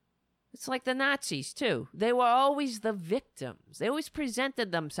 It's like the Nazis too. They were always the victims. They always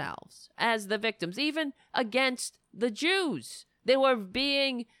presented themselves as the victims, even against the Jews. They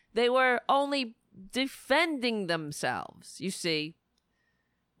were only defending themselves, you see.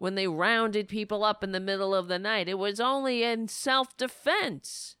 When they rounded people up in the middle of the night, it was only in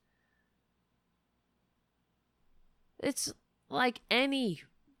self-defense. It's like any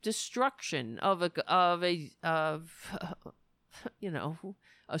destruction of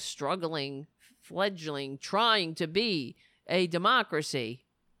a struggling, fledgling, trying to be a democracy,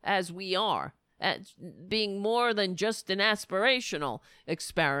 as we are, as being more than just an aspirational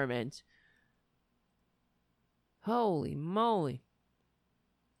experiment. Holy moly.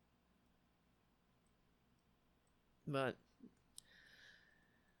 But,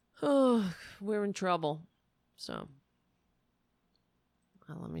 we're in trouble. So,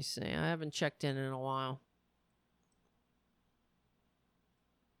 let me see. I haven't checked in a while.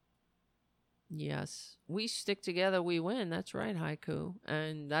 Yes. We stick together, we win. That's right, Haiku.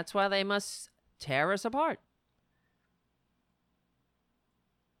 And that's why they must tear us apart.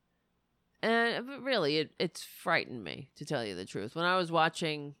 And really, it's frightened me, to tell you the truth. When I was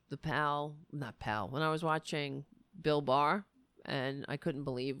watching when I was watching Bill Barr, and I couldn't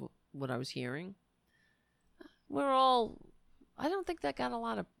believe what I was hearing. I don't think that got a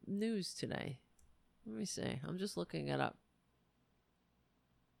lot of news today. Let me see. I'm just looking it up.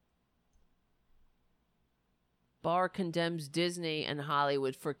 Barr condemns Disney and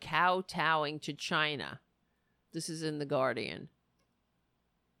Hollywood for kowtowing to China. This is in The Guardian.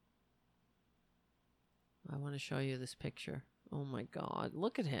 I want to show you this picture. Oh my God.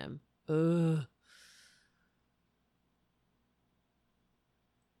 Look at him. Ugh.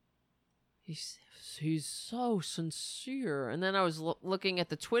 He's so sincere. And then I was looking at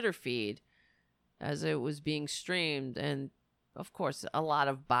the Twitter feed as it was being streamed. And of course, a lot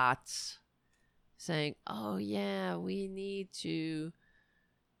of bots saying, oh yeah, we need to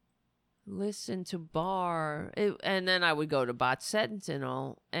listen to Barr. And then I would go to Bot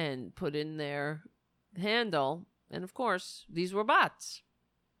Sentinel and put in their handle. And of course, these were bots.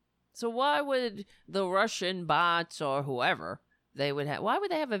 So why would the Russian bots or whoever why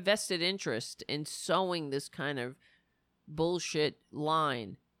would they have a vested interest in sowing this kind of bullshit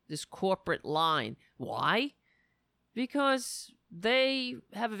line, this corporate line? Why? Because they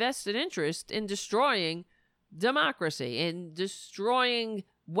have a vested interest in destroying democracy, in destroying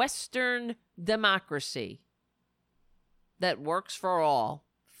Western democracy that works for all.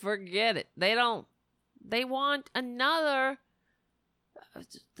 Forget it. They want another.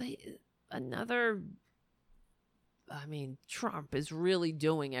 I mean, Trump is really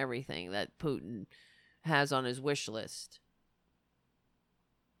doing everything that Putin has on his wish list.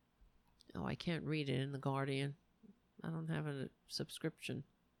 Oh, I can't read it in The Guardian. I don't have a subscription.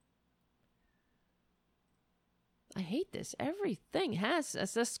 I hate this. Everything has a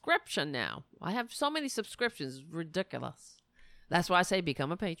subscription now. I have so many subscriptions. It's ridiculous. That's why I say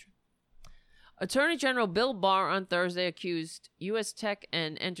become a patron. Attorney General Bill Barr on Thursday accused U.S. tech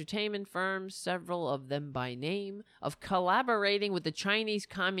and entertainment firms, several of them by name, of collaborating with the Chinese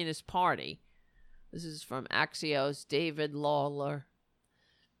Communist Party. This is from Axios' David Lawler.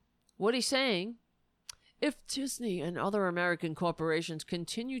 What he's saying, if Disney and other American corporations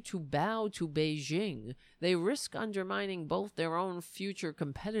continue to bow to Beijing, they risk undermining both their own future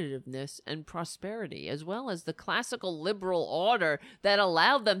competitiveness and prosperity, as well as the classical liberal order that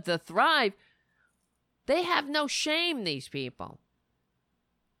allowed them to thrive. They have no shame, these people.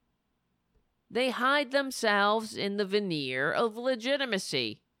 They hide themselves in the veneer of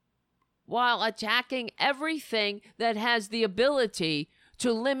legitimacy while attacking everything that has the ability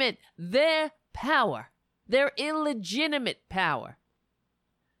to limit their power, their illegitimate power.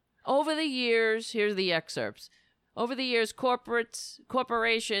 Over the years, here's the excerpts. Over the years,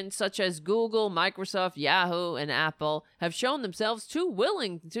 corporations such as Google, Microsoft, Yahoo, and Apple have shown themselves too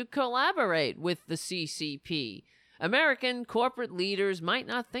willing to collaborate with the CCP. American corporate leaders might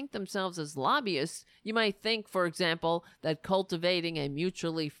not think themselves as lobbyists. You might think, for example, that cultivating a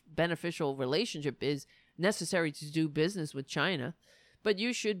mutually beneficial relationship is necessary to do business with China. But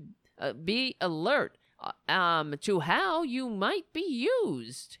you should be alert to how you might be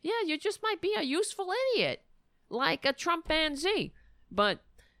used. Yeah, you just might be a useful idiot. Like a Trumpanzee. But,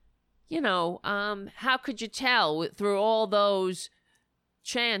 how could you tell through all those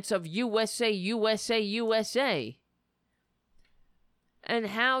chants of USA, USA, USA? And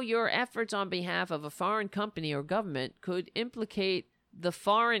how your efforts on behalf of a foreign company or government could implicate the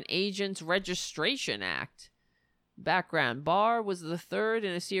Foreign Agents Registration Act. Background. Barr was the third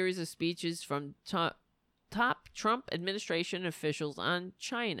in a series of speeches from top Trump administration officials on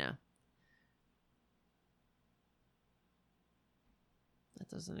China. That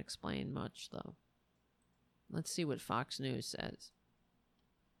doesn't explain much, though. Let's see what Fox News says.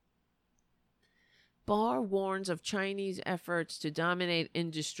 Barr warns of Chinese efforts to dominate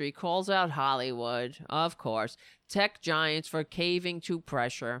industry, calls out Hollywood, of course, tech giants for caving to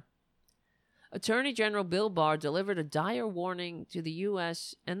pressure. Attorney General Bill Barr delivered a dire warning to the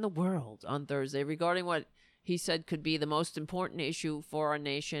U.S. and the world on Thursday regarding what he said could be the most important issue for our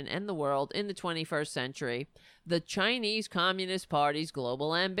nation and the world in the 21st century, the Chinese Communist Party's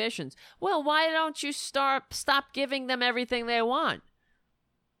global ambitions. Well, why don't you stop giving them everything they want?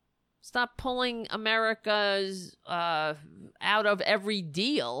 Stop pulling America's out of every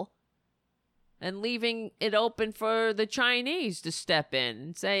deal and leaving it open for the Chinese to step in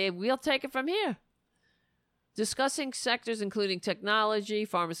and say, we'll take it from here. Discussing sectors including technology,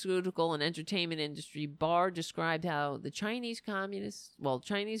 pharmaceutical, and entertainment industry, Barr described how the Chinese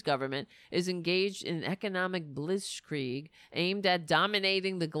government is engaged in an economic blitzkrieg aimed at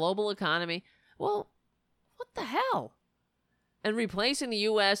dominating the global economy. Well, what the hell? And replacing the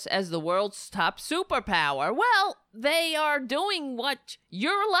U.S. as the world's top superpower. Well, they are doing what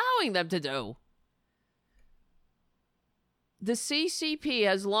you're allowing them to do. The CCP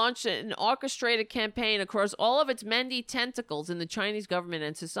has launched an orchestrated campaign across all of its many tentacles in the Chinese government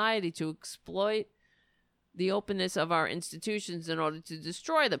and society to exploit the openness of our institutions in order to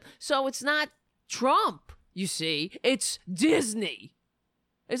destroy them. So it's not Trump, you see. It's Disney.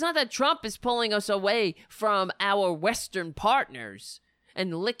 It's not that Trump is pulling us away from our Western partners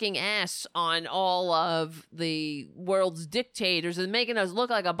and licking ass on all of the world's dictators and making us look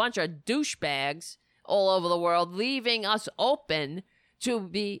like a bunch of douchebags all over the world, leaving us open to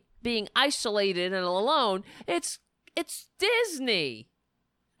being isolated and alone. It's Disney.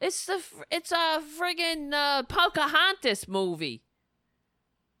 It's a friggin' Pocahontas movie.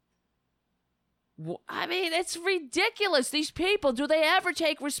 I mean, it's ridiculous. These people, do they ever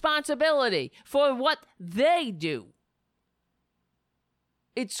take responsibility for what they do?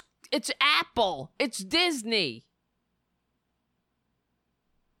 It's Apple. It's Disney.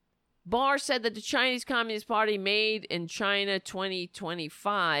 Barr said that the Chinese Communist Party Made in China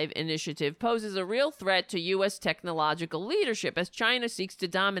 2025 initiative poses a real threat to U.S. technological leadership as China seeks to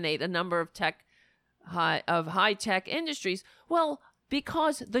dominate a number of high-tech industries. Well,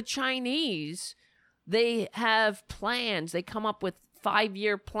 because the Chinese, they have plans. They come up with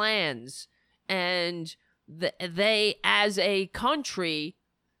 5-year plans. And they, as a country,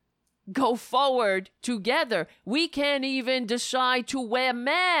 go forward together. We can't even decide to wear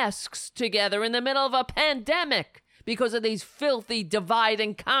masks together in the middle of a pandemic because of these filthy divide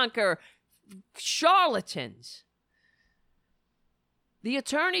and conquer charlatans. The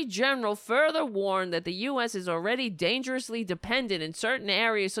Attorney General further warned that the U.S. is already dangerously dependent in certain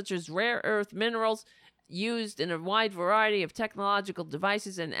areas such as rare earth minerals used in a wide variety of technological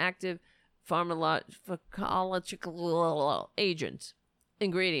devices and active pharmacological ingredients.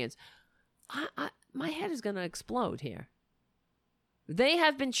 My head is going to explode here. They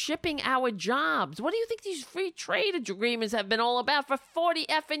have been shipping our jobs. What do you think these free trade agreements have been all about for 40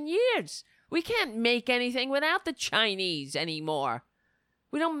 effing years? We can't make anything without the Chinese anymore.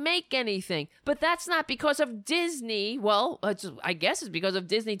 We don't make anything. But that's not because of Disney. Well, I guess it's because of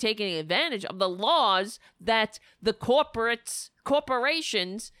Disney taking advantage of the laws that the corporations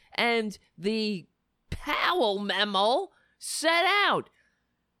and the Powell memo set out,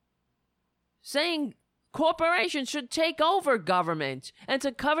 saying corporations should take over government, and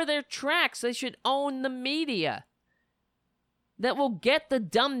to cover their tracks, they should own the media that will get the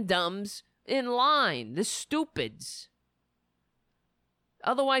dum-dums in line, the stupids,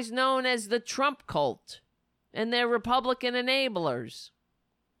 otherwise known as the Trump cult and their Republican enablers.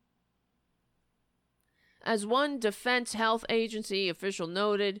 As one Defense Health Agency official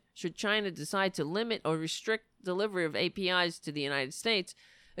noted, should China decide to limit or restrict delivery of APIs to the United States,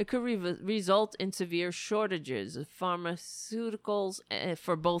 it could result in severe shortages of pharmaceuticals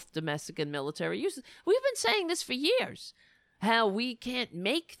for both domestic and military uses. We've been saying this for years, how we can't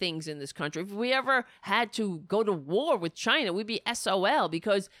make things in this country. If we ever had to go to war with China, we'd be SOL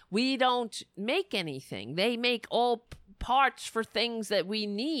because we don't make anything. They make all parts for things that we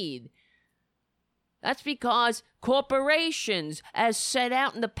need. That's because corporations, as set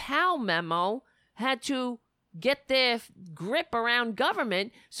out in the Powell memo, had to get their grip around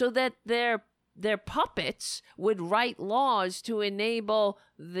government so that their puppets would write laws to enable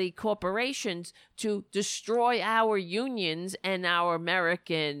the corporations to destroy our unions and our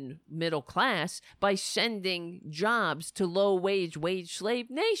American middle class by sending jobs to low-wage slave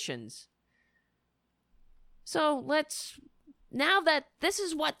nations. So now that this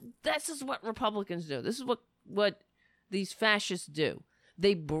is what Republicans do. This is what these fascists do.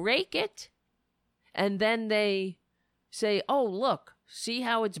 They break it, and then they say, oh, look, see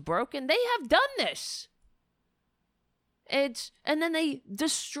how it's broken? They have done this. And then they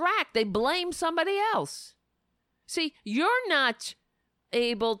distract. They blame somebody else. See, you're not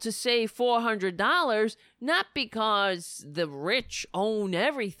able to save $400, not because the rich own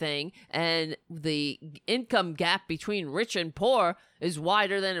everything and the income gap between rich and poor is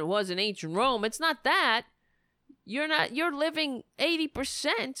wider than it was in ancient Rome. It's not that. You're living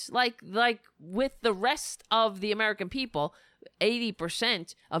 80% like with the rest of the American people.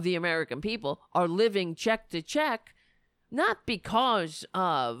 80% of the American people are living check to check, not because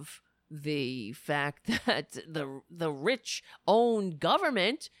of the fact that the rich own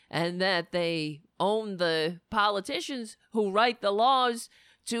government and that they own the politicians who write the laws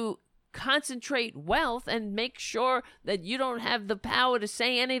to concentrate wealth and make sure that you don't have the power to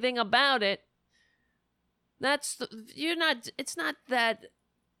say anything about it. It's not that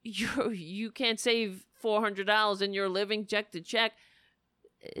you can't save $400 and you're living check to check.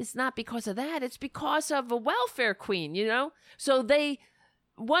 It's not because of that. It's because of a welfare queen, So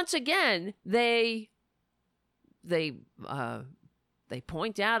once again, they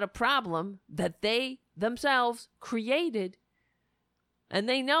point out a problem that they themselves created, and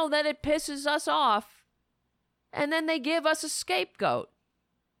they know that it pisses us off, and then they give us a scapegoat.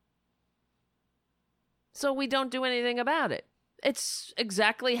 So we don't do anything about it. It's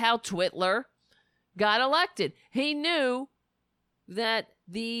exactly how Twitler got elected. He knew that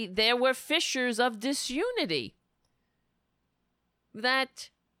there were fissures of disunity. That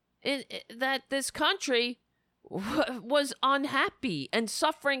this country was unhappy and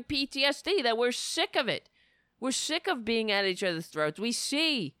suffering PTSD, that we're sick of it. We're sick of being at each other's throats. We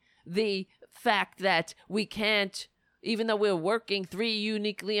see the fact that we can't, even though we're working 3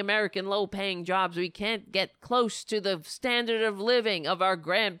 uniquely American low-paying jobs, we can't get close to the standard of living of our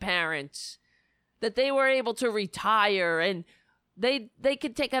grandparents. That they were able to retire and they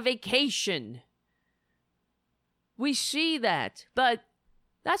could take a vacation. We see that, but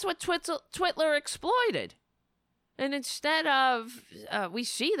that's what Twitler exploited. And instead of, we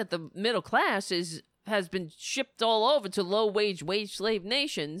see that the middle class has been shipped all over to low-wage slave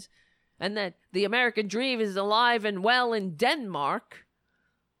nations, and that the American dream is alive and well in Denmark.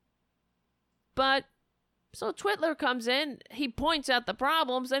 But, so Twitler comes in, he points out the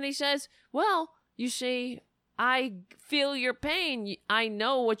problems, and he says, well, you see, I feel your pain. I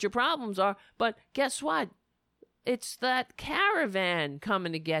know what your problems are, but guess what? It's that caravan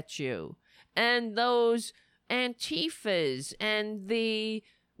coming to get you, and those Antifas, and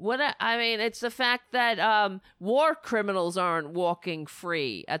it's the fact that war criminals aren't walking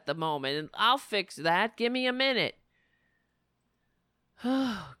free at the moment, and I'll fix that. Give me a minute.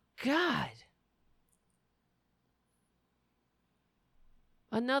 Oh, God.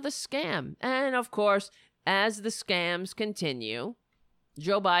 Another scam. And, of course, as the scams continue,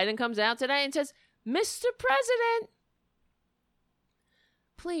 Joe Biden comes out today and says, Mr. President,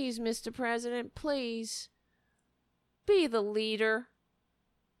 please, Mr. President, please, be the leader.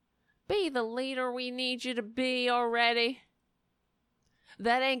 Be the leader we need you to be already.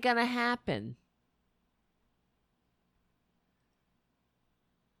 That ain't gonna happen.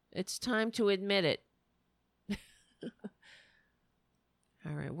 It's time to admit it.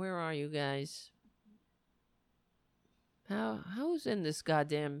 All right, where are you guys? Who's in this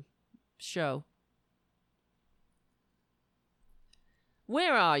goddamn show?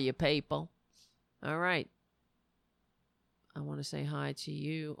 Where are you, people? All right. I want to say hi to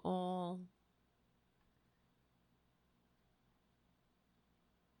you all.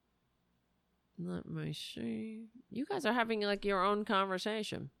 Let me see. You guys are having like your own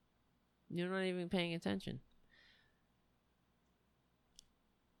conversation. You're not even paying attention.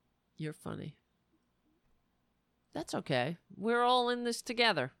 You're funny. That's okay. We're all in this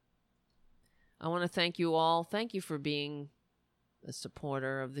together. I want to thank you all. Thank you for being a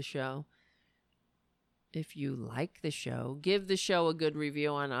supporter of the show. If you like the show, give the show a good review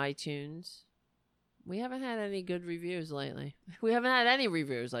on iTunes. We haven't had any good reviews lately. We haven't had any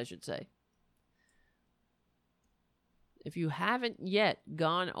reviews, I should say. If you haven't yet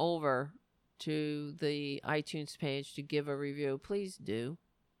gone over to the iTunes page to give a review, please do.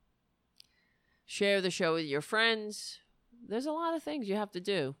 Share the show with your friends. There's a lot of things you have to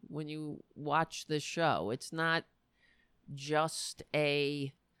do when you watch this show. It's not just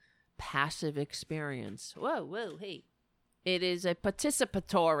a passive experience. Whoa, hey. It is a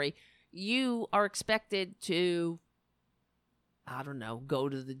participatory. You are expected to, go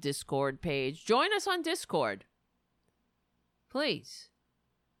to the Discord page. Join us on Discord. Please.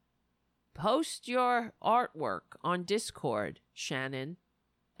 Post your artwork on Discord, Shannon,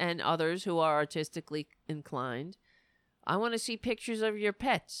 and others who are artistically inclined. I want to see pictures of your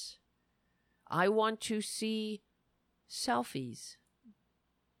pets. I want to see selfies.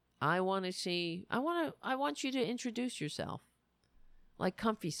 I want you to introduce yourself. like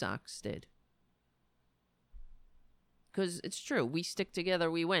Comfy Socks did. Because it's true. We stick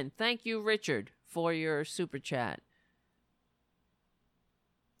together, we win. Thank you, Richard, for your super chat.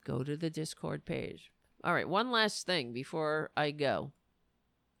 Go to the Discord page. All right, one last thing before I go.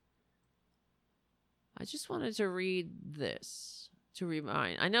 I just wanted to read this to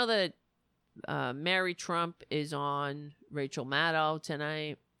remind. I know that Mary Trump is on Rachel Maddow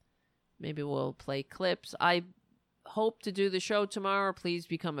tonight. Maybe we'll play clips. I hope to do the show tomorrow. Please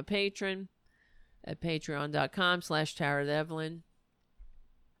become a patron at patreon.com/Tara Devlin.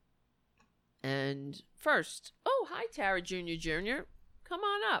 And first, oh, hi, Tara Jr. Come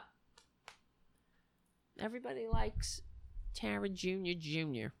on up. Everybody likes Tara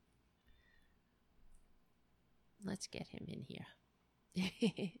Jr. Let's get him in here.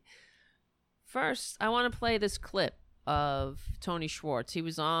 First, I want to play this clip of Tony Schwartz. He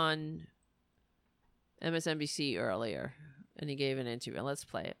was on MSNBC earlier, and he gave an interview. Let's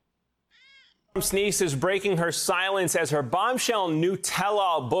play it. Trump's niece is breaking her silence as her bombshell new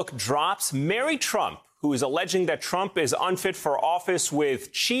tell-all book drops. Mary Trump, who is alleging that Trump is unfit for office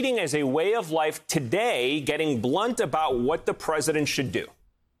with cheating as a way of life, today getting blunt about what the president should do.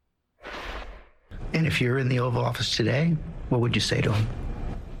 And if you're in the Oval Office today, what would you say to him?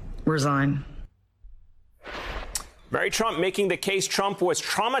 Resign. Mary Trump making the case Trump was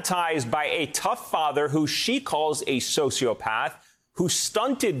traumatized by a tough father who she calls a sociopath, who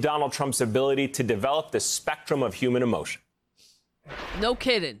stunted Donald Trump's ability to develop the spectrum of human emotion. No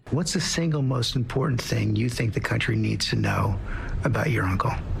kidding. What's the single most important thing you think the country needs to know about your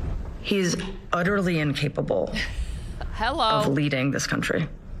uncle? He's utterly incapable of leading this country.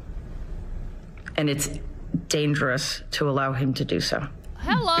 And it's dangerous to allow him to do so.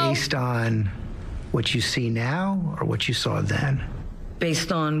 Based on what you see now or what you saw then?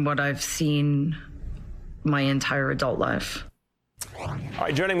 Based on what I've seen my entire adult life. All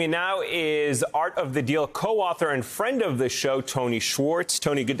right, joining me now is Art of the Deal co-author and friend of the show, Tony Schwartz.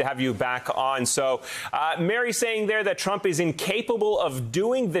 Tony, good to have you back on. So Mary saying there that Trump is incapable of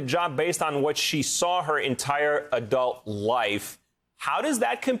doing the job based on what she saw her entire adult life. How does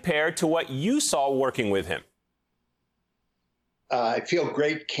that compare to what you saw working with him? I feel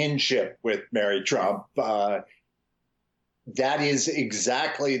great kinship with Mary Trump. That is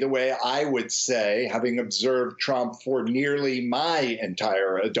exactly the way I would say, having observed Trump for nearly my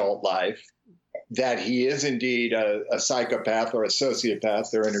entire adult life, that he is indeed a psychopath or a sociopath.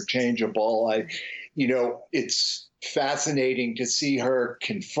 They're interchangeable. It's fascinating to see her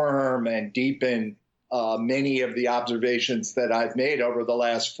confirm and deepen many of the observations that I've made over the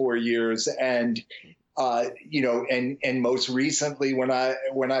last 4 years. And and most recently when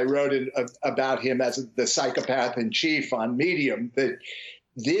I wrote about him as the psychopath in chief on Medium, that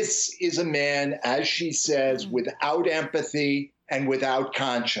this is a man, as she says, without empathy and without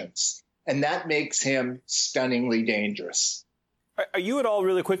conscience. And that makes him stunningly dangerous. Are you at all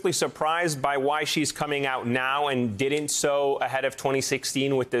really quickly surprised by why she's coming out now and didn't so ahead of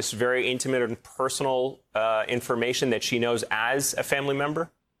 2016 with this very intimate and personal information that she knows as a family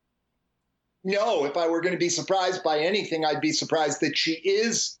member? No, if I were going to be surprised by anything, I'd be surprised that she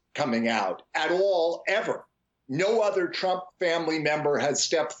is coming out at all, ever. No other Trump family member has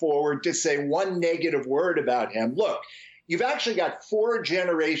stepped forward to say one negative word about him. Look, you've actually got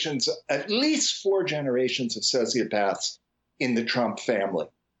at least four generations of sociopaths in the Trump family.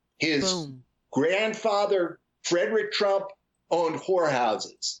 His grandfather, Frederick Trump, owned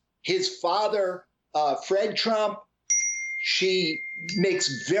whorehouses. His father, Fred Trump, Mary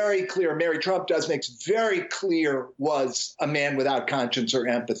Trump makes very clear, was a man without conscience or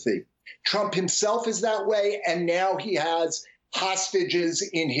empathy. Trump himself is that way, and now he has hostages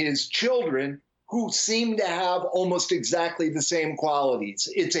in his children who seem to have almost exactly the same qualities.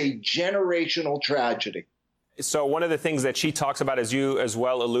 It's a generational tragedy. So one of the things that she talks about, as you as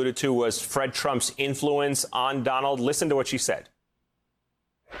well alluded to, was Fred Trump's influence on Donald. Listen to what she said.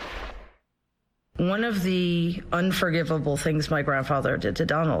 One of the unforgivable things my grandfather did to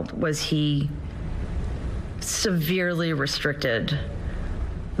Donald was he severely restricted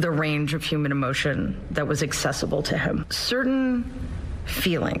the range of human emotion that was accessible to him. Certain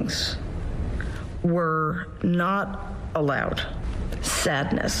feelings were not allowed.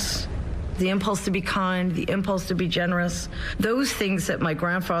 Sadness, the impulse to be kind, the impulse to be generous, those things that my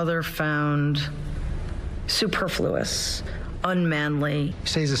grandfather found superfluous, unmanly. You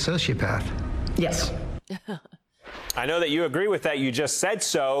say he's a sociopath. Yes. I know that you agree with that. You just said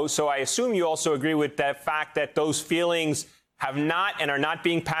so. So I assume you also agree with that fact that those feelings have not and are not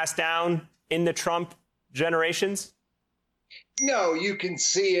being passed down in the Trump generations? No, you can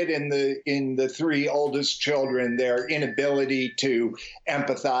see it in the three oldest children, their inability to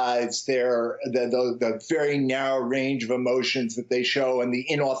empathize, the very narrow range of emotions that they show, and the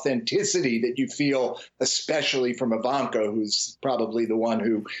inauthenticity that you feel, especially from Ivanka, who's probably the one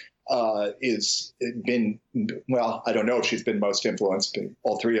who is been, well, I don't know if she's been most influenced, but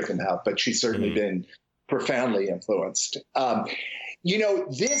all three of them have, but she's certainly been profoundly influenced.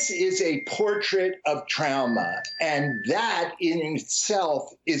 This is a portrait of trauma, and that in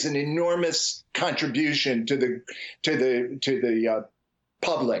itself is an enormous contribution to the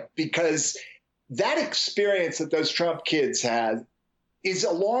public, because that experience that those Trump kids had is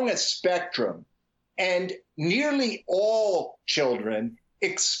along a spectrum, and nearly all children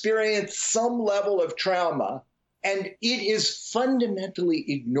experience some level of trauma, and it is fundamentally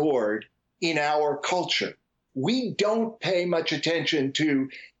ignored in our culture. We don't pay much attention to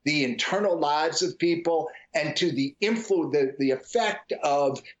the internal lives of people and to the effect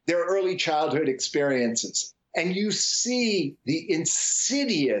of their early childhood experiences. And you see the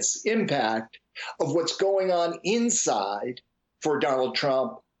insidious impact of what's going on inside for Donald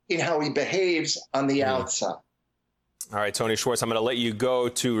Trump in how he behaves on the outside. All right, Tony Schwartz, I'm going to let you go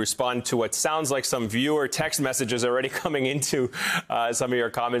to respond to what sounds like some viewer text messages already coming into some of your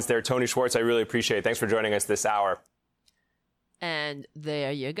comments there. Tony Schwartz, I really appreciate it. Thanks for joining us this hour. And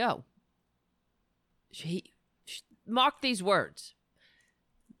there you go. Mark these words.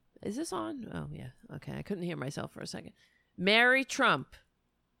 Is this on? Oh, yeah. Okay, I couldn't hear myself for a second. Mary Trump.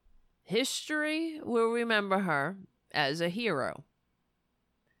 History will remember her as a hero.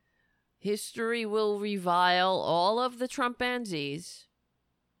 History will revile all of the Trumpanzees.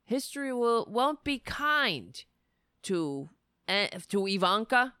 History won't be kind to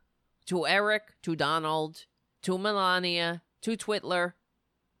Ivanka, to Eric, to Donald, to Melania, to Twitler.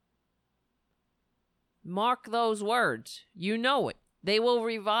 Mark those words. You know it. They will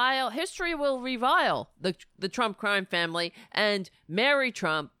revile. History will revile the Trump crime family, and Mary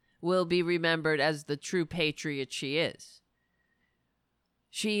Trump will be remembered as the true patriot she is.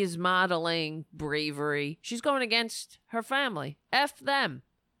 She is modeling bravery. She's going against her family. F them.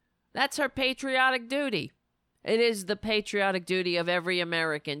 That's her patriotic duty. It is the patriotic duty of every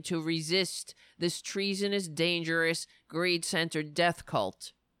American to resist this treasonous, dangerous, greed-centered death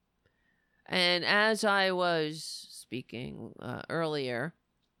cult. And as I was speaking earlier,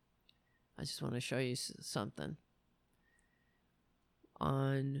 I just want to show you something.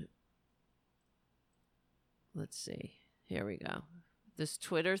 Let's see. Here we go. This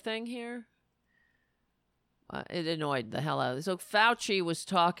Twitter thing here, it annoyed the hell out of me. So Fauci was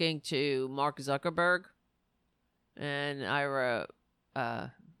talking to Mark Zuckerberg, and I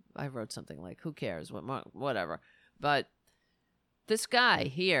wrote something like, "Who cares? Whatever." But this guy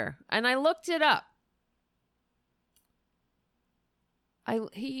here, and I looked it up.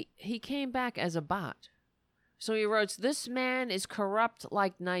 He came back as a bot. So he wrote, "This man is corrupt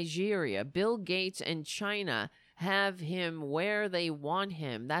like Nigeria. Bill Gates and China have him where they want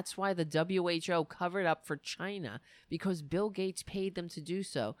him. That's why the WHO covered up for China, because Bill Gates paid them to do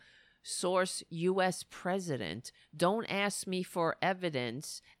so. Source, U.S. President. Don't ask me for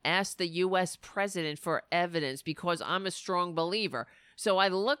evidence. Ask the U.S. President for evidence, because I'm a strong believer." So I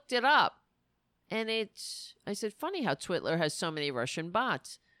looked it up, and I said, funny how Twitler has so many Russian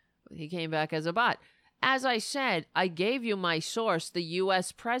bots. He came back as a bot. As I said, I gave you my source, the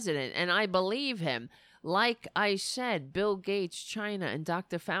U.S. President, and I believe him. Like I said, Bill Gates, China, and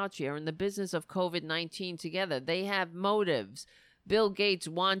Dr. Fauci are in the business of COVID-19 together. They have motives. Bill Gates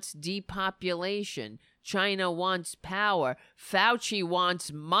wants depopulation. China wants power. Fauci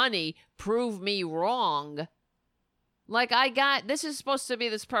wants money. Prove me wrong. Like this is supposed to be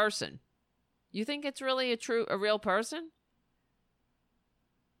this person. You think it's really a real person?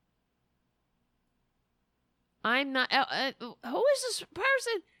 I'm not. Who is this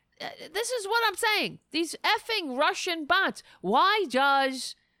person? This is what I'm saying. These effing Russian bots. Why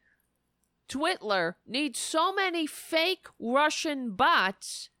does Twitler need so many fake Russian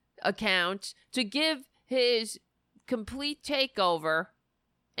bots accounts to give his complete takeover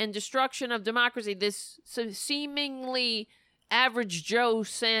and destruction of democracy this seemingly average Joe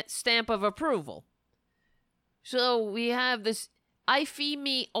stamp of approval? So we have this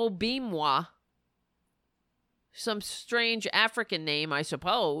Ifeimi Obimwa, some strange African name, I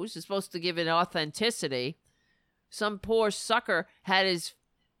suppose. It's supposed to give it authenticity. Some poor sucker had his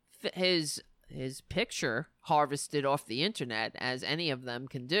picture harvested off the internet, as any of them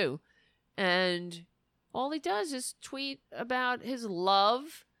can do. And all he does is tweet about his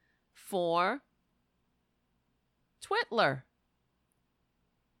love for Twitler.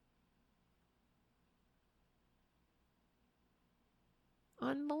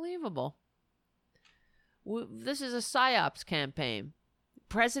 Unbelievable. This is a PSYOPs campaign.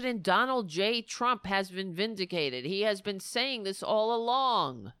 President Donald J. Trump has been vindicated. He has been saying this all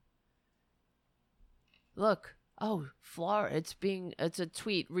along. Look. Oh, Florida. It's a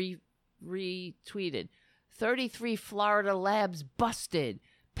tweet retweeted. 33 Florida labs busted,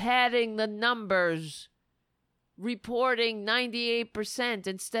 padding the numbers, reporting 98%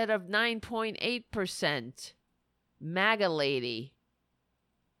 instead of 9.8%. MAGA lady.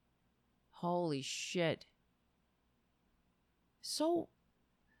 Holy shit. So,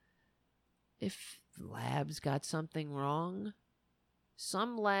 if labs got something wrong,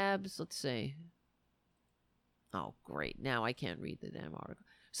 some labs, let's see. Oh, great. Now I can't read the damn article.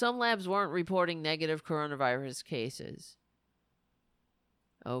 Some labs weren't reporting negative coronavirus cases.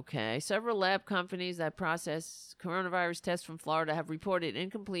 Okay. Several lab companies that process coronavirus tests from Florida have reported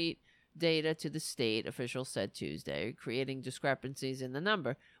incomplete data to the state, officials said Tuesday, creating discrepancies in the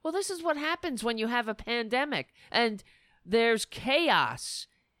number. Well, this is what happens when you have a pandemic and there's chaos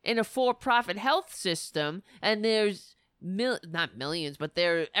in a for-profit health system, and there's not millions, but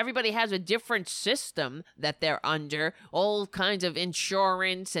everybody has a different system that they're under, all kinds of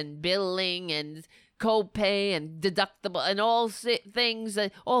insurance and billing and copay and deductible and all things,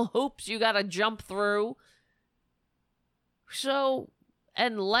 all hoops you got to jump through. So,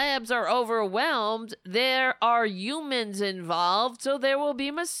 and labs are overwhelmed. There are humans involved, so there will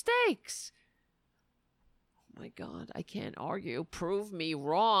be mistakes. Oh my God, I can't argue. Prove me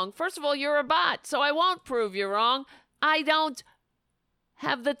wrong. First of all, you're a bot, so I won't prove you wrong. I don't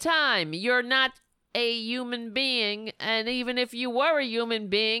have the time. You're not a human being, and even if you were a human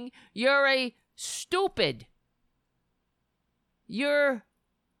being, you're a stupid. You're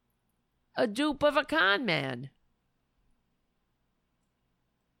a dupe of a con man.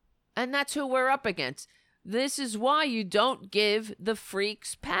 And that's who we're up against. This is why you don't give the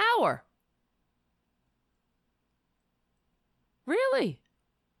freaks power. Really?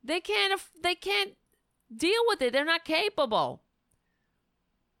 They can't deal with it. They're not capable.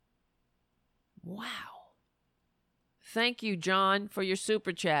 Wow. Thank you, John, for your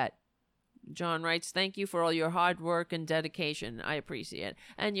super chat. John writes, thank you for all your hard work and dedication. I appreciate it.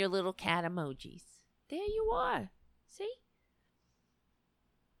 And your little cat emojis. There you are. See?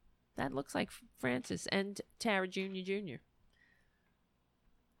 That looks like Francis and Tara Jr.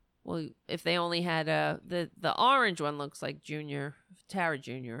 Well, if they only had the orange one looks like Tara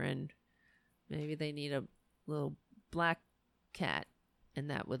Jr. and maybe they need a little black cat,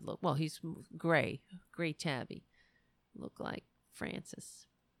 and that would look, well, he's gray tabby, look like Francis.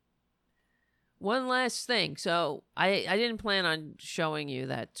 One last thing. So I didn't plan on showing you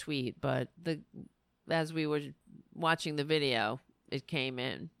that tweet, but as we were watching the video, it came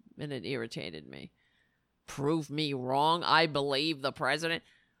in and it irritated me. Prove me wrong. I believe the president.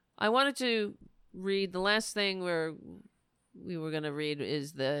 I wanted to read the last thing we were going to read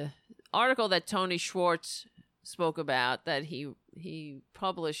is the article that Tony Schwartz spoke about that he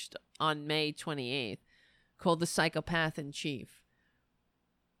published on May 28th called The Psychopath in Chief.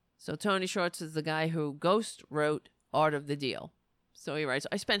 So Tony Schwartz is the guy who ghost wrote Art of the Deal. So he writes,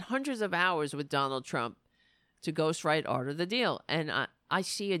 I spent hundreds of hours with Donald Trump to ghostwrite Art of the Deal, and I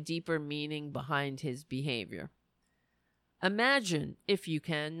see a deeper meaning behind his behavior. Imagine, if you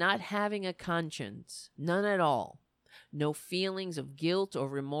can, not having a conscience, none at all. No feelings of guilt or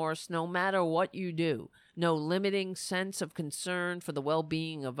remorse, no matter what you do. No limiting sense of concern for the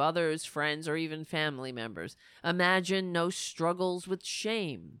well-being of others, friends, or even family members. Imagine no struggles with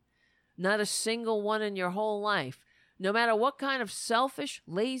shame. Not a single one in your whole life. No matter what kind of selfish,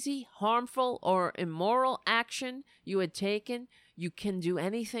 lazy, harmful, or immoral action you had taken, you can do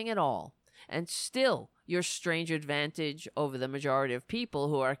anything at all. And still, your strange advantage over the majority of people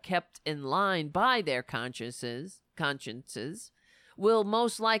who are kept in line by their consciences will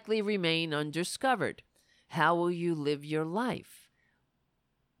most likely remain undiscovered. How will you live your life?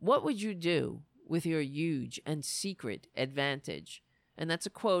 What would you do with your huge and secret advantage? And that's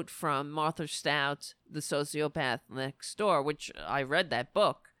a quote from Martha Stout's The Sociopath Next Door, which I read that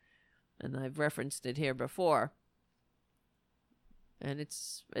book, and I've referenced it here before. And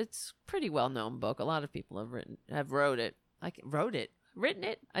it's pretty well-known book. A lot of people have read it. Read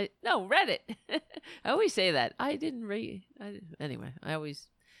it. I always say that. I didn't read. Anyway,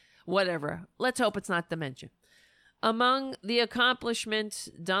 whatever. Let's hope it's not dementia. Among the accomplishments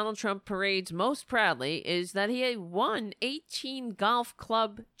Donald Trump parades most proudly is that he won 18 golf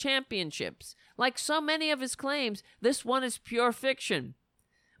club championships. Like so many of his claims, this one is pure fiction.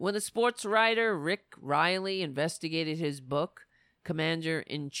 When the sports writer Rick Riley investigated his book,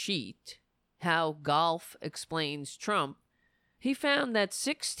 Commander-in-Chief, How Golf Explains Trump, He found that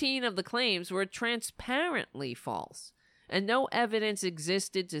 16 of the claims were transparently false, and no evidence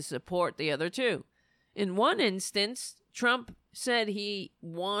existed to support the other two. In one instance, Trump said he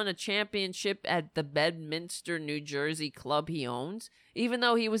won a championship at the Bedminster, New Jersey club he owns, even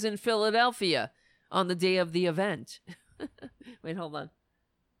though he was in Philadelphia on the day of the event. Wait, hold on.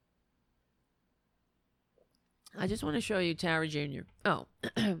 I just want to show you Tara Jr. Oh,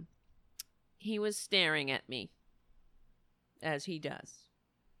 he was staring at me, as he does.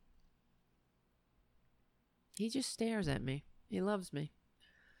 He just stares at me. He loves me.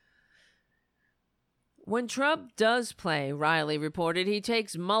 When Trump does play, Riley reported, he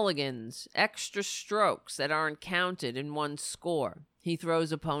takes mulligans, extra strokes that aren't counted in one score. He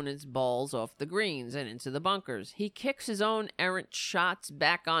throws opponents' balls off the greens and into the bunkers. He kicks his own errant shots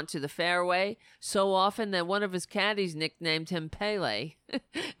back onto the fairway so often that one of his caddies nicknamed him Pele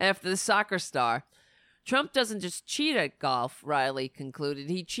after the soccer star. Trump doesn't just cheat at golf, Riley concluded.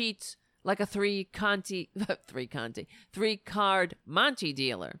 He cheats like a three-card Monte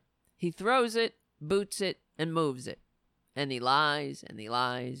dealer. He throws it, boots it, and moves it. And he lies, and he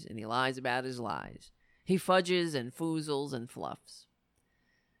lies, and he lies about his lies. He fudges and foozles and fluffs.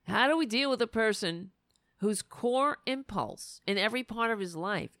 How do we deal with a person whose core impulse in every part of his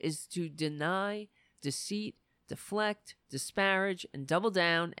life is to deny, deceit, deflect, disparage, and double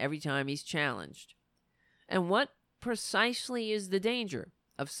down every time he's challenged? And what precisely is the danger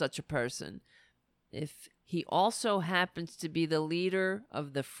of such a person if he also happens to be the leader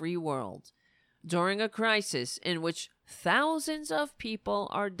of the free world during a crisis in which thousands of people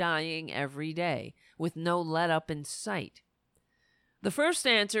are dying every day with no let-up in sight? The first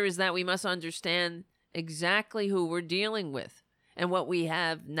answer is that we must understand exactly who we're dealing with and what we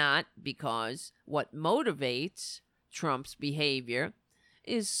have not, because what motivates Trump's behavior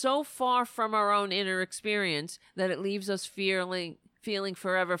is so far from our own inner experience that it leaves us feeling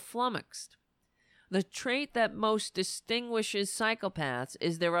forever flummoxed. The trait that most distinguishes psychopaths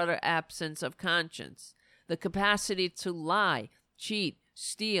is their utter absence of conscience, the capacity to lie, cheat,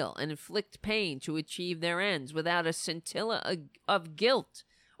 steal, and inflict pain to achieve their ends without a scintilla of guilt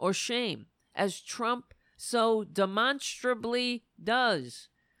or shame, as Trump so demonstrably does.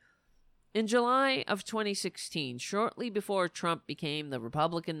 In July of 2016, shortly before Trump became the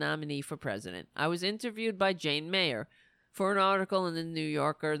Republican nominee for president, I was interviewed by Jane Mayer for an article in the New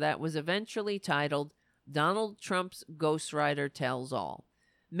Yorker that was eventually titled "Donald Trump's Ghostwriter Tells All."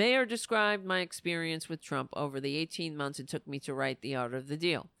 Mayer described my experience with Trump over the 18 months it took me to write The Art of the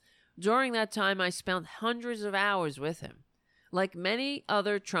Deal. During that time, I spent hundreds of hours with him. Like many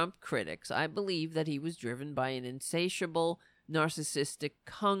other Trump critics, I believe that he was driven by an insatiable, narcissistic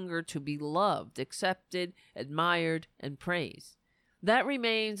hunger to be loved, accepted, admired, and praised. That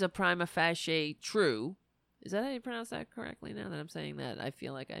remains a prima facie true. Is that how you pronounce that correctly? Now that I'm saying that, I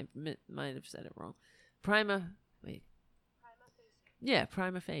feel like I might have said it wrong. Prima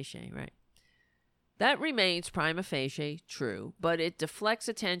facie, right. That remains prima facie true, but it deflects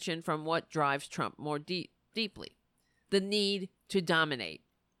attention from what drives Trump more deeply: the need to dominate.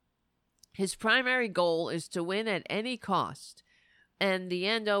 His primary goal is to win at any cost, and the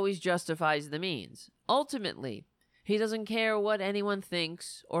end always justifies the means. Ultimately, he doesn't care what anyone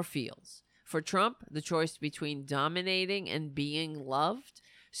thinks or feels. For Trump, the choice between dominating and being loved,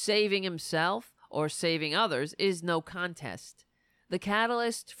 saving himself, or saving others is no contest. The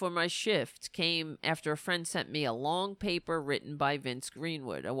catalyst for my shift came after a friend sent me a long paper written by Vince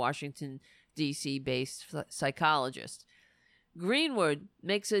Greenwood, a Washington, D.C.-based psychologist. Greenwood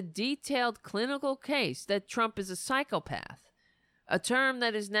makes a detailed clinical case that Trump is a psychopath, a term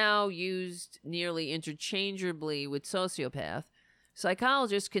that is now used nearly interchangeably with sociopath.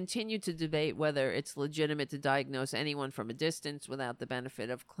 Psychologists continue to debate whether it's legitimate to diagnose anyone from a distance without the benefit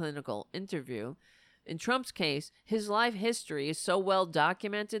of clinical interview. In Trump's case, his life history is so well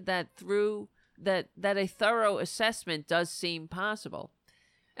documented that a thorough assessment does seem possible.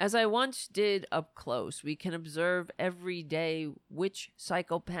 As I once did up close, we can observe every day which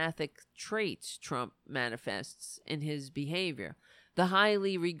psychopathic traits Trump manifests in his behavior. The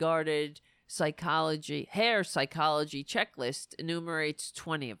highly regarded hair psychology checklist enumerates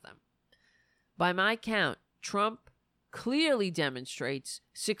 20 of them. By my count, Trump clearly demonstrates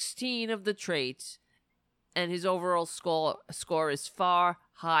 16 of the traits, and his overall score is far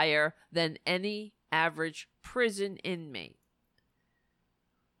higher than any average prison inmate.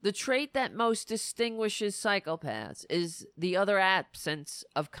 The trait that most distinguishes psychopaths is the utter absence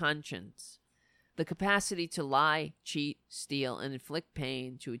of conscience, the capacity to lie, cheat, steal, and inflict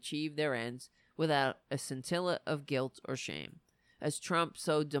pain to achieve their ends without a scintilla of guilt or shame, as Trump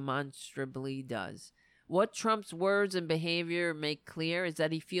so demonstrably does. What Trump's words and behavior make clear is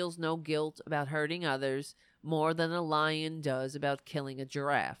that he feels no guilt about hurting others more than a lion does about killing a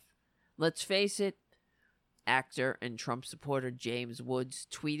giraffe. Let's face it, actor and Trump supporter James Woods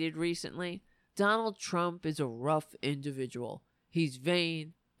tweeted recently, Donald Trump is a rough individual. He's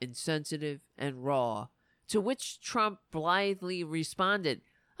vain, insensitive, and raw. To which Trump blithely responded,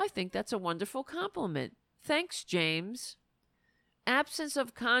 I think that's a wonderful compliment. Thanks, James. Absence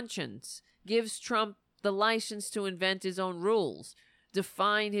of conscience gives Trump the license to invent his own rules,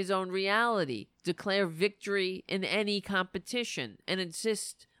 define his own reality, declare victory in any competition, and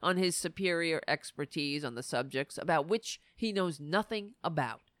insist on his superior expertise on the subjects about which he knows nothing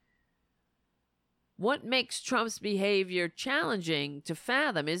about. What makes Trump's behavior challenging to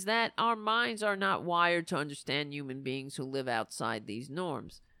fathom is that our minds are not wired to understand human beings who live outside these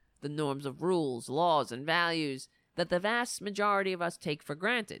norms, the norms of rules, laws, and values that the vast majority of us take for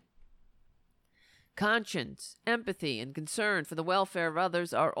granted. Conscience, empathy, and concern for the welfare of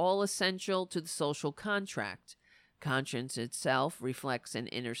others are all essential to the social contract. Conscience itself reflects an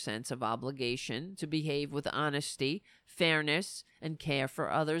inner sense of obligation to behave with honesty, fairness, and care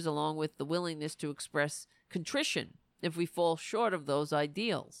for others, along with the willingness to express contrition if we fall short of those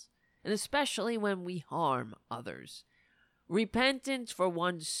ideals, and especially when we harm others. Repentance for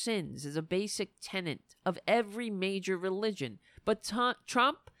one's sins is a basic tenet of every major religion, but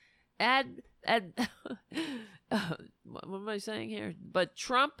Trump what am I saying here? But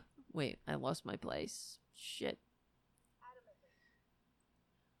Trump, wait, I lost my place. Shit.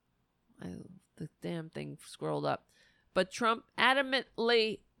 The damn thing scrolled up. But Trump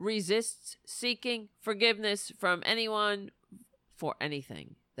adamantly resists seeking forgiveness from anyone for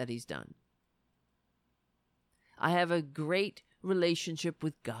anything that he's done. I have a great relationship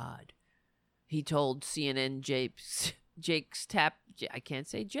with God, he told CNN Jake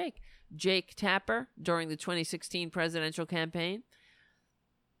Tapper during the 2016 presidential campaign.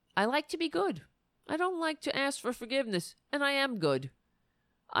 I like to be good. I don't like to ask for forgiveness, and I am good.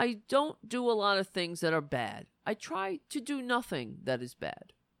 I don't do a lot of things that are bad. I try to do nothing that is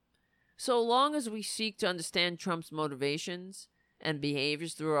bad. So long as we seek to understand Trump's motivations and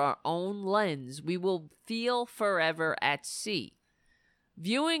behaviors through our own lens, we will feel forever at sea.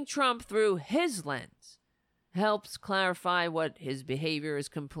 Viewing Trump through his lens helps clarify what his behavior is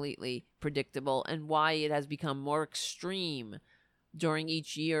completely predictable and why it has become more extreme during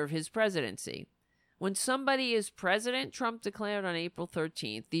each year of his presidency. When somebody is president, Trump declared on April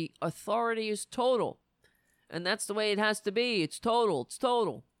 13th, the authority is total. And that's the way it has to be. It's total. It's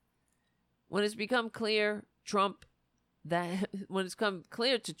total. When it's become clear to Trump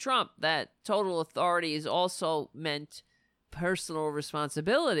that total authority is also meant personal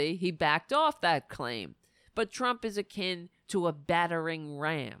responsibility, he backed off that claim. But Trump is akin to a battering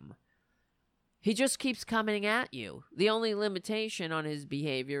ram. He just keeps coming at you. The only limitation on his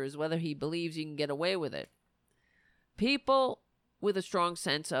behavior is whether he believes he can get away with it. People with a strong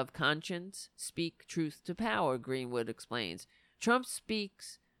sense of conscience speak truth to power, Greenwood explains. Trump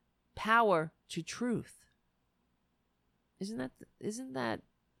speaks power to truth. Isn't that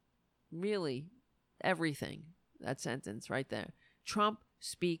really everything? That sentence right there. Trump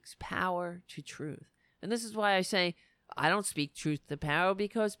speaks power to truth. And this is why I say I don't speak truth to power,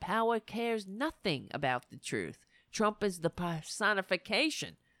 because power cares nothing about the truth. Trump is the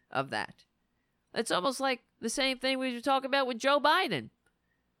personification of that. It's almost like the same thing we were talking about with Joe Biden.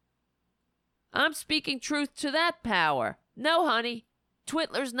 I'm speaking truth to that power. No, honey,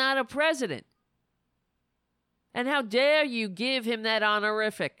 Twitler's not a president. And how dare you give him that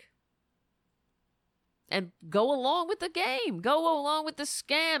honorific? And go along with the game. Go along with the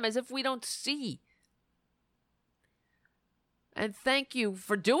scam as if we don't see. And thank you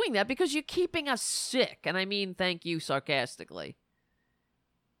for doing that, because you're keeping us sick. And I mean thank you sarcastically.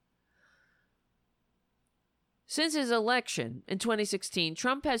 Since his election in 2016,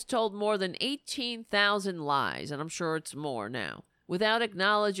 Trump has told more than 18,000 lies, and I'm sure it's more now, without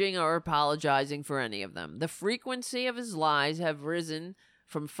acknowledging or apologizing for any of them. The frequency of his lies have risen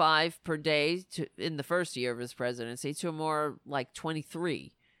from 5 per day in the first year of his presidency to more like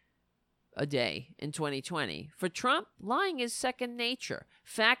 23 a day in 2020. For Trump, lying is second nature.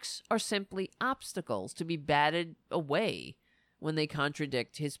 Facts are simply obstacles to be batted away when they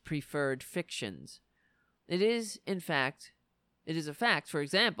contradict his preferred fictions. It is a fact, for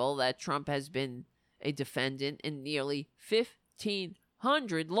example, that Trump has been a defendant in nearly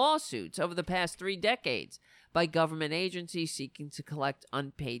 1,500 lawsuits over the past 3 decades by government agencies seeking to collect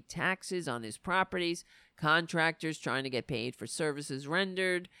unpaid taxes on his properties, contractors trying to get paid for services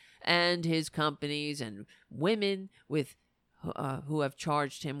rendered, and his companies and women who have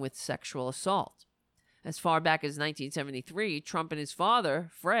charged him with sexual assault. As far back as 1973, Trump and his father,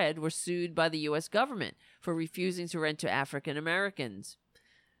 Fred, were sued by the U.S. government for refusing to rent to African Americans.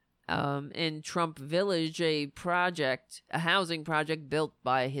 In Trump Village, a housing project built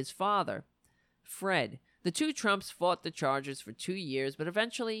by his father, Fred. The two Trumps fought the charges for 2 years, but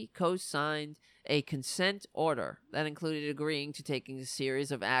eventually co-signed a consent order that included agreeing to taking a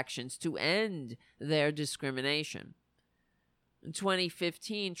series of actions to end their discrimination. In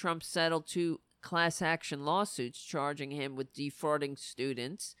 2015, Trump settled 2 class action lawsuits charging him with defrauding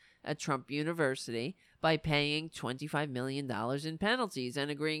students at Trump University by paying $25 million in penalties and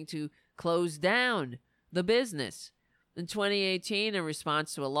agreeing to close down the business. In 2018, in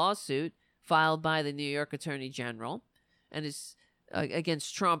response to a lawsuit filed by the New York Attorney General and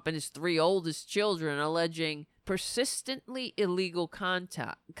against Trump and his 3 oldest children, alleging persistently illegal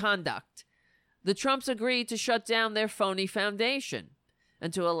conduct, the Trumps agreed to shut down their phony foundation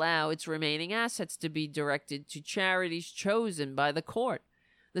and to allow its remaining assets to be directed to charities chosen by the court.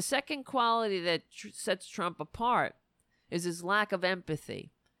 The second quality that sets Trump apart is his lack of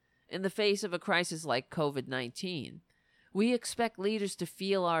empathy. In the face of a crisis like COVID-19, we expect leaders to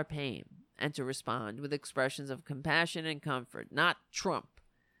feel our pain and to respond with expressions of compassion and comfort, not Trump.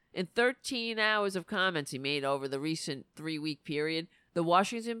 In 13 hours of comments he made over the recent 3-week period, the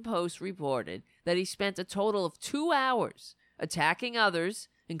Washington Post reported that he spent a total of 2 hours attacking others,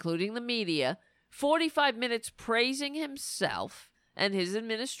 including the media, 45 minutes praising himself and his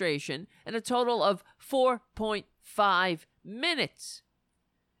administration, and a total of 4.5 minutes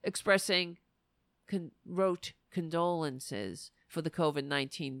expressing wrote condolences for the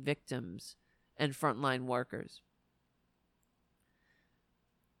COVID-19 victims and frontline workers.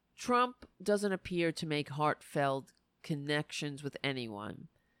 Trump doesn't appear to make heartfelt connections with anyone,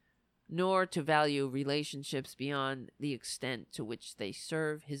 nor to value relationships beyond the extent to which they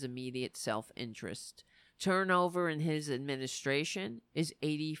serve his immediate self-interest. Turnover in his administration is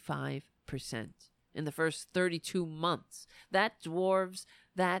 85% in the first 32 months. That dwarfs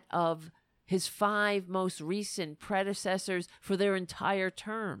that of his 5 most recent predecessors for their entire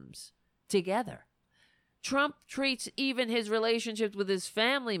terms together. Trump treats even his relationships with his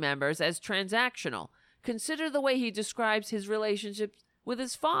family members as transactional. Consider the way he describes his relationships with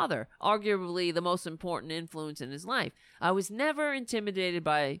his father, arguably the most important influence in his life. I was never intimidated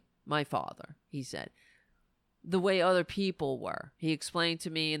by my father, he said, the way other people were. He explained to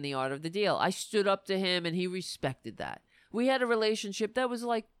me in The Art of the Deal. I stood up to him and he respected that. We had a relationship that was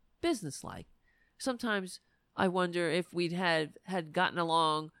like businesslike. Sometimes I wonder if we'd had gotten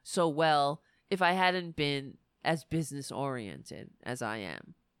along so well if I hadn't been as business-oriented as I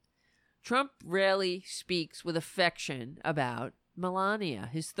am. Trump rarely speaks with affection about Melania,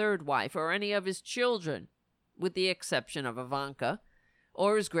 his 3rd wife, or any of his children, with the exception of Ivanka,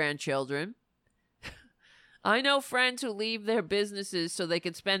 or his grandchildren. I know friends who leave their businesses so they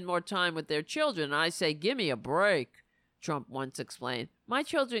can spend more time with their children. I say, give me a break, Trump once explained. My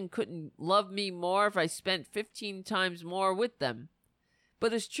children couldn't love me more if I spent 15 times more with them.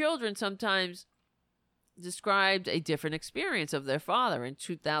 But his children sometimes described a different experience of their father. In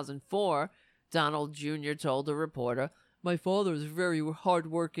 2004, Donald Jr. told a reporter, my father is a very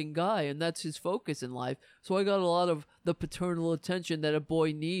hard-working guy, and that's his focus in life, so I got a lot of the paternal attention that a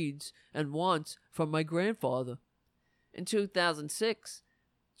boy needs and wants from my grandfather. In 2006,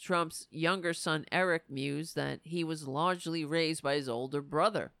 Trump's younger son Eric mused that he was largely raised by his older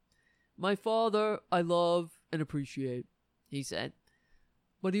brother. My father I love and appreciate, he said,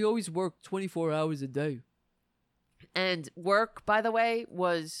 but he always worked 24 hours a day. And work, by the way,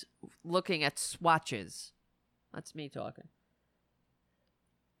 was looking at swatches. That's me talking.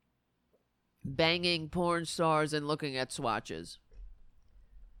 Banging porn stars and looking at swatches.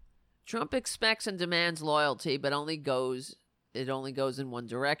 Trump expects and demands loyalty, but it only goes in one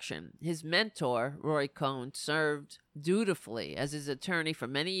direction. His mentor, Roy Cohn, served dutifully as his attorney for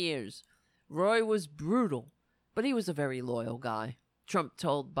many years. Roy was brutal, but he was a very loyal guy. Trump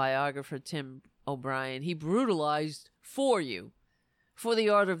told biographer Tim O'Brien, he brutalized for you. For The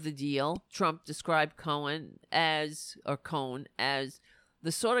Art of the Deal, Trump described Cohn as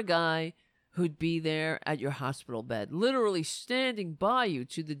the sort of guy who'd be there at your hospital bed, literally standing by you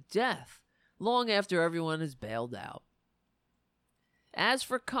to the death, long after everyone has bailed out. As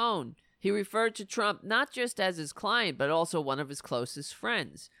for Cohn, he referred to Trump not just as his client, but also one of his closest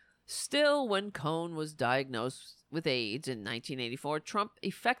friends. Still, when Cohn was diagnosed with AIDS in 1984, Trump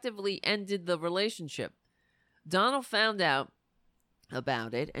effectively ended the relationship. Donald found out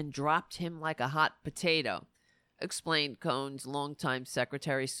about it and dropped him like a hot potato, explained Cohn's longtime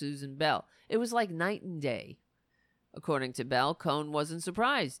secretary Susan Bell. It was like night and day. According to Bell, Cohn wasn't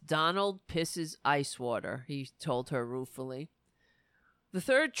surprised. Donald pisses ice water, he told her ruefully. The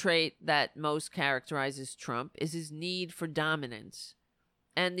third trait that most characterizes Trump is his need for dominance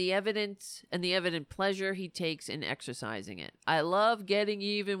and the evident pleasure he takes in exercising it. I love getting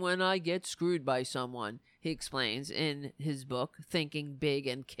even when I get screwed by someone, he explains in his book, Thinking Big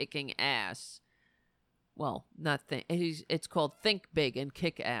and Kicking Ass. Well, it's called Think Big and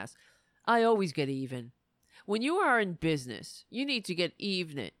Kick Ass. I always get even. When you are in business, you need to get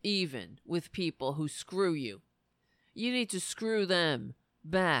even with people who screw you. You need to screw them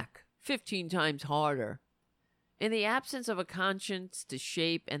back 15 times harder. In the absence of a conscience to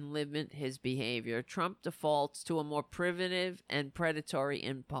shape and limit his behavior, Trump defaults to a more primitive and predatory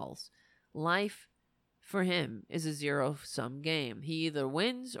impulse. Life, for him, is a zero-sum game. He either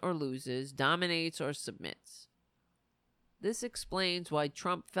wins or loses, dominates or submits. This explains why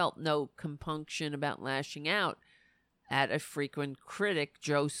Trump felt no compunction about lashing out at a frequent critic,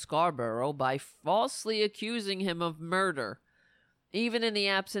 Joe Scarborough, by falsely accusing him of murder, even in the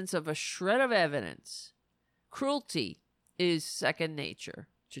absence of a shred of evidence. Cruelty is second nature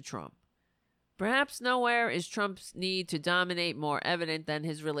to Trump. Perhaps nowhere is Trump's need to dominate more evident than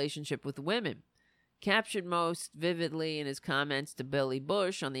his relationship with women, captured most vividly in his comments to Billy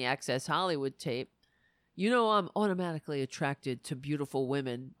Bush on the Access Hollywood tape. You know, I'm automatically attracted to beautiful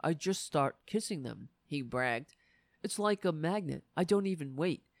women. I just start kissing them, he bragged. It's like a magnet. I don't even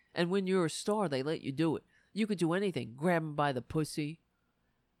wait. And when you're a star, they let you do it. You could do anything. Grab them by the pussy.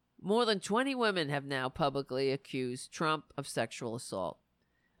 More than 20 women have now publicly accused Trump of sexual assault.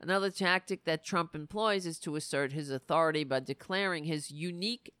 Another tactic that Trump employs is to assert his authority by declaring his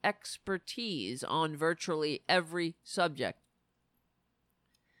unique expertise on virtually every subject.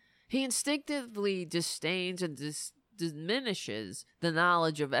 He instinctively disdains and diminishes the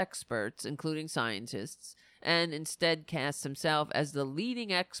knowledge of experts, including scientists, and instead casts himself as the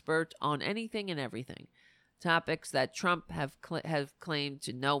leading expert on anything and everything. Topics that Trump have claimed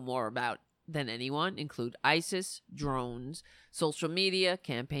to know more about than anyone include ISIS, drones, social media,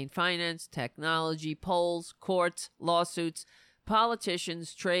 campaign finance, technology, polls, courts, lawsuits,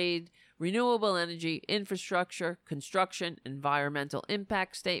 politicians, trade, renewable energy, infrastructure, construction, environmental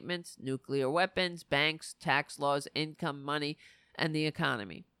impact statements, nuclear weapons, banks, tax laws, income, money, and the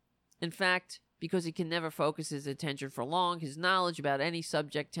economy. In fact, because he can never focus his attention for long, his knowledge about any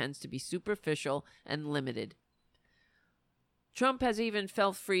subject tends to be superficial and limited. Trump has even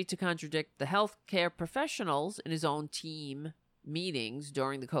felt free to contradict the healthcare professionals in his own team meetings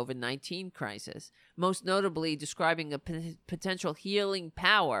during the COVID-19 crisis, most notably describing a potential healing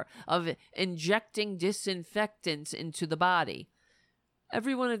power of injecting disinfectants into the body.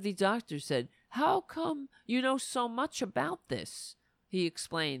 Every one of the doctors said, "How come you know so much about this?" He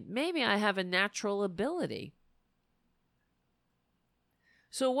explained, "Maybe I have a natural ability."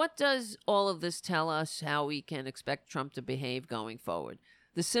 So what does all of this tell us how we can expect Trump to behave going forward?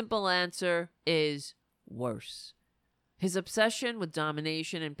 The simple answer is worse. His obsession with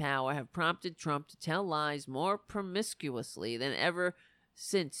domination and power have prompted Trump to tell lies more promiscuously than ever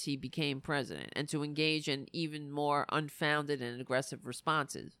since he became president, and to engage in even more unfounded and aggressive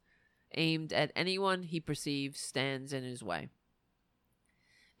responses aimed at anyone he perceives stands in his way.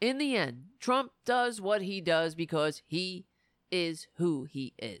 In the end, Trump does what he does because he is who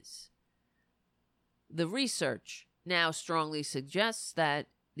he is. The research now strongly suggests that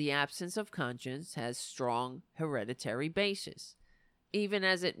the absence of conscience has strong hereditary basis, even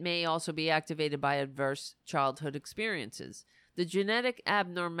as it may also be activated by adverse childhood experiences. The genetic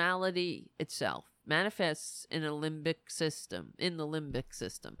abnormality itself manifests in the limbic system,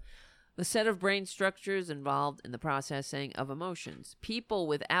 the set of brain structures involved in the processing of emotions. People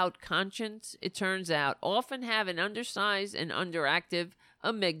without conscience, it turns out, often have an undersized and underactive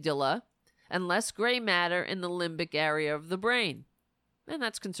amygdala and less gray matter in the limbic area of the brain. And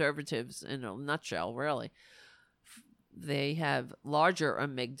that's conservatives in a nutshell, really. They have larger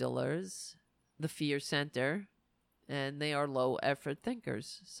amygdalas, the fear center, and they are low-effort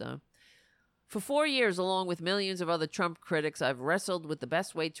thinkers. So, for 4 years, along with millions of other Trump critics, I've wrestled with the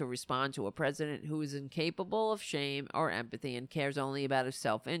best way to respond to a president who is incapable of shame or empathy and cares only about his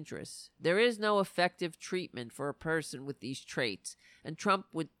self-interest. There is no effective treatment for a person with these traits, and Trump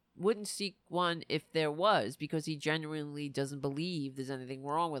wouldn't seek one if there was, because he genuinely doesn't believe there's anything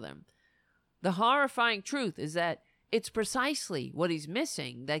wrong with him. The horrifying truth is that it's precisely what he's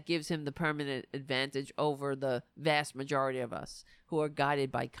missing that gives him the permanent advantage over the vast majority of us who are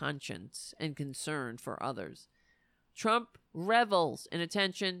guided by conscience and concern for others. Trump revels in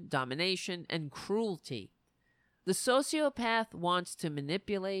attention, domination, and cruelty. The sociopath wants to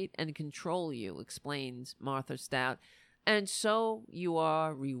manipulate and control you, explains Martha Stout. And so you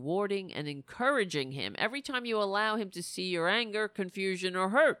are rewarding and encouraging him every time you allow him to see your anger, confusion, or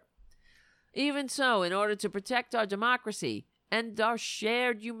hurt. Even so, in order to protect our democracy and our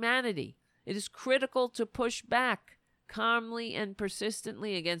shared humanity, it is critical to push back calmly and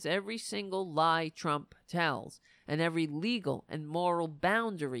persistently against every single lie Trump tells and every legal and moral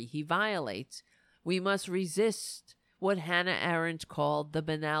boundary he violates. We must resist what Hannah Arendt called the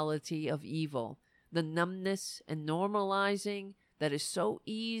banality of evil, the numbness and normalizing that is so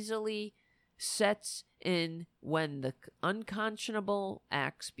easily sets in when the unconscionable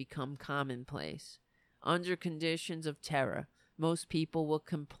acts become commonplace. Under conditions of terror, most people will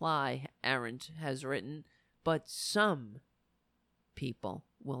comply, Arendt has written, but some people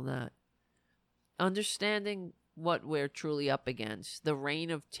will not. Understanding what we're truly up against, the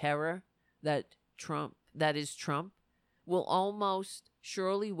reign of terror that is Trump, will almost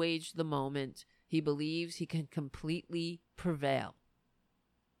surely wage the moment he believes he can completely prevail.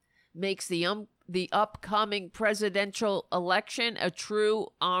 Makes the upcoming presidential election a true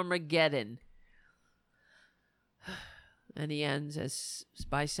Armageddon. And he ends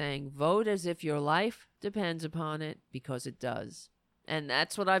by saying, vote as if your life depends upon it, because it does. And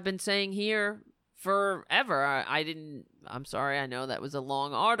that's what I've been saying here forever. I'm sorry, I know that was a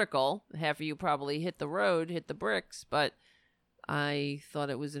long article. Half of you probably hit the bricks, but I thought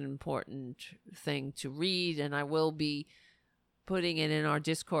it was an important thing to read, and I will be putting it in our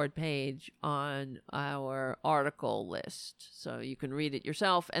Discord page on our article list, so you can read it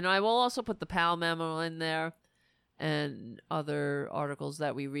yourself. And I will also put the PAL memo in there and other articles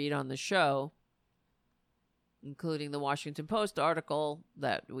that we read on the show, including the Washington Post article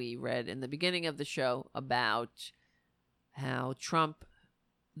that we read in the beginning of the show about how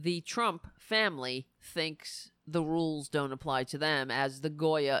the Trump family thinks the rules don't apply to them, as the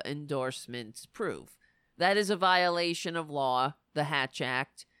Goya endorsements prove. That is a violation of law, the Hatch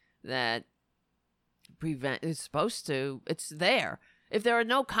Act, that it's there. If there are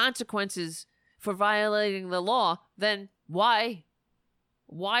no consequences for violating the law, then why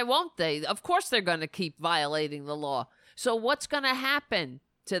won't they? Of course they're going to keep violating the law. So what's going to happen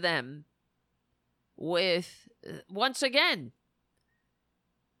to them with, once again,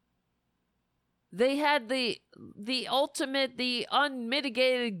 they had the ultimate, the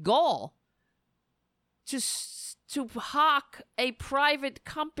unmitigated goal to hawk a private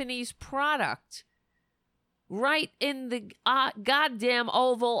company's product right in the goddamn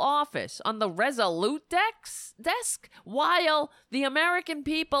Oval Office on the Resolute desk while the American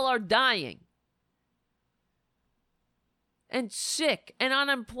people are dying and sick and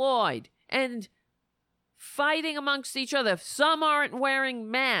unemployed and fighting amongst each other. Some aren't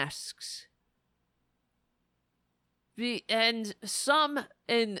wearing masks. And some,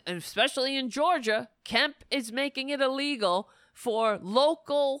 especially in Georgia, Kemp is making it illegal for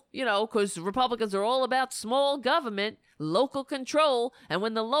local, because Republicans are all about small government, local control. And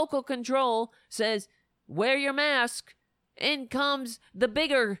when the local control says, wear your mask, in comes the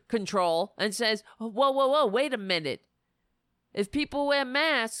bigger control and says, whoa, wait a minute. If people wear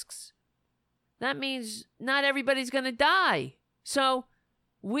masks, that means not everybody's going to die. So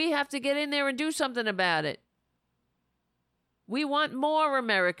we have to get in there and do something about it. We want more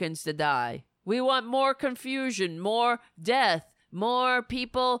Americans to die. We want more confusion, more death, more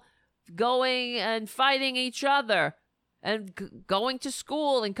people going and fighting each other and going to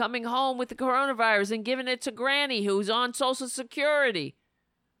school and coming home with the coronavirus and giving it to Granny who's on Social Security.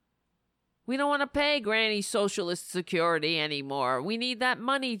 We don't want to pay Granny Socialist Security anymore. We need that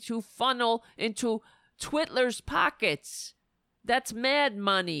money to funnel into Twitler's pockets. That's mad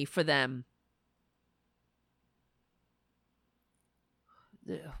money for them.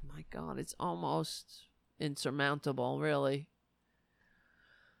 Oh my God, it's almost insurmountable, really.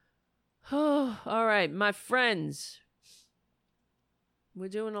 Oh, all right, my friends. We're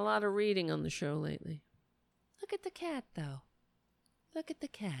doing a lot of reading on the show lately. Look at the cat, though. Look at the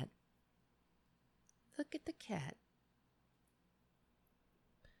cat. Look at the cat.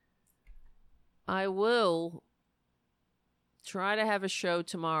 I will try to have a show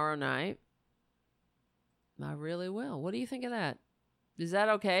tomorrow night. I really will. What do you think of that? Is that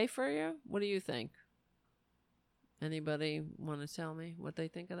okay for you? What do you think? Anybody want to tell me what they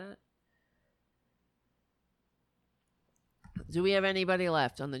think of that? Do we have anybody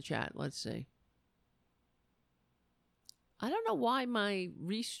left on the chat? Let's see. I don't know why my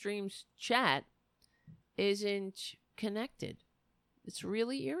Restream's chat isn't connected. It's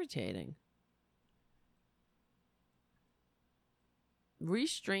really irritating.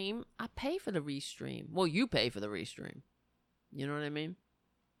 Restream, I pay for the Restream. Well, you pay for the Restream. You know what I mean?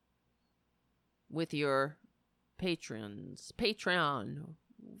 With your patrons. Patreon.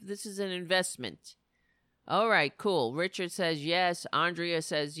 This is an investment. All right, cool. Richard says yes. Andrea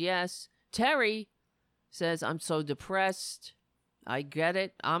says yes. Terry says, I'm so depressed. I get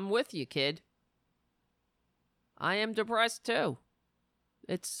it. I'm with you, kid. I am depressed too.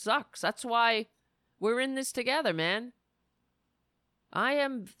 It sucks. That's why we're in this together, man. I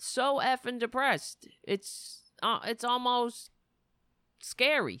am so effing depressed. It's almost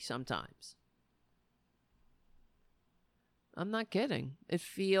scary sometimes. I'm not kidding. It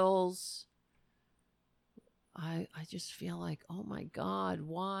feels... I just feel like, oh my God,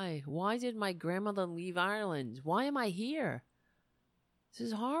 why? Why did my grandmother leave Ireland? Why am I here? This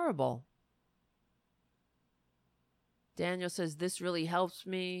is horrible. Daniel says, this really helps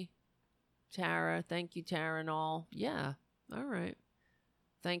me. Tara, thank you, Tara, and all. Yeah, all right.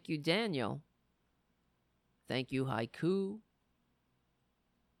 Thank you, Daniel. Thank you, Haiku.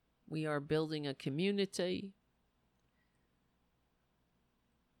 We are building a community.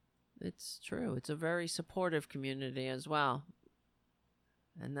 It's true. It's a very supportive community as well.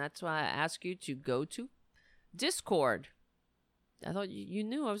 And that's why I ask you to go to Discord. I thought you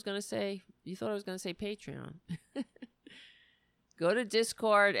knew I was going to say, you thought I was going to say Patreon. Go to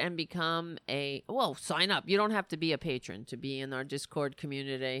Discord and become sign up. You don't have to be a patron to be in our Discord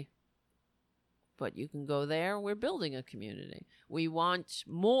community. But you can go there. We're building a community. We want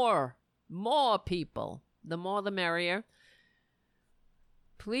more people. The more the merrier.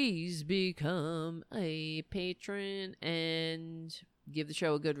 Please become a patron and give the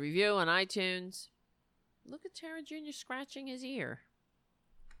show a good review on iTunes. Look at Tara Jr. scratching his ear.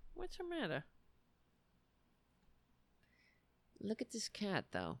 What's the matter? Look at this cat,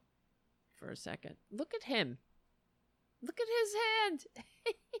 though, for a second. Look at him. Look at his hand.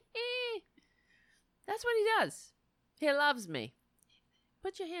 That's what he does. He loves me.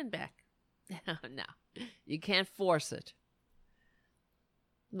 Put your hand back. No, you can't force it.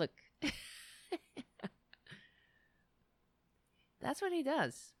 Look. That's what he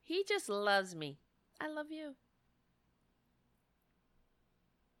does. He just loves me. I love you.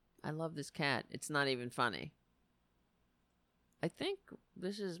 I love this cat. It's not even funny. I think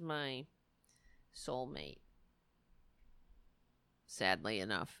this is my soulmate. Sadly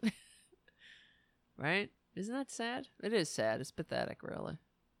enough. Right? Isn't that sad? It is sad. It's pathetic, really.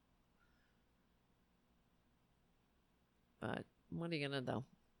 But what are you going to do?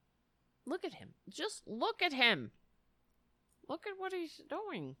 Look at him. Just look at him. Look at what he's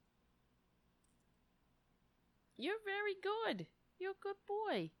doing. You're very good. You're a good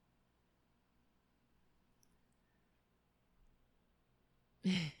boy.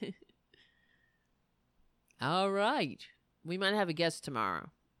 All right. We might have a guest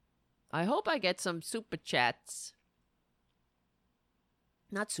tomorrow. I hope I get some super chats.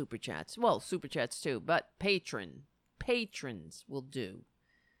 Not super chats. Well, super chats too, but patrons will do.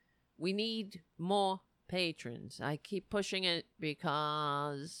 We need more patrons. I keep pushing it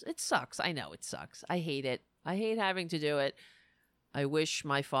because it sucks. I know it sucks. I hate it. I hate having to do it. I wish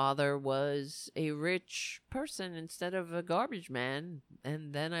my father was a rich person instead of a garbage man,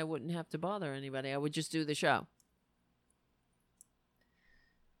 and then I wouldn't have to bother anybody. I would just do the show.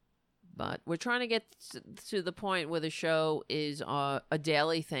 But we're trying to get to the point where the show is a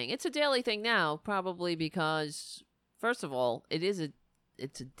daily thing. It's a daily thing now, probably because, first of all, it's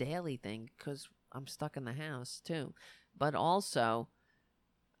a daily thing because I'm stuck in the house too. But also,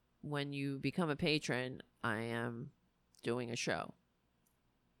 when you become a patron, I am doing a show.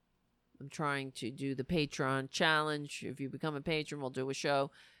 I'm trying to do the Patreon challenge. If you become a patron, we'll do a show.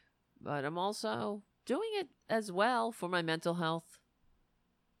 But I'm also doing it as well for my mental health.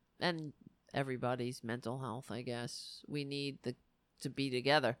 And everybody's mental health, I guess. We need to be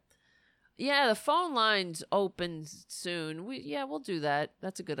together. Yeah, the phone line's open soon. We'll do that.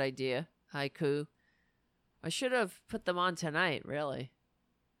 That's a good idea. Haiku. I should have put them on tonight, really.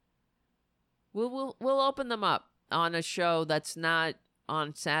 We'll open them up on a show that's not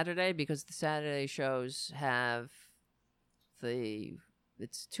on Saturday, because the Saturday shows have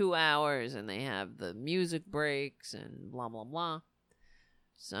it's 2 hours and they have the music breaks and blah blah blah.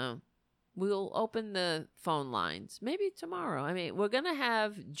 So we'll open the phone lines maybe tomorrow. I mean, we're gonna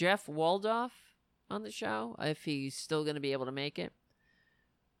have Jeff Waldoff on the show if he's still gonna be able to make it,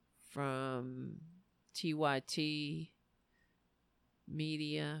 from TYT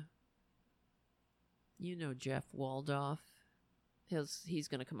Media. You know Jeff Waldoff. He's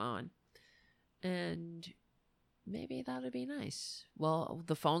going to come on. And maybe that would be nice. Well,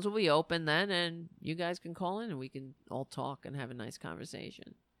 the phones will be open then, and you guys can call in and we can all talk and have a nice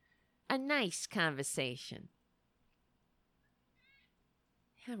conversation. A nice conversation.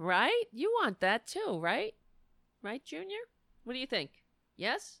 Right? You want that too, right? Right, Junior? What do you think?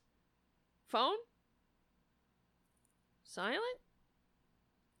 Yes? Phone? Silent?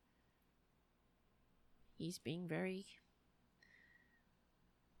 He's being very,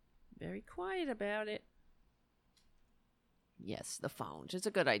 very quiet about it. Yes, the phones. It's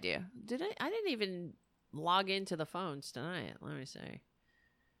a good idea. I didn't even log into the phones tonight. Let me see.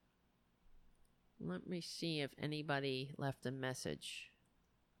 Let me see if anybody left a message.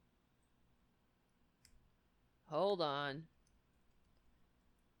 Hold on.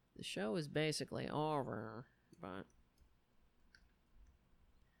 The show is basically over, but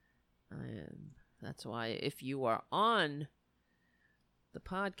that's why if you are on the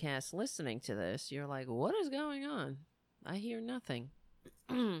podcast listening to this, you're like, what is going on? I hear nothing.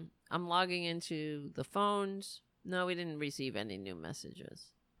 I'm logging into the phones. No, we didn't receive any new messages.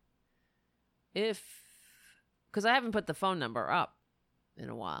 Because I haven't put the phone number up in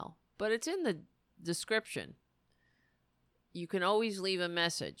a while, but it's in the description. You can always leave a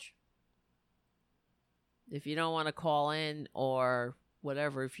message. If you don't want to call in or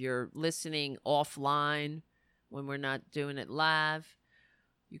whatever, if you're listening offline when we're not doing it live,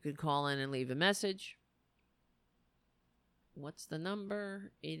 you can call in and leave a message. What's the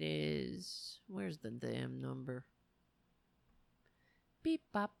number? It is... Where's the damn number? Beep,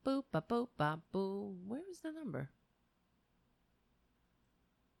 bop, boop, bop, boop, bop, boo. Where is the number?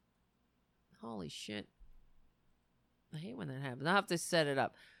 Holy shit. I hate when that happens. I'll have to set it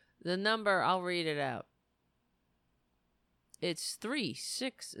up. The number, I'll read it out. It's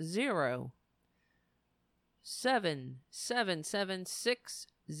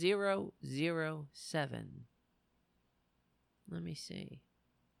 360-777-6007. Let me see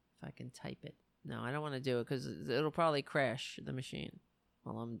if I can type it. No, I don't want to do it because it'll probably crash the machine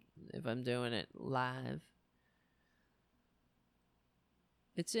if I'm doing it live.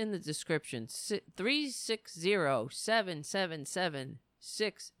 It's in the description.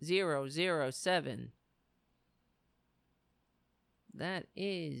 360-777-6007. That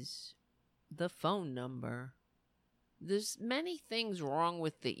is the phone number. There's many things wrong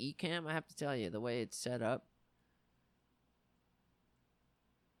with the eCam, I have to tell you, the way it's set up.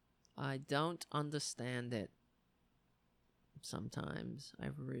 I don't understand it. Sometimes I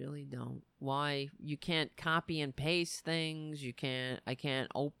really don't. Why you can't copy and paste things? I can't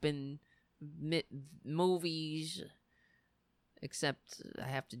open movies except I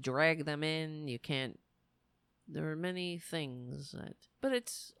have to drag them in. You can't. There are many things but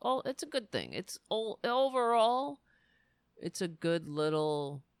it's a good thing. Overall, it's a good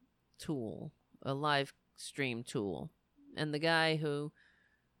little tool, a live stream tool. And the guy who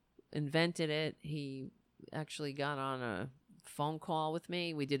invented it, he actually got on a phone call with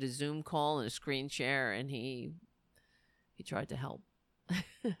me. We did a Zoom call and a screen share, and he tried to help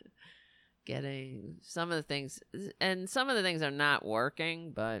getting some of the things, and some of the things are not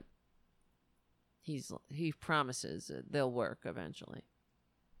working, but he promises that they'll work eventually.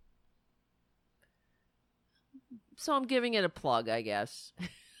 So I'm giving it a plug, I guess.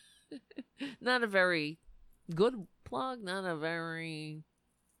 Not a very good plug, not a very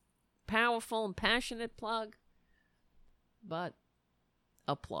powerful and passionate plug, but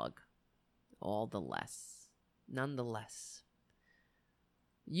a plug nonetheless.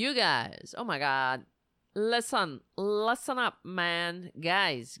 You guys, oh my god, listen up, man.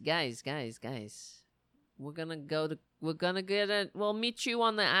 Guys, we'll meet you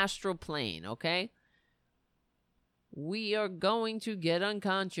on the astral plane, okay? We are going to get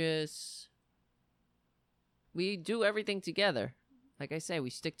unconscious. We do everything together. Like I say, we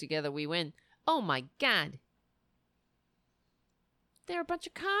stick together, we win. Oh my god. They're a bunch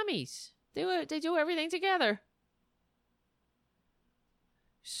of commies. They do everything together.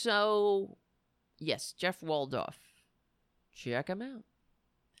 So, yes, Jeff Waldorf. Check him out.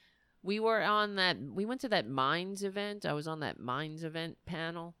 We went to that Minds event. I was on that Minds event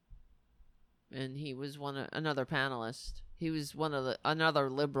panel. And he was another panelist. He was another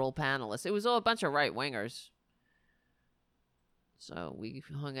liberal panelist. It was all a bunch of right-wingers. So we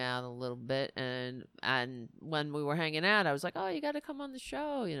hung out a little bit, and when we were hanging out, I was like, oh, you got to come on the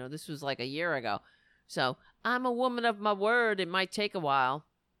show. You know, this was like a year ago. So I'm a woman of my word. It might take a while.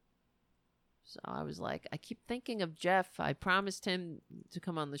 So I was like, I keep thinking of Jeff. I promised him to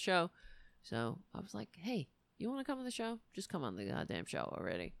come on the show. So I was like, hey, you want to come on the show? Just come on the goddamn show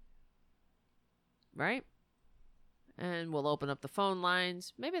already. Right? And we'll open up the phone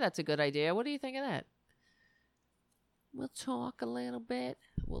lines. Maybe that's a good idea. What do you think of that? we'll talk a little bit.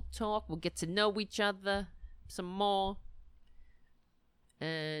 We'll talk. We'll get to know each other some more.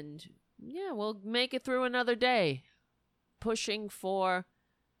 And yeah, we'll make it through another day, pushing for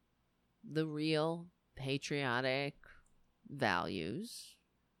the real patriotic values.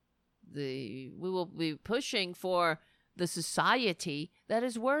 We will be pushing for the society that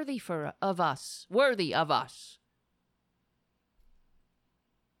is worthy of us.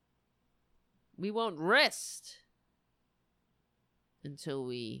 We won't rest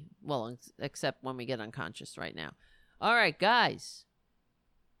until except when we get unconscious right now. All right, guys.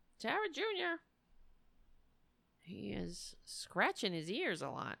 Tara Jr., he is scratching his ears a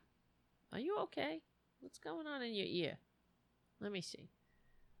lot. Are you okay? What's going on in your ear? Let me see.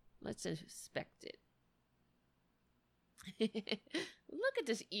 Let's inspect it. Look at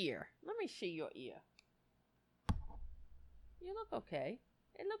this ear. Let me see your ear. You look okay.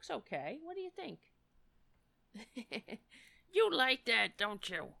 It looks okay. What do you think? You like that, don't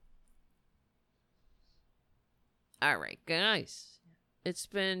you? All right, guys. It's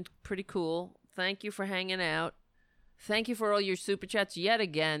been pretty cool. Thank you for hanging out. Thank you for all your super chats yet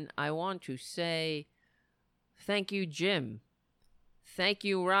again. I want to say thank you, Jim. Thank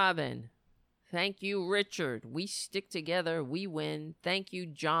you, Robin. Thank you, Richard. We stick together. We win. Thank you,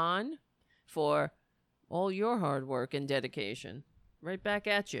 John, for all your hard work and dedication. Right back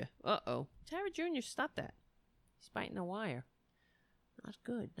at you. Uh-oh. Tara Jr., stop that. He's biting the wire. Not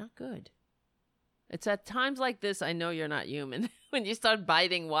good. Not good. It's at times like this I know you're not human. When you start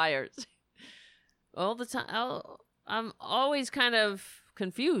biting wires. All the time. I'm always kind of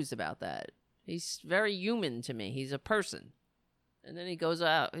confused about that. He's very human to me. He's a person. And then he goes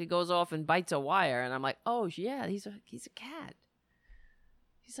off and bites a wire, and I'm like, oh yeah, he's a cat.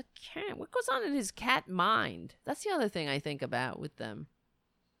 He's a cat. What goes on in his cat mind? That's the other thing I think about with them.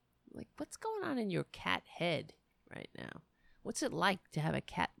 Like, what's going on in your cat head right now? What's it like to have a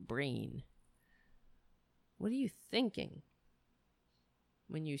cat brain? What are you thinking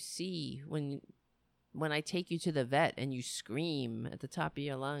when I take you to the vet and you scream at the top of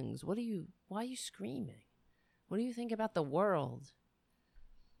your lungs? Why are you screaming? What do you think about the world?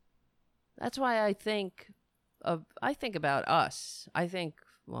 That's why I think about us. I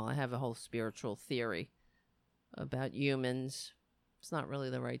have a whole spiritual theory about humans. It's not really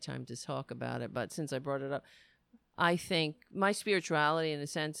the right time to talk about it, but since I brought it up, I think my spirituality, in a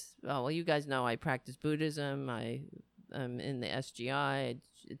sense, you guys know I practice Buddhism. I'm in the SGI.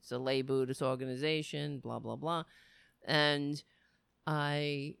 It's a lay Buddhist organization, blah, blah, blah. But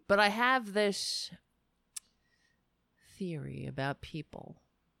I have this theory about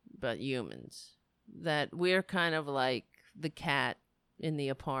humans, that we're kind of like the cat in the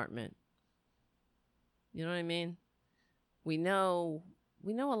apartment. You know what I mean? We know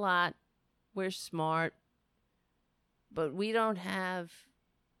a lot. We're smart. But we don't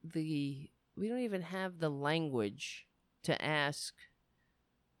even have the language to ask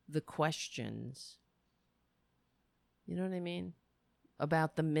the questions. You know what I mean?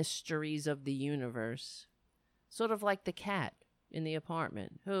 About the mysteries of the universe. Sort of like the cat in the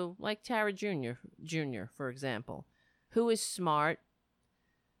apartment, who, like Tara Jr., for example, who is smart.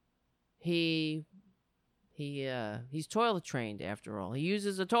 He's toilet trained, after all. He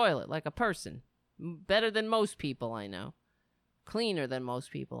uses a toilet like a person. Better than most people I know. Cleaner than most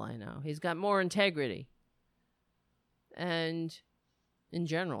people I know. He's got more integrity. And in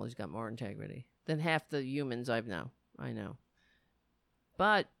general, he's got more integrity than half the humans I know.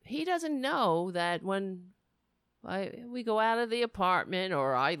 But he doesn't know that when we go out of the apartment,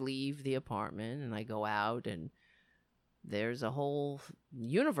 or I leave the apartment and I go out, and there's a whole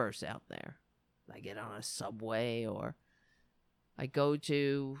universe out there. I get on a subway, or I go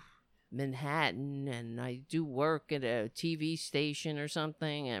to Manhattan and I do work at a TV station or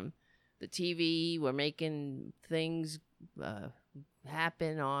something, and the TV, we're making things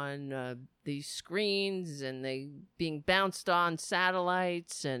happen on these screens, and they being bounced on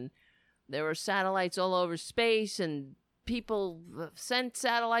satellites, and there were satellites all over space, and people sent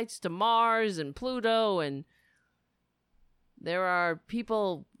satellites to Mars and Pluto, and there are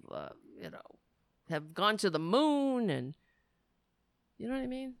people have gone to the moon, and you know what I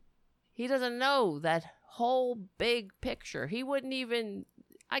mean? He doesn't know that whole big picture.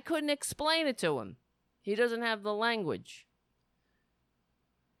 I couldn't explain it to him. He doesn't have the language.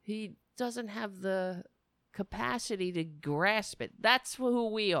 He doesn't have the capacity to grasp it. That's who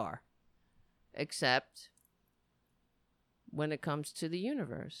we are. Except when it comes to the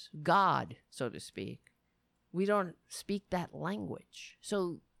universe. God, so to speak. We don't speak that language.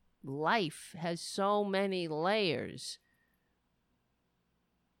 So life has so many layers.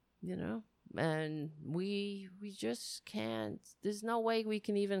 You know, And we just can't. There's no way we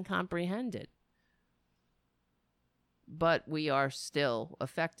can even comprehend it. But we are still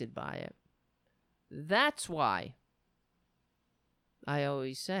affected by it. That's why I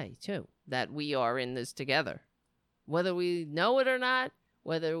always say, too, that we are in this together. Whether we know it or not,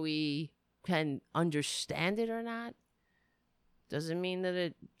 whether we can understand it or not, doesn't mean that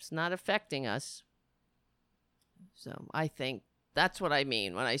it's not affecting us. So I think that's what I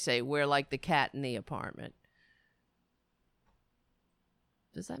mean when I say we're like the cat in the apartment.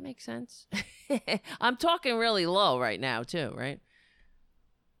 Does that make sense? I'm talking really low right now, too, right?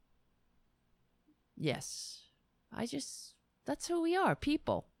 Yes. That's who we are,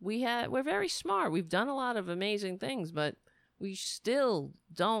 people. We're very smart. We've done a lot of amazing things, but we still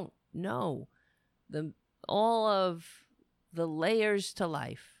don't know all of the layers to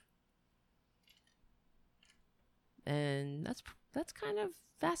life. And that's kind of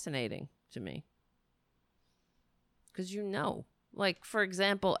fascinating to me. Because like, for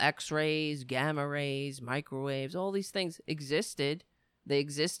example, X-rays, gamma rays, microwaves, all these things existed. They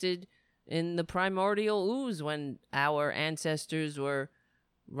existed in the primordial ooze when our ancestors were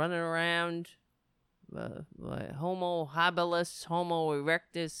running around, Homo habilis, Homo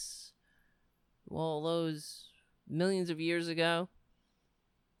erectus, all those millions of years ago.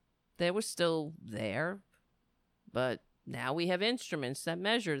 They were still there, but now we have instruments that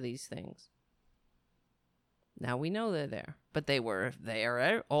measure these things. Now we know they're there, but they were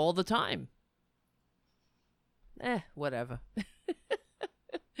there all the time. Whatever.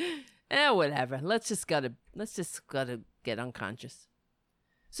 Whatever. Let's just gotta get unconscious.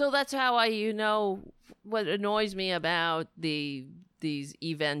 So that's how what annoys me about these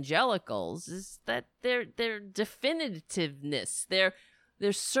evangelicals is that their definitiveness,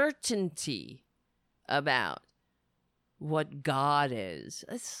 their certainty about what God is.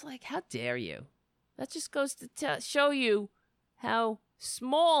 It's like, how dare you? That just goes to show you how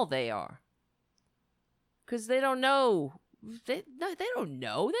small they are. Because they don't know. They don't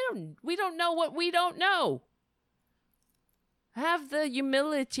know. We don't know what we don't know. Have the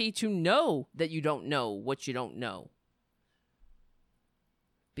humility to know that you don't know what you don't know.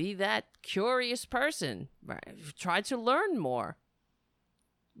 Be that curious person. Try to learn more.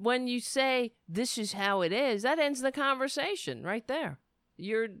 When you say, this is how it is, that ends the conversation right there.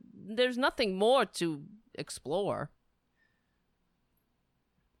 There's nothing more to explore.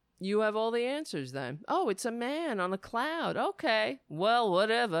 You have all the answers then. Oh, it's a man on a cloud. Okay, well,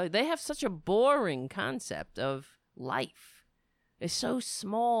 whatever. They have such a boring concept of life. It's so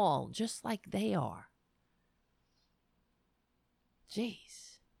small, just like they are.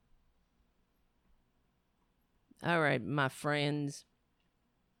 Jeez. All right, my friends.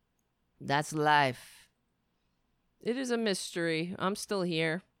 That's life. It is a mystery. I'm still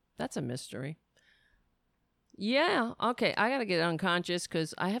here. That's a mystery. Yeah, okay. I gotta get unconscious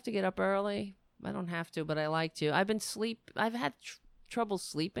because I have to get up early. I don't have to, but I like to. I've had trouble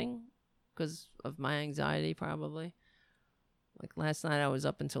sleeping because of my anxiety, probably. Like last night, I was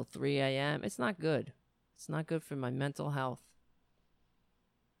up until 3 a.m. It's not good. It's not good for my mental health.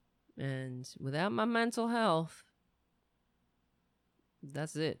 And without my mental health,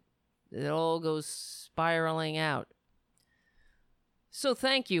 that's it. It all goes spiraling out. So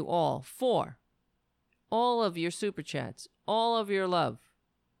thank you all for all of your super chats, all of your love,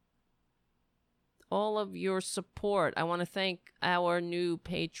 all of your support. I want to thank our new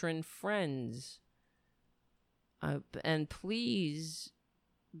patron friends. And please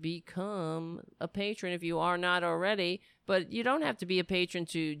become a patron if you are not already. But you don't have to be a patron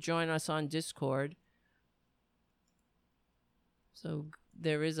to join us on Discord. So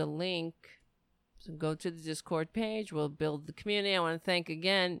there is a link. So go to the Discord page. We'll build the community. I want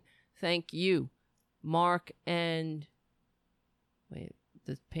to thank you, Mark and... Wait,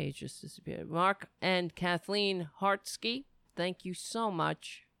 the page just disappeared. Mark and Kathleen Hartsky, thank you so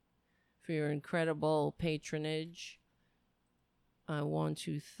much for your incredible patronage. I want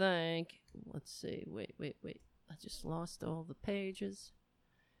to thank... Let's see. Wait. I just lost all the pages.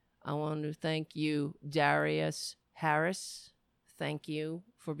 I want to thank you, Darius Harris. Thank you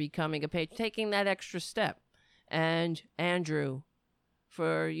for becoming a patron, taking that extra step. And Andrew,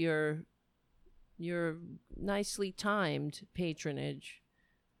 for your nicely timed patronage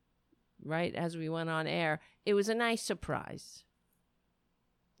right as we went on air. It was a nice surprise.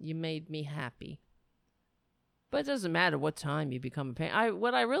 You made me happy. But it doesn't matter what time you become a patron.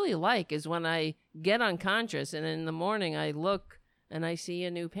 What I really like is when I get unconscious and in the morning I look and I see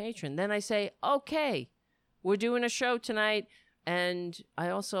a new patron. Then I say, okay, we're doing a show tonight. And I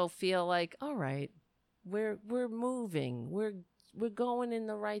also feel like, all right, we're moving. We're we're going in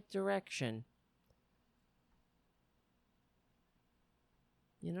the right direction.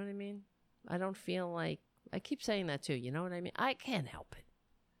 You know what I mean? I don't feel like, I keep saying that too, you know what I mean? I can't help it.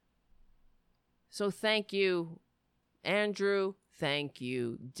 So thank you, Andrew. Thank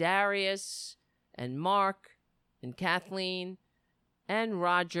you, Darius and Mark and Kathleen and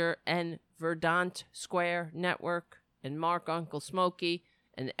Roger and Verdant Square Network and Mark Uncle Smokey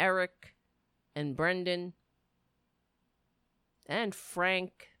and Eric and Brendan and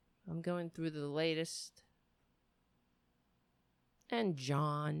Frank. I'm going through the latest. And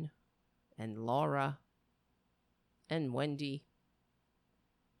John and Laura and Wendy.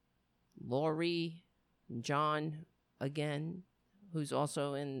 Lori and John again, who's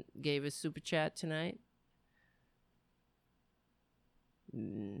also gave us super chat tonight.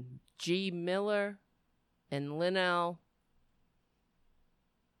 G. Miller and Linnell.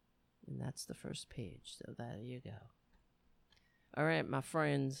 And that's the first page. So there you go. All right, my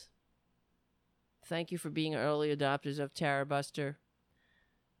friends. Thank you for being early adopters of Tara Buster.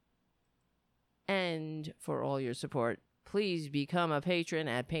 And for all your support. Please become a patron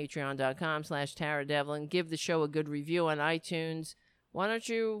at patreon.com/Tara Devlin. Give the show a good review on iTunes. Why don't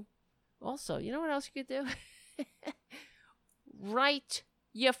you also, you know what else you could do?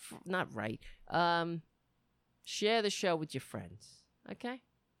 Share the show with your friends. Okay?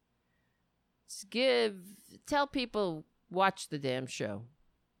 Tell people, watch the damn show.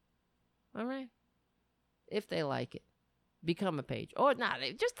 All right? If they like it. Become a page. Or not.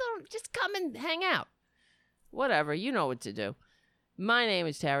 Just come and hang out. Whatever. You know what to do. My name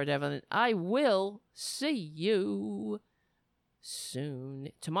is Tara Devlin. I will see you soon.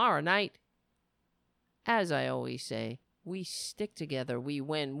 Tomorrow night, as I always say, we stick together. We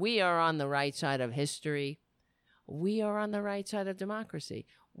win. We are on the right side of history. We are on the right side of democracy.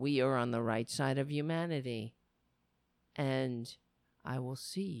 We are on the right side of humanity. And I will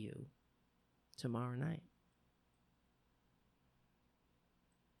see you tomorrow night.